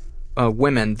love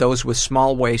women, those with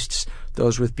small waists,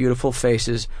 those with beautiful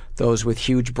faces, those with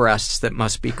huge breasts that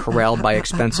must be corralled by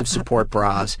expensive support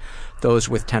bras, those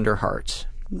with tender hearts.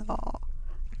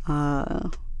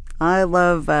 I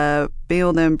love being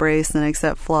able to embrace and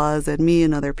accept flaws in me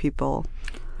and other people.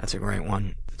 That's a great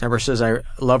one. Deborah says, I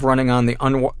love running on the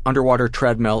underwater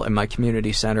treadmill in my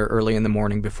community center early in the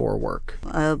morning before work.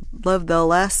 I love the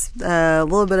last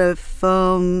little bit of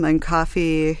foam and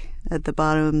coffee at the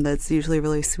bottom that's usually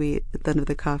really sweet at the end of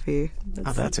the coffee.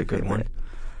 That's a good one.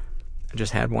 I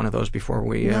just had one of those before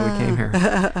we came here.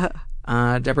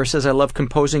 Deborah says, I love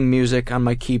composing music on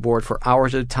my keyboard for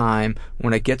hours at a time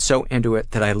when I get so into it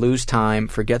that I lose time,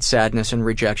 forget sadness and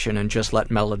rejection, and just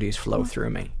let melodies flow through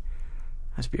me.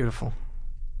 That's beautiful.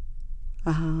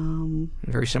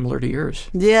 Very similar to yours.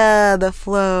 Yeah, the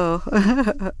flow.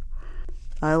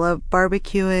 I love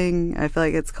barbecuing. I feel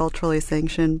like it's culturally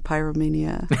sanctioned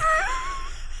pyromania.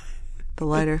 The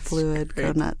lighter fluid,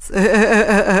 go nuts.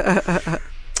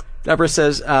 Deborah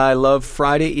says, I love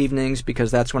Friday evenings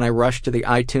because that's when I rush to the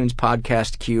iTunes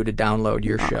podcast queue to download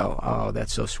your show. Oh,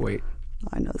 that's so sweet.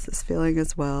 I know this feeling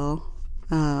as well.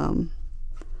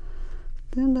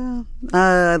 And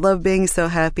I love being so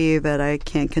happy that I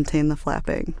can't contain the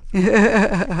flapping.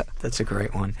 That's a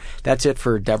great one. That's it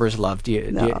for Deborah's love. Do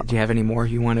you have any more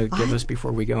you want to give us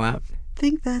before we go out? I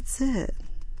think that's it.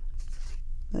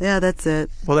 Yeah, that's it.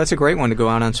 Well, that's a great one to go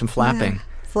out on some flapping. Yeah.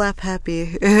 Flap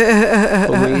happy.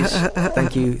 Louise,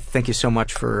 thank you so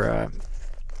much for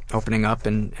opening up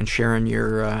and sharing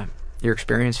your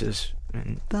experiences.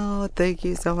 Thank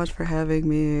you so much for having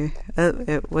me.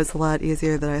 It was a lot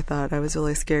easier than I thought. I was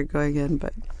really scared going in,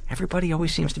 but everybody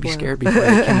always seems to be scared before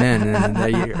they come in, and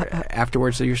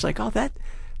afterwards they're just like, "Oh,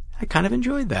 I kind of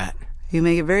enjoyed that." You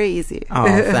make it very easy. Oh,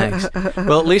 thanks.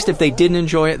 Well, at least if they didn't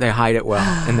enjoy it, they hide it well,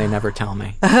 and they never tell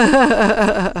me.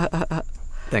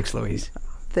 Thanks, Louise.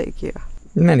 Thank you.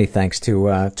 Many thanks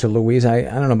to Louise. I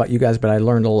don't know about you guys, but I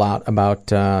learned a lot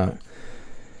about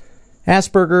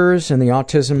Asperger's and the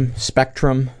autism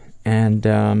spectrum, and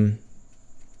I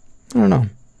don't know.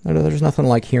 There's nothing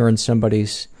like hearing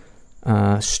somebody's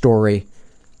story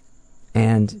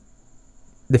and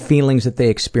the feelings that they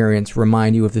experience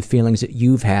remind you of the feelings that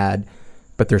you've had,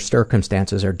 but their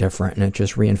circumstances are different, and it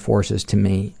just reinforces to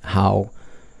me how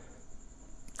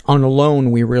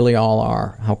unalone we really all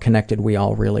are, how connected we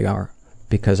all really are,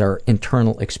 because our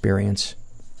internal experience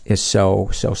is so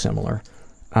similar.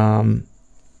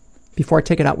 Before I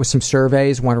take it out with some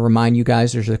surveys, I want to remind you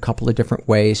guys there's a couple of different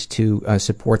ways to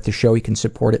support the show. You can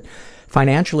support it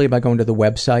financially by going to the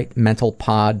website,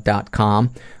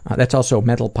 mentalpod.com. That's also,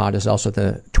 mentalpod is also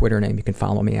the Twitter name you can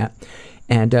follow me at.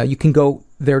 And you can go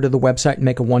there to the website and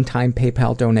make a one-time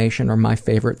PayPal donation, or my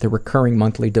favorite, the recurring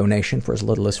monthly donation for as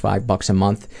little as $5 a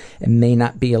month. It may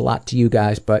not be a lot to you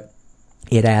guys, but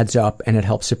it adds up and it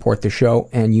helps support the show.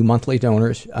 And you monthly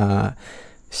donors,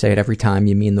 say it every time,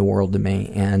 you mean the world to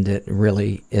me, and it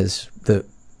really is the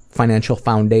financial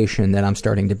foundation that I'm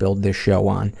starting to build this show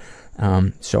on.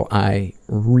 So I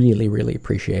really, really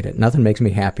appreciate it. Nothing makes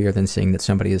me happier than seeing that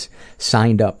somebody has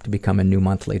signed up to become a new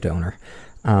monthly donor.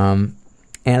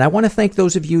 And I want to thank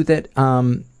those of you that,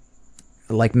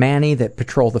 like Manny, that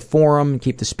patrol the forum,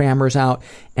 keep the spammers out,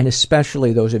 and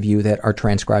especially those of you that are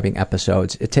transcribing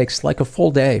episodes. It takes like a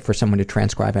full day for someone to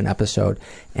transcribe an episode,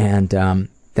 and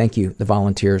thank you, the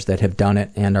volunteers that have done it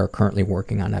and are currently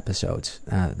working on episodes.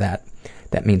 That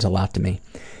means a lot to me.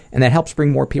 And that helps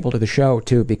bring more people to the show,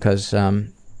 too, because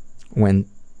when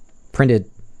printed...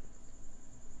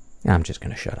 I'm just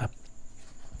going to shut up.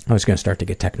 I was going to start to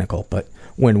get technical, but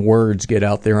when words get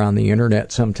out there on the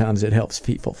internet, sometimes it helps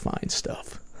people find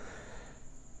stuff.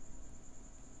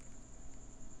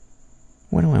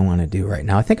 What do I want to do right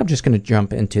now? I think I'm just going to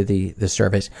jump into the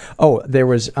surveys. Oh, there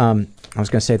was... I was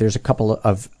going to say there's a couple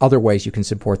of other ways you can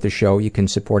support the show. You can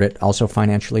support it also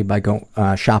financially by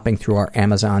shopping through our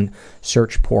Amazon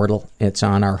search portal. It's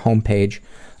on our homepage,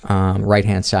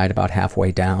 right-hand side, about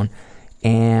halfway down.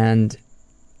 And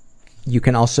you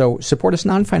can also support us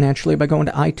non-financially by going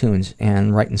to iTunes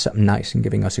and writing something nice and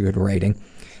giving us a good rating,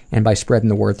 and by spreading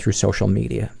the word through social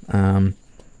media.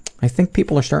 I think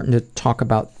people are starting to talk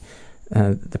about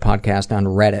the podcast on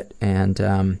Reddit, and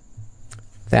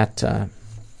that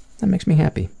makes me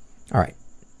happy. All right.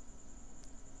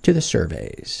 To the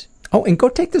surveys. Oh, and go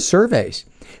take the surveys,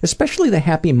 especially the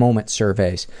happy moment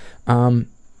surveys. I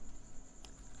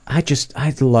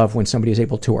love when somebody is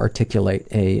able to articulate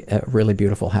a really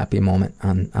beautiful happy moment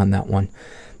on that one.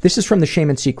 This is from the Shame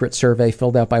and Secret survey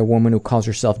filled out by a woman who calls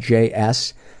herself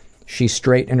JS. She's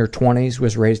straight, in her 20s,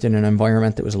 was raised in an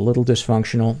environment that was a little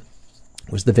dysfunctional,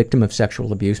 was the victim of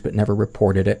sexual abuse but never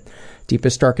reported it.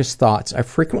 Deepest, darkest thoughts. I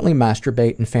frequently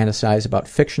masturbate and fantasize about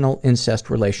fictional incest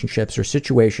relationships or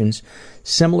situations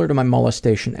similar to my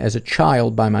molestation as a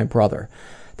child by my brother.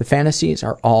 The fantasies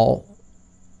are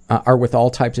with all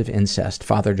types of incest,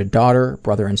 father to daughter,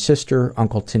 brother and sister,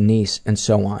 uncle to niece, and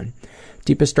so on.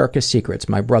 Deepest, darkest secrets.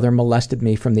 My brother molested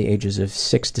me from the ages of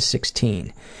 6 to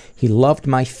 16. He loved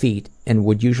my feet and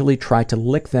would usually try to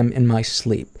lick them in my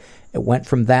sleep. It went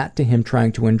from that to him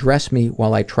trying to undress me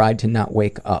while I tried to not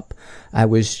wake up. I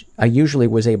usually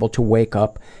was able to wake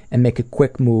up and make a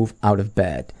quick move out of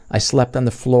bed. I slept on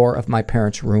the floor of my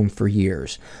parents' room for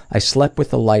years. I slept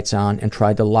with the lights on and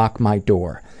tried to lock my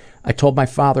door. I told my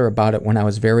father about it when I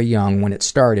was very young when it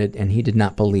started, and he did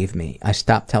not believe me. I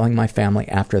stopped telling my family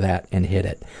after that and hid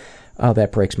it. Oh,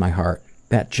 that breaks my heart.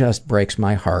 That just breaks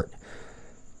my heart.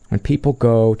 When people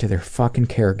go to their fucking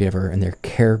caregiver and their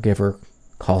caregiver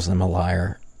calls them a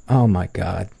liar. Oh my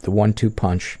God. The 1-2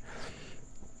 punch.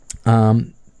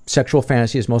 Sexual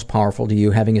fantasy is most powerful to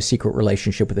you, having a secret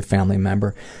relationship with a family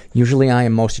member. Usually I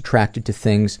am most attracted to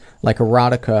things like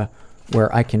erotica,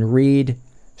 where I can read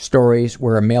stories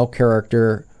where a male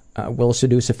character will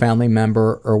seduce a family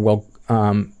member or will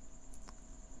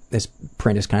this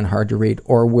print is kind of hard to read,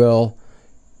 or will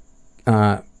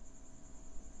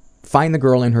find the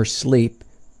girl in her sleep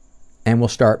and will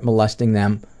start molesting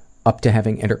them up to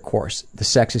having intercourse. The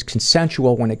sex is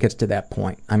consensual when it gets to that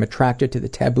point. I'm attracted to the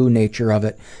taboo nature of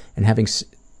it and having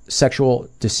sexual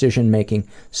decision-making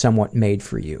somewhat made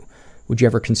for you. Would you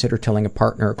ever consider telling a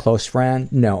partner or close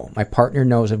friend? No. My partner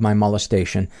knows of my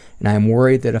molestation, and I am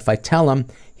worried that if I tell him,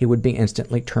 he would be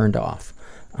instantly turned off.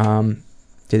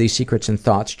 Do these secrets and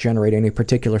thoughts generate any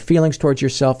particular feelings towards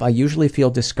yourself? I usually feel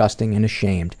disgusting and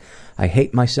ashamed. I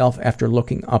hate myself after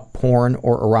looking up porn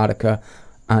or erotica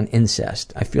on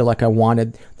incest. I feel like I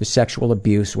wanted the sexual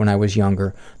abuse when I was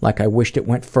younger, like I wished it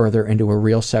went further into a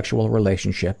real sexual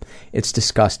relationship. It's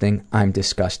disgusting. I'm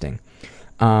disgusting.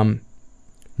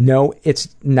 No,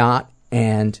 it's not,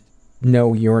 and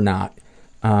no, you're not.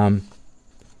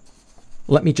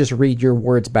 Let me just read your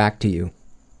words back to you.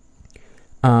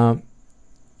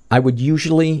 I would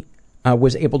usually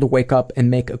was able to wake up and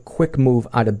make a quick move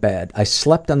out of bed. I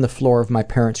slept on the floor of my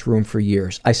parents' room for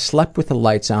years. I slept with the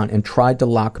lights on and tried to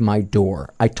lock my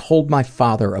door. I told my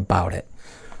father about it.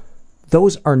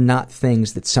 Those are not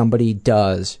things that somebody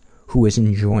does who is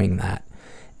enjoying that.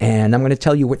 And I'm going to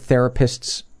tell you what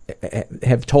therapists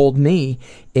have told me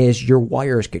is your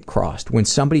wires get crossed. When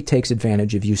somebody takes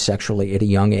advantage of you sexually at a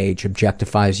young age,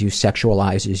 objectifies you,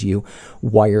 sexualizes you,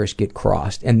 wires get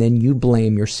crossed. And then you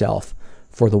blame yourself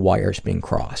for the wires being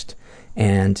crossed.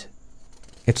 And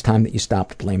it's time that you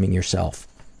stopped blaming yourself.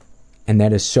 And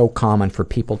that is so common for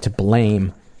people to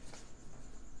blame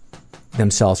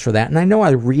themselves for that. And I know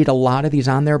I read a lot of these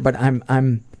on there, but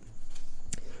I'm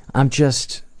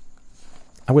just,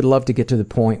 I would love to get to the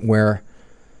point where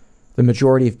the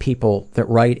majority of people that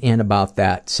write in about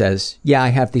that says, yeah, I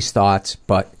have these thoughts,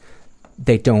 but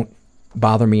they don't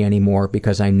bother me anymore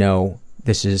because I know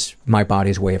this is my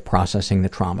body's way of processing the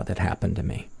trauma that happened to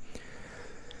me.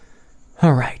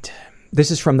 All right.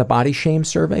 This is from the Body Shame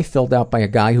Survey, filled out by a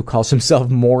guy who calls himself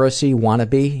Morrissey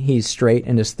Wannabe. He's straight,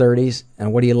 in his 30s.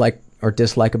 And what do you like or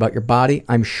dislike about your body?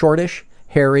 I'm shortish,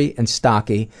 hairy, and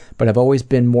stocky, but I've always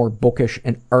been more bookish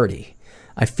and arty.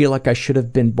 I feel like I should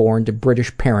have been born to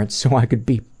British parents so I could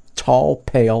be tall,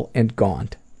 pale, and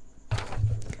gaunt.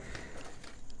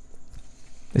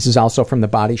 This is also from the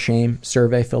Body Shame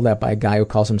Survey, filled out by a guy who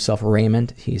calls himself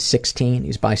Raymond. He's 16.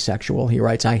 He's bisexual. He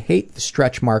writes, I hate the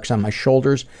stretch marks on my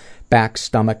shoulders, back,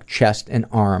 stomach, chest, and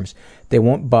arms. They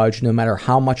won't budge no matter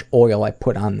how much oil I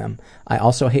put on them. I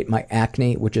also hate my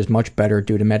acne, which is much better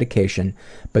due to medication,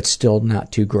 but still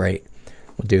not too great.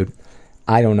 Well, dude,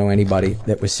 I don't know anybody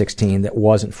that was 16 that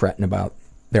wasn't fretting about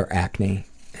their acne.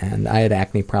 And I had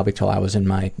acne probably till I was in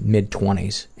my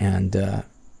mid-20s, and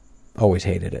always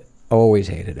hated it. Always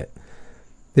hated it.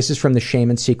 This is from the Shame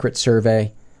and Secret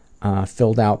Survey,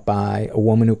 filled out by a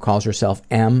woman who calls herself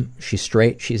M. She's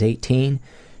straight. She's 18.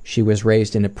 She was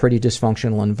raised in a pretty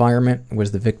dysfunctional environment,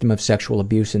 was the victim of sexual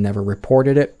abuse and never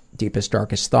reported it. Deepest,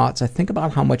 darkest thoughts. I think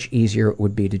about how much easier it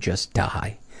would be to just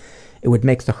die. It would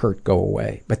make the hurt go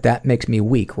away. But that makes me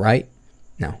weak, right?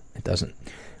 No, it doesn't.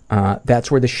 That's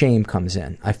where the shame comes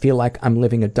in. I feel like I'm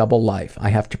living a double life. I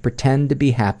have to pretend to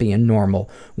be happy and normal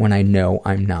when I know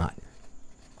I'm not.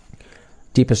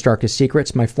 Deepest, darkest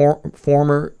secrets. My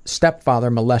former stepfather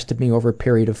molested me over a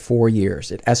period of 4 years.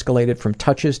 It escalated from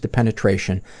touches to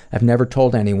penetration. I've never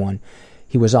told anyone.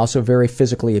 He was also very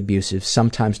physically abusive,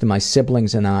 sometimes to my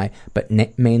siblings and I, but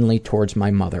mainly towards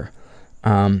my mother.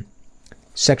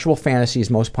 Sexual fantasies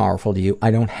most powerful to you.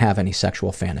 I don't have any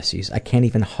sexual fantasies. I can't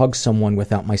even hug someone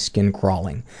without my skin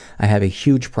crawling. I have a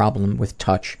huge problem with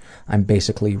touch. I'm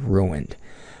basically ruined.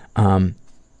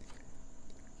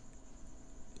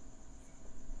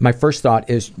 My first thought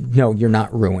is, no, you're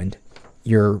not ruined.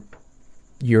 You've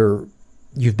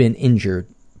been injured,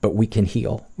 but we can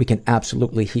heal. We can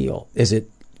absolutely heal. Is it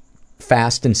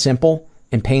fast and simple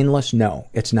and painless? No,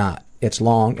 it's not. It's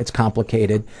long, it's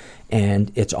complicated,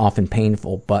 and it's often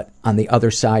painful. But on the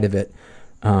other side of it,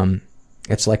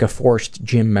 it's like a forced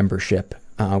gym membership.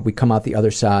 We come out the other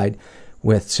side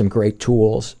with some great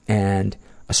tools and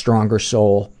a stronger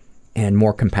soul and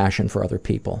more compassion for other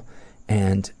people.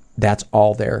 And that's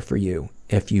all there for you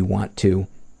if you want to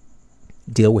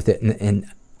deal with it. And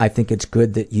I think it's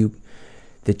good that you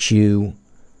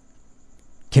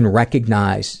can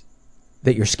recognize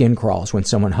that your skin crawls when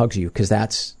someone hugs you, because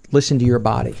that's, listen to your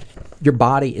body. Your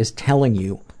body is telling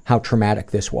you how traumatic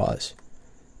this was.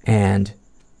 And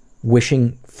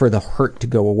wishing for the hurt to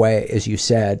go away, as you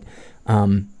said,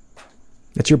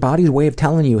 it's your body's way of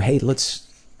telling you, hey, let's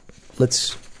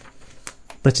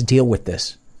deal with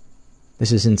this.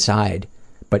 This is inside,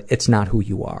 but it's not who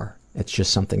you are. It's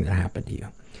just something that happened to you.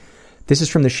 This is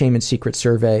from the Shame and Secret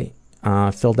survey,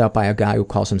 filled out by a guy who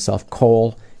calls himself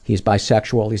Cole. He's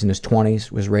bisexual. He's in his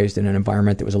 20s, was raised in an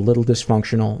environment that was a little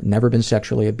dysfunctional, never been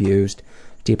sexually abused.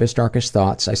 Deepest, darkest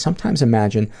thoughts. I sometimes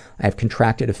imagine I have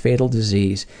contracted a fatal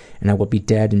disease and I will be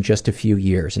dead in just a few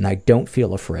years, and I don't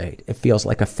feel afraid. It feels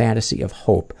like a fantasy of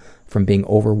hope from being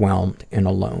overwhelmed and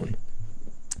alone.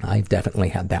 I've definitely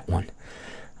had that one.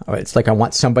 It's like I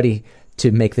want somebody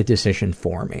to make the decision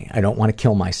for me. I don't want to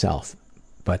kill myself.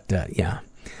 But, yeah.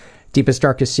 Deepest,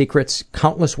 darkest secrets.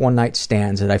 Countless one-night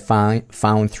stands that I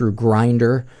found through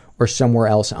Grindr or somewhere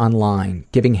else online,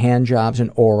 giving hand jobs and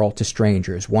oral to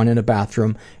strangers, one in a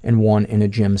bathroom and one in a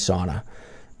gym sauna.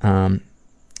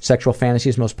 Sexual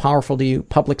fantasies most powerful to you.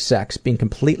 Public sex, being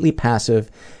completely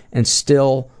passive and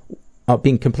still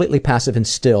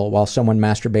while someone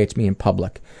masturbates me in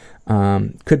public.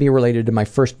 Could be related to my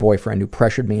first boyfriend who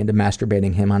pressured me into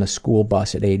masturbating him on a school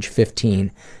bus at age 15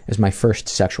 as my first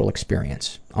sexual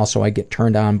experience. Also, I get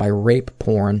turned on by rape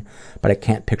porn, but I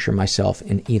can't picture myself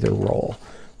in either role.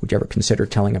 Would you ever consider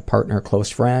telling a partner or close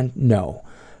friend? No.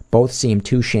 Both seem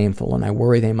too shameful, and I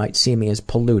worry they might see me as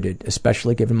polluted,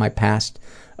 especially given my past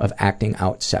of acting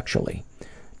out sexually.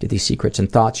 Do these secrets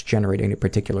and thoughts generate any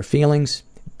particular feelings?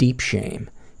 Deep shame.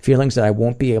 Feelings that I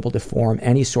won't be able to form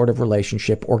any sort of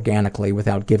relationship organically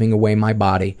without giving away my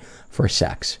body for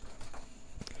sex.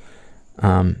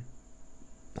 I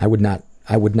would not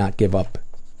give up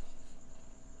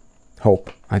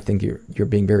hope. I think you're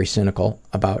being very cynical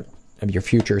about your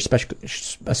future,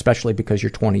 especially because you're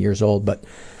 20 years old. But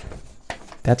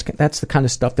that's the kind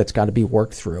of stuff that's got to be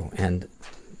worked through, and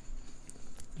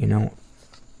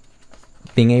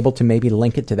being able to maybe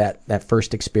link it to that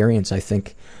first experience, I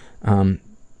think,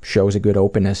 shows a good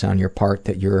openness on your part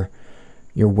that you're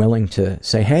willing to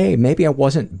say, hey, maybe I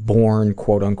wasn't born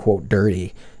quote unquote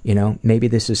dirty. Maybe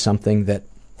this is something that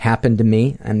happened to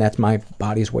me, and that's my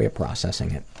body's way of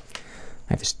processing it.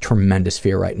 I have this tremendous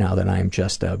fear right now that I'm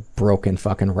just a broken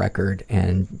fucking record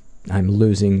and I'm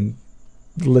losing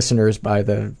listeners by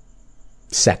the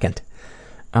second.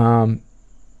 But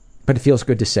it feels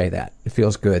good to say that. It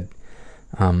feels good.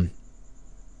 I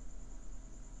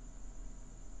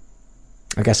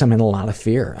guess I'm in a lot of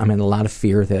fear. I'm in a lot of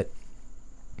fear that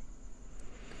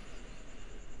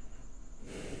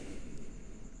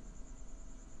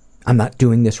I'm not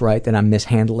doing this right, that I'm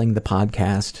mishandling the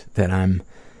podcast, that I'm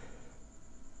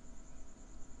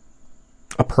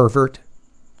a pervert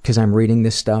because I'm reading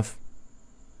this stuff.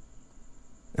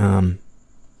 But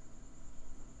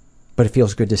it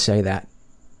feels good to say that.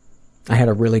 I had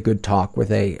a really good talk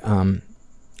with a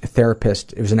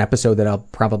therapist. It was an episode that I'll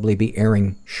probably be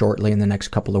airing shortly in the next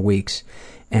couple of weeks.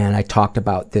 And I talked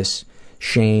about this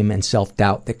shame and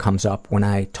self-doubt that comes up when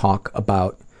I talk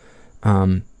about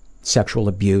sexual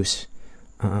abuse.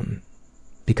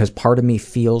 Because part of me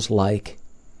feels like,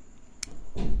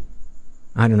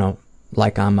 I don't know,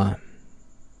 like I'm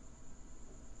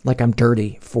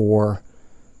dirty for,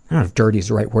 I don't know if dirty is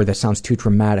the right word, that sounds too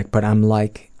dramatic, but I'm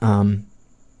like a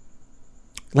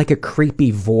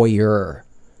creepy voyeur.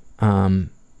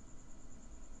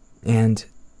 And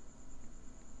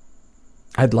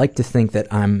I'd like to think that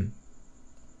I'm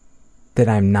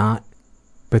not,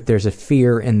 but there's a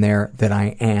fear in there that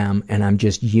I am, and I'm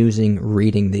just using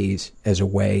reading these as a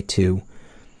way to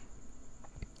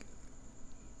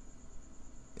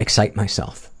excite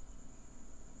myself.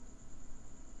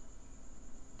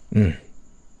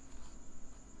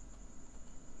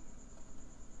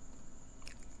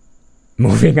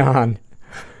 Moving on.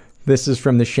 This is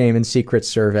from the Shame and Secrets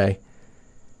survey,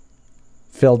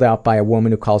 filled out by a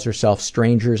woman who calls herself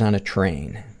Strangers on a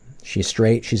Train. She's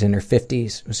straight. She's in her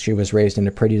 50s. She was raised in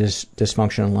a pretty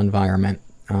dysfunctional environment.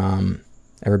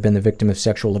 Ever been the victim of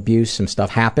sexual abuse? Some stuff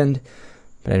happened,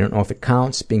 but I don't know if it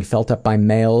counts. Being felt up by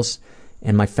males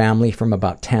in my family from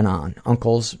about 10 on.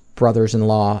 Uncles,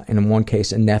 brothers-in-law, and in one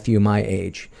case, a nephew my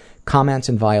age. Comments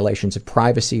and violations of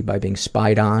privacy by being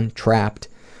spied on, trapped.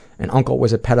 An uncle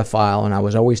was a pedophile, and I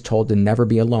was always told to never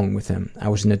be alone with him. I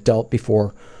was an adult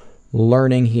before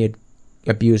learning he had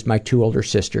abused my 2 older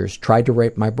sisters, tried to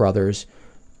rape my brother's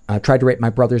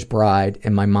bride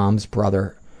and my mom's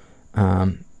brother.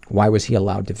 Why was he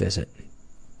allowed to visit?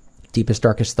 Deepest,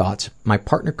 darkest thoughts. My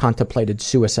partner completed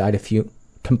suicide a few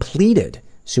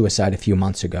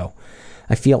months ago.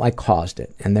 I feel I caused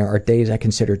it, and there are days I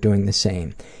consider doing the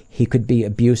same. He could be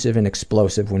abusive and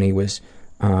explosive when he was,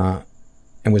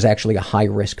 and was actually a high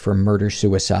risk for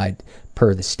murder-suicide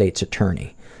per the state's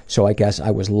attorney. So I guess I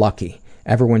was lucky.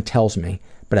 Everyone tells me,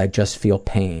 but I just feel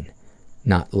pain,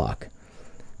 not luck.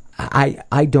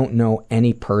 I don't know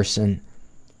any person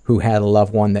who had a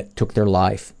loved one that took their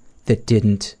life that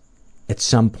didn't at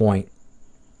some point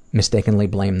mistakenly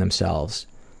blame themselves.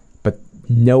 But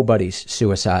nobody's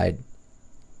suicide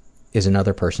is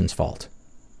another person's fault.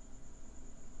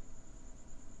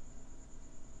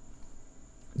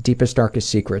 Deepest, darkest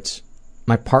secrets.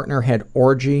 My partner had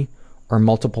orgy or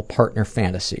multiple partner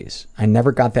fantasies. I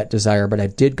never got that desire, but I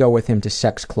did go with him to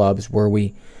sex clubs where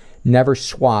we never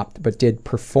swapped but did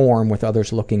perform with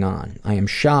others looking on. I am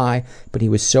shy, but he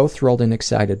was so thrilled and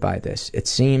excited by this. It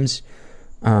seemed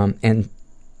and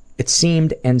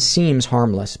seems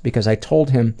harmless because I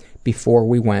told him before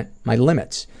we went my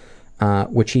limits,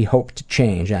 which he hoped to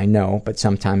change. I know, but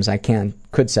sometimes I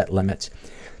could set limits,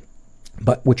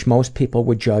 but which most people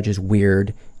would judge as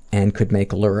weird and could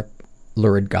make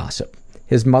lurid gossip.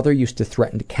 His mother used to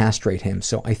threaten to castrate him,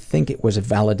 so I think it was a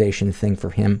validation thing for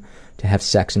him to have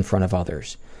sex in front of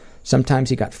others. Sometimes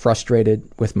he got frustrated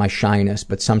with my shyness,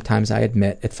 but sometimes I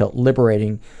admit it felt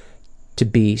liberating to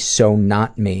be so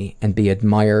not me and be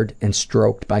admired and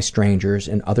stroked by strangers,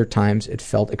 and other times it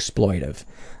felt exploitive.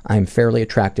 I am fairly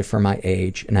attractive for my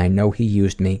age, and I know he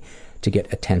used me to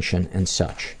get attention and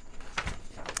such.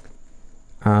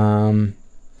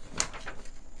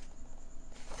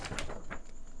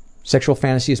 Sexual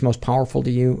fantasies most powerful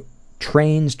to you?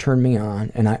 Trains turn me on,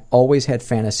 and I always had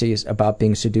fantasies about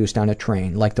being seduced on a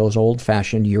train, like those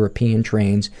old-fashioned European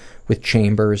trains with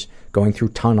chambers, going through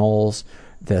tunnels,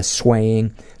 the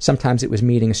swaying. Sometimes it was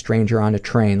meeting a stranger on a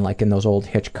train, like in those old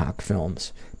Hitchcock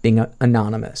films, being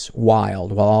anonymous,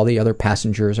 wild, while all the other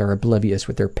passengers are oblivious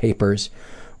with their papers,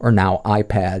 or now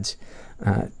iPads,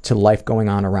 to life going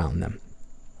on around them.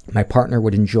 My partner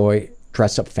would enjoy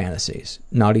dress-up fantasies.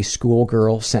 Naughty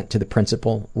schoolgirl sent to the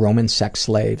principal, Roman sex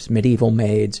slaves, medieval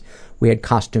maids. We had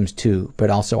costumes too, but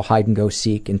also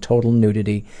hide-and-go-seek in total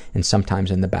nudity and sometimes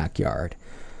in the backyard.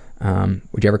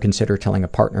 Would you ever consider telling a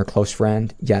partner or close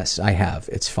friend? Yes, I have.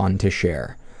 It's fun to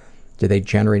share. Did they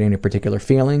generate any particular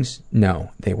feelings?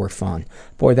 No, they were fun.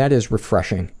 Boy, that is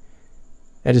refreshing.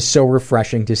 That is so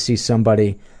refreshing to see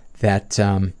somebody that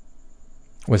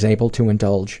was able to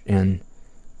indulge in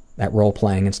that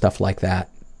role-playing and stuff like that,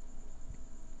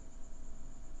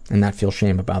 and not feel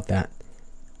shame about that.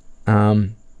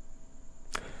 Any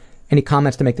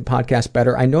comments to make the podcast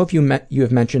better? I know you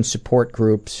have mentioned support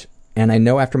groups, and I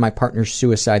know after my partner's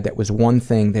suicide that was one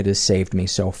thing that has saved me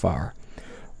so far.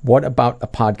 What about a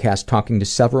podcast talking to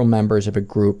several members of a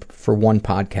group for one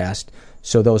podcast,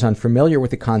 so those unfamiliar with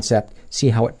the concept see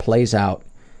how it plays out,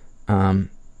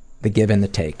 the give and the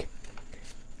take?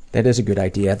 That is a good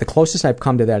idea. The closest I've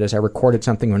come to that is I recorded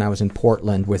something when I was in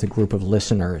Portland with a group of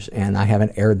listeners, and I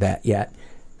haven't aired that yet.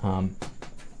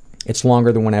 It's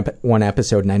longer than one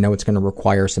episode, and I know it's going to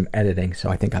require some editing, so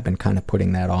I think I've been kind of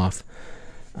putting that off.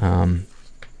 And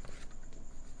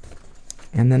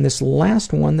then this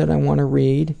last one that I want to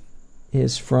read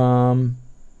is from...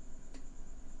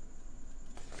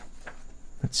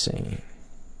 Let's see.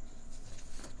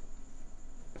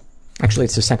 Actually,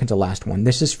 it's the second to last one.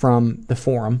 This is from the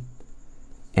forum,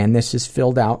 and this is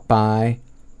filled out by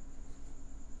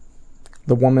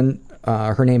the woman.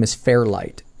 Her name is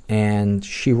Fairlight, and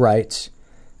she writes,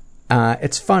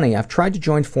 it's funny, I've tried to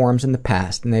join forums in the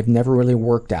past, and they've never really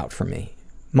worked out for me.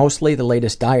 Mostly the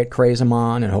latest diet craze I'm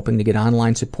on and hoping to get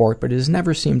online support, but it has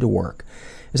never seemed to work.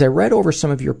 As I read over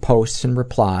some of your posts and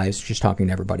replies, she's talking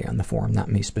to everybody on the forum, not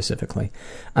me specifically,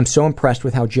 I'm so impressed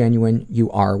with how genuine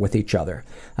you are with each other.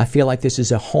 I feel like this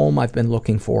is a home I've been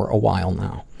looking for a while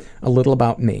now. A little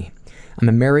about me. I'm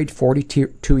a married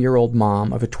 42-year-old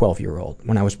mom of a 12-year-old.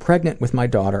 When I was pregnant with my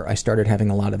daughter, I started having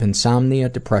a lot of insomnia,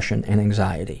 depression, and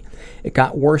anxiety. It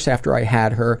got worse after I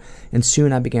had her, and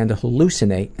soon I began to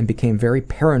hallucinate and became very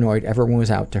paranoid everyone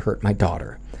was out to hurt my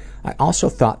daughter. I also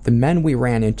thought the men we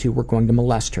ran into were going to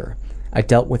molest her. I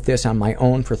dealt with this on my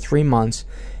own for 3 months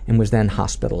and was then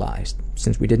hospitalized.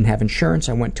 Since we didn't have insurance,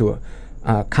 I went to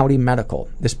a county medical.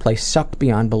 This place sucked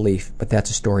beyond belief, but that's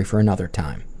a story for another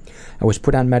time. I was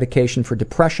put on medication for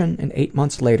depression, and 8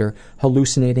 months later,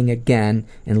 hallucinating again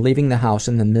and leaving the house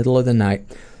in the middle of the night,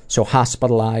 so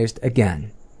hospitalized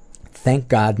again. Thank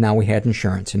God now we had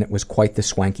insurance, and it was quite the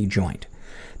swanky joint.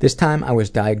 This time I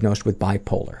was diagnosed with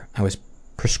bipolar. I was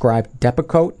prescribed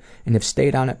Depakote and have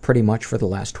stayed on it pretty much for the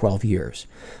last 12 years.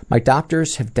 My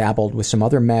doctors have dabbled with some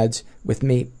other meds with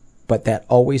me, but that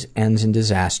always ends in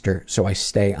disaster, so I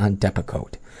stay on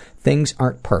Depakote. Things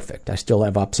aren't perfect. I still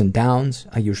have ups and downs.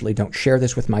 I usually don't share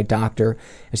this with my doctor,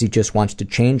 as he just wants to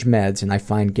change meds, and I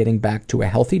find getting back to a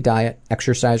healthy diet,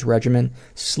 exercise regimen,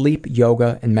 sleep,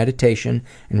 yoga, and meditation,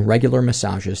 and regular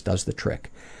massages does the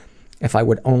trick. If I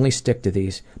would only stick to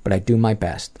these, but I do my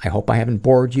best. I hope I haven't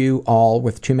bored you all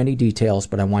with too many details,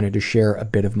 but I wanted to share a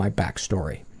bit of my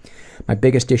backstory. My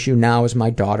biggest issue now is my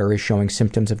daughter is showing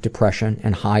symptoms of depression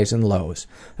and highs and lows.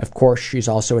 Of course, she's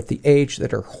also at the age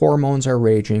that her hormones are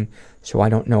raging, so I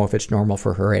don't know if it's normal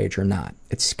for her age or not.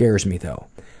 It scares me, though.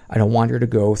 I don't want her to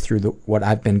go through what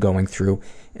I've been going through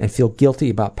and feel guilty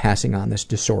about passing on this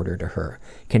disorder to her.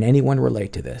 Can anyone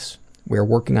relate to this? We are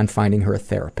working on finding her a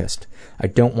therapist. I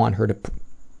don't want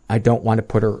to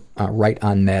put her right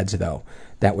on meds, though.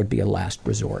 That would be a last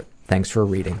resort. Thanks for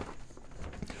reading.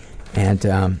 And,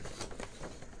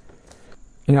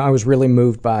 I was really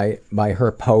moved by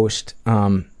her post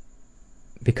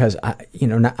because,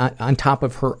 on top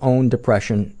of her own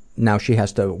depression, now she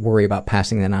has to worry about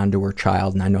passing that on to her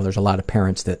child. And I know there's a lot of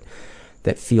parents that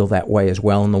feel that way as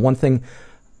well. And the one thing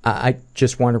I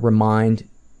just want to remind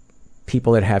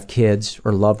people that have kids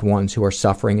or loved ones who are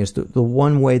suffering is the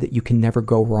one way that you can never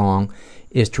go wrong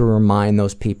is to remind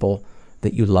those people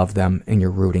that you love them and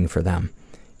you're rooting for them.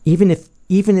 Even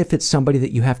if it's somebody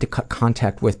that you have to cut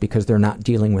contact with because they're not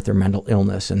dealing with their mental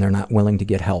illness and they're not willing to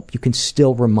get help, you can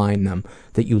still remind them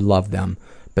that you love them,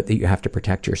 but that you have to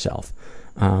protect yourself.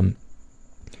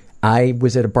 I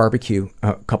was at a barbecue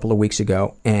a couple of weeks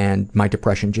ago and my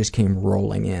depression just came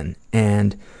rolling in.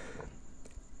 And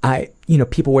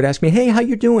people would ask me, hey, how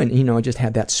you doing? I just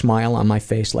had that smile on my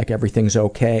face like everything's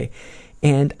okay.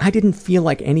 And I didn't feel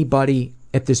like anybody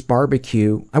at this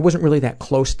barbecue, I wasn't really that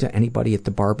close to anybody at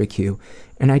the barbecue,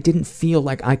 and I didn't feel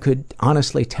like I could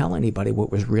honestly tell anybody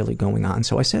what was really going on.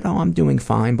 So I said, oh, I'm doing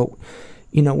fine. But,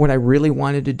 what I really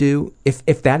wanted to do, if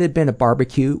that had been a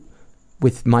barbecue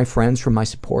with my friends from my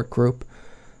support group,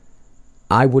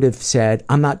 I would have said,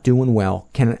 I'm not doing well.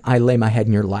 Can I lay my head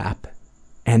in your lap?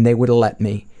 And they would have let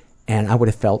me, and I would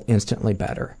have felt instantly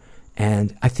better.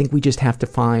 And I think we just have to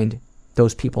find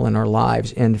those people in our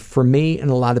lives. And for me and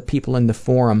a lot of people in the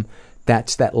forum,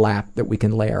 that's that lap that we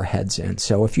can lay our heads in.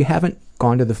 So if you haven't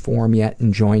gone to the forum yet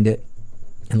and joined it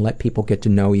and let people get to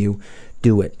know you,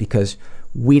 do it, because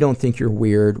we don't think you're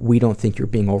weird. We don't think you're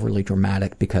being overly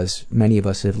dramatic, because many of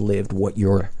us have lived what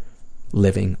you're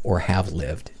living or have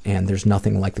lived. And there's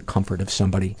nothing like the comfort of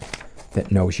somebody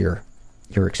that knows your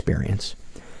experience.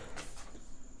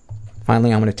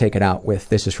 Finally, I'm going to take it out with,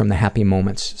 this is from the Happy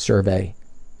Moments survey,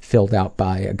 filled out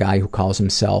by a guy who calls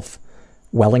himself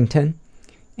Wellington.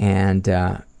 And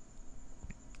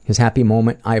his happy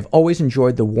moment: I've always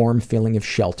enjoyed the warm feeling of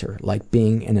shelter, like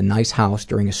being in a nice house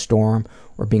during a storm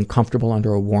or being comfortable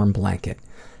under a warm blanket.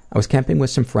 I was camping with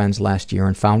some friends last year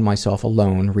and found myself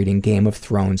alone reading Game of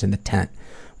Thrones in the tent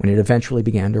when it eventually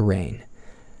began to rain.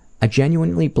 I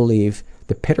genuinely believe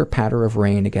the pitter-patter of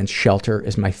rain against shelter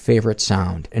is my favorite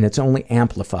sound, and it's only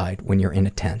amplified when you're in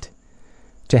a tent.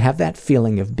 To have that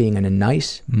feeling of being in a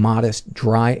nice, modest,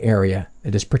 dry area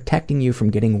that is protecting you from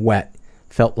getting wet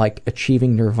felt like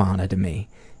achieving nirvana to me.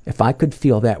 If I could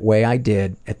feel that way I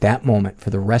did at that moment for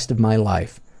the rest of my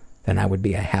life, then I would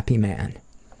be a happy man.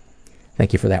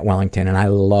 Thank you for that, Wellington, and I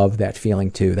love that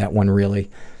feeling too. That one really,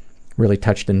 really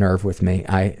touched a nerve with me.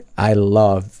 I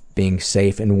love being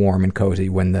safe and warm and cozy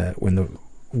when the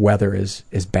weather is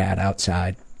bad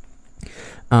outside.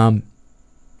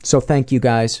 So thank you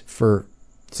guys for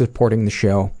supporting the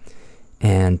show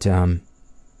and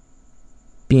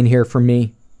being here for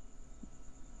me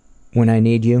when I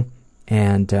need you,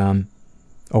 and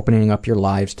opening up your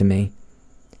lives to me,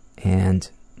 and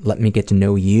let me get to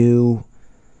know you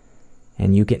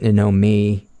and you getting to know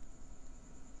me.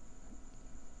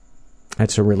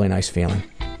 That's a really nice feeling.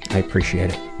 I appreciate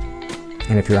it.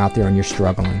 And if you're out there and you're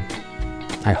struggling,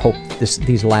 I hope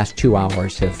these last 2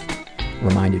 hours have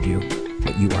reminded you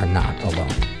that you are not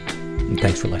alone. And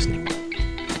thanks for listening.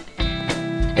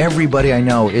 Everybody I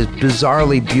know is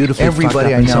bizarrely beautifully Everybody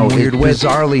fucked up I know in some weird way.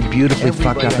 bizarrely beautifully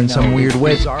fucked up in some weird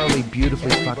way. Bizarrely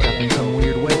beautifully fucked up in some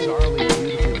weird way.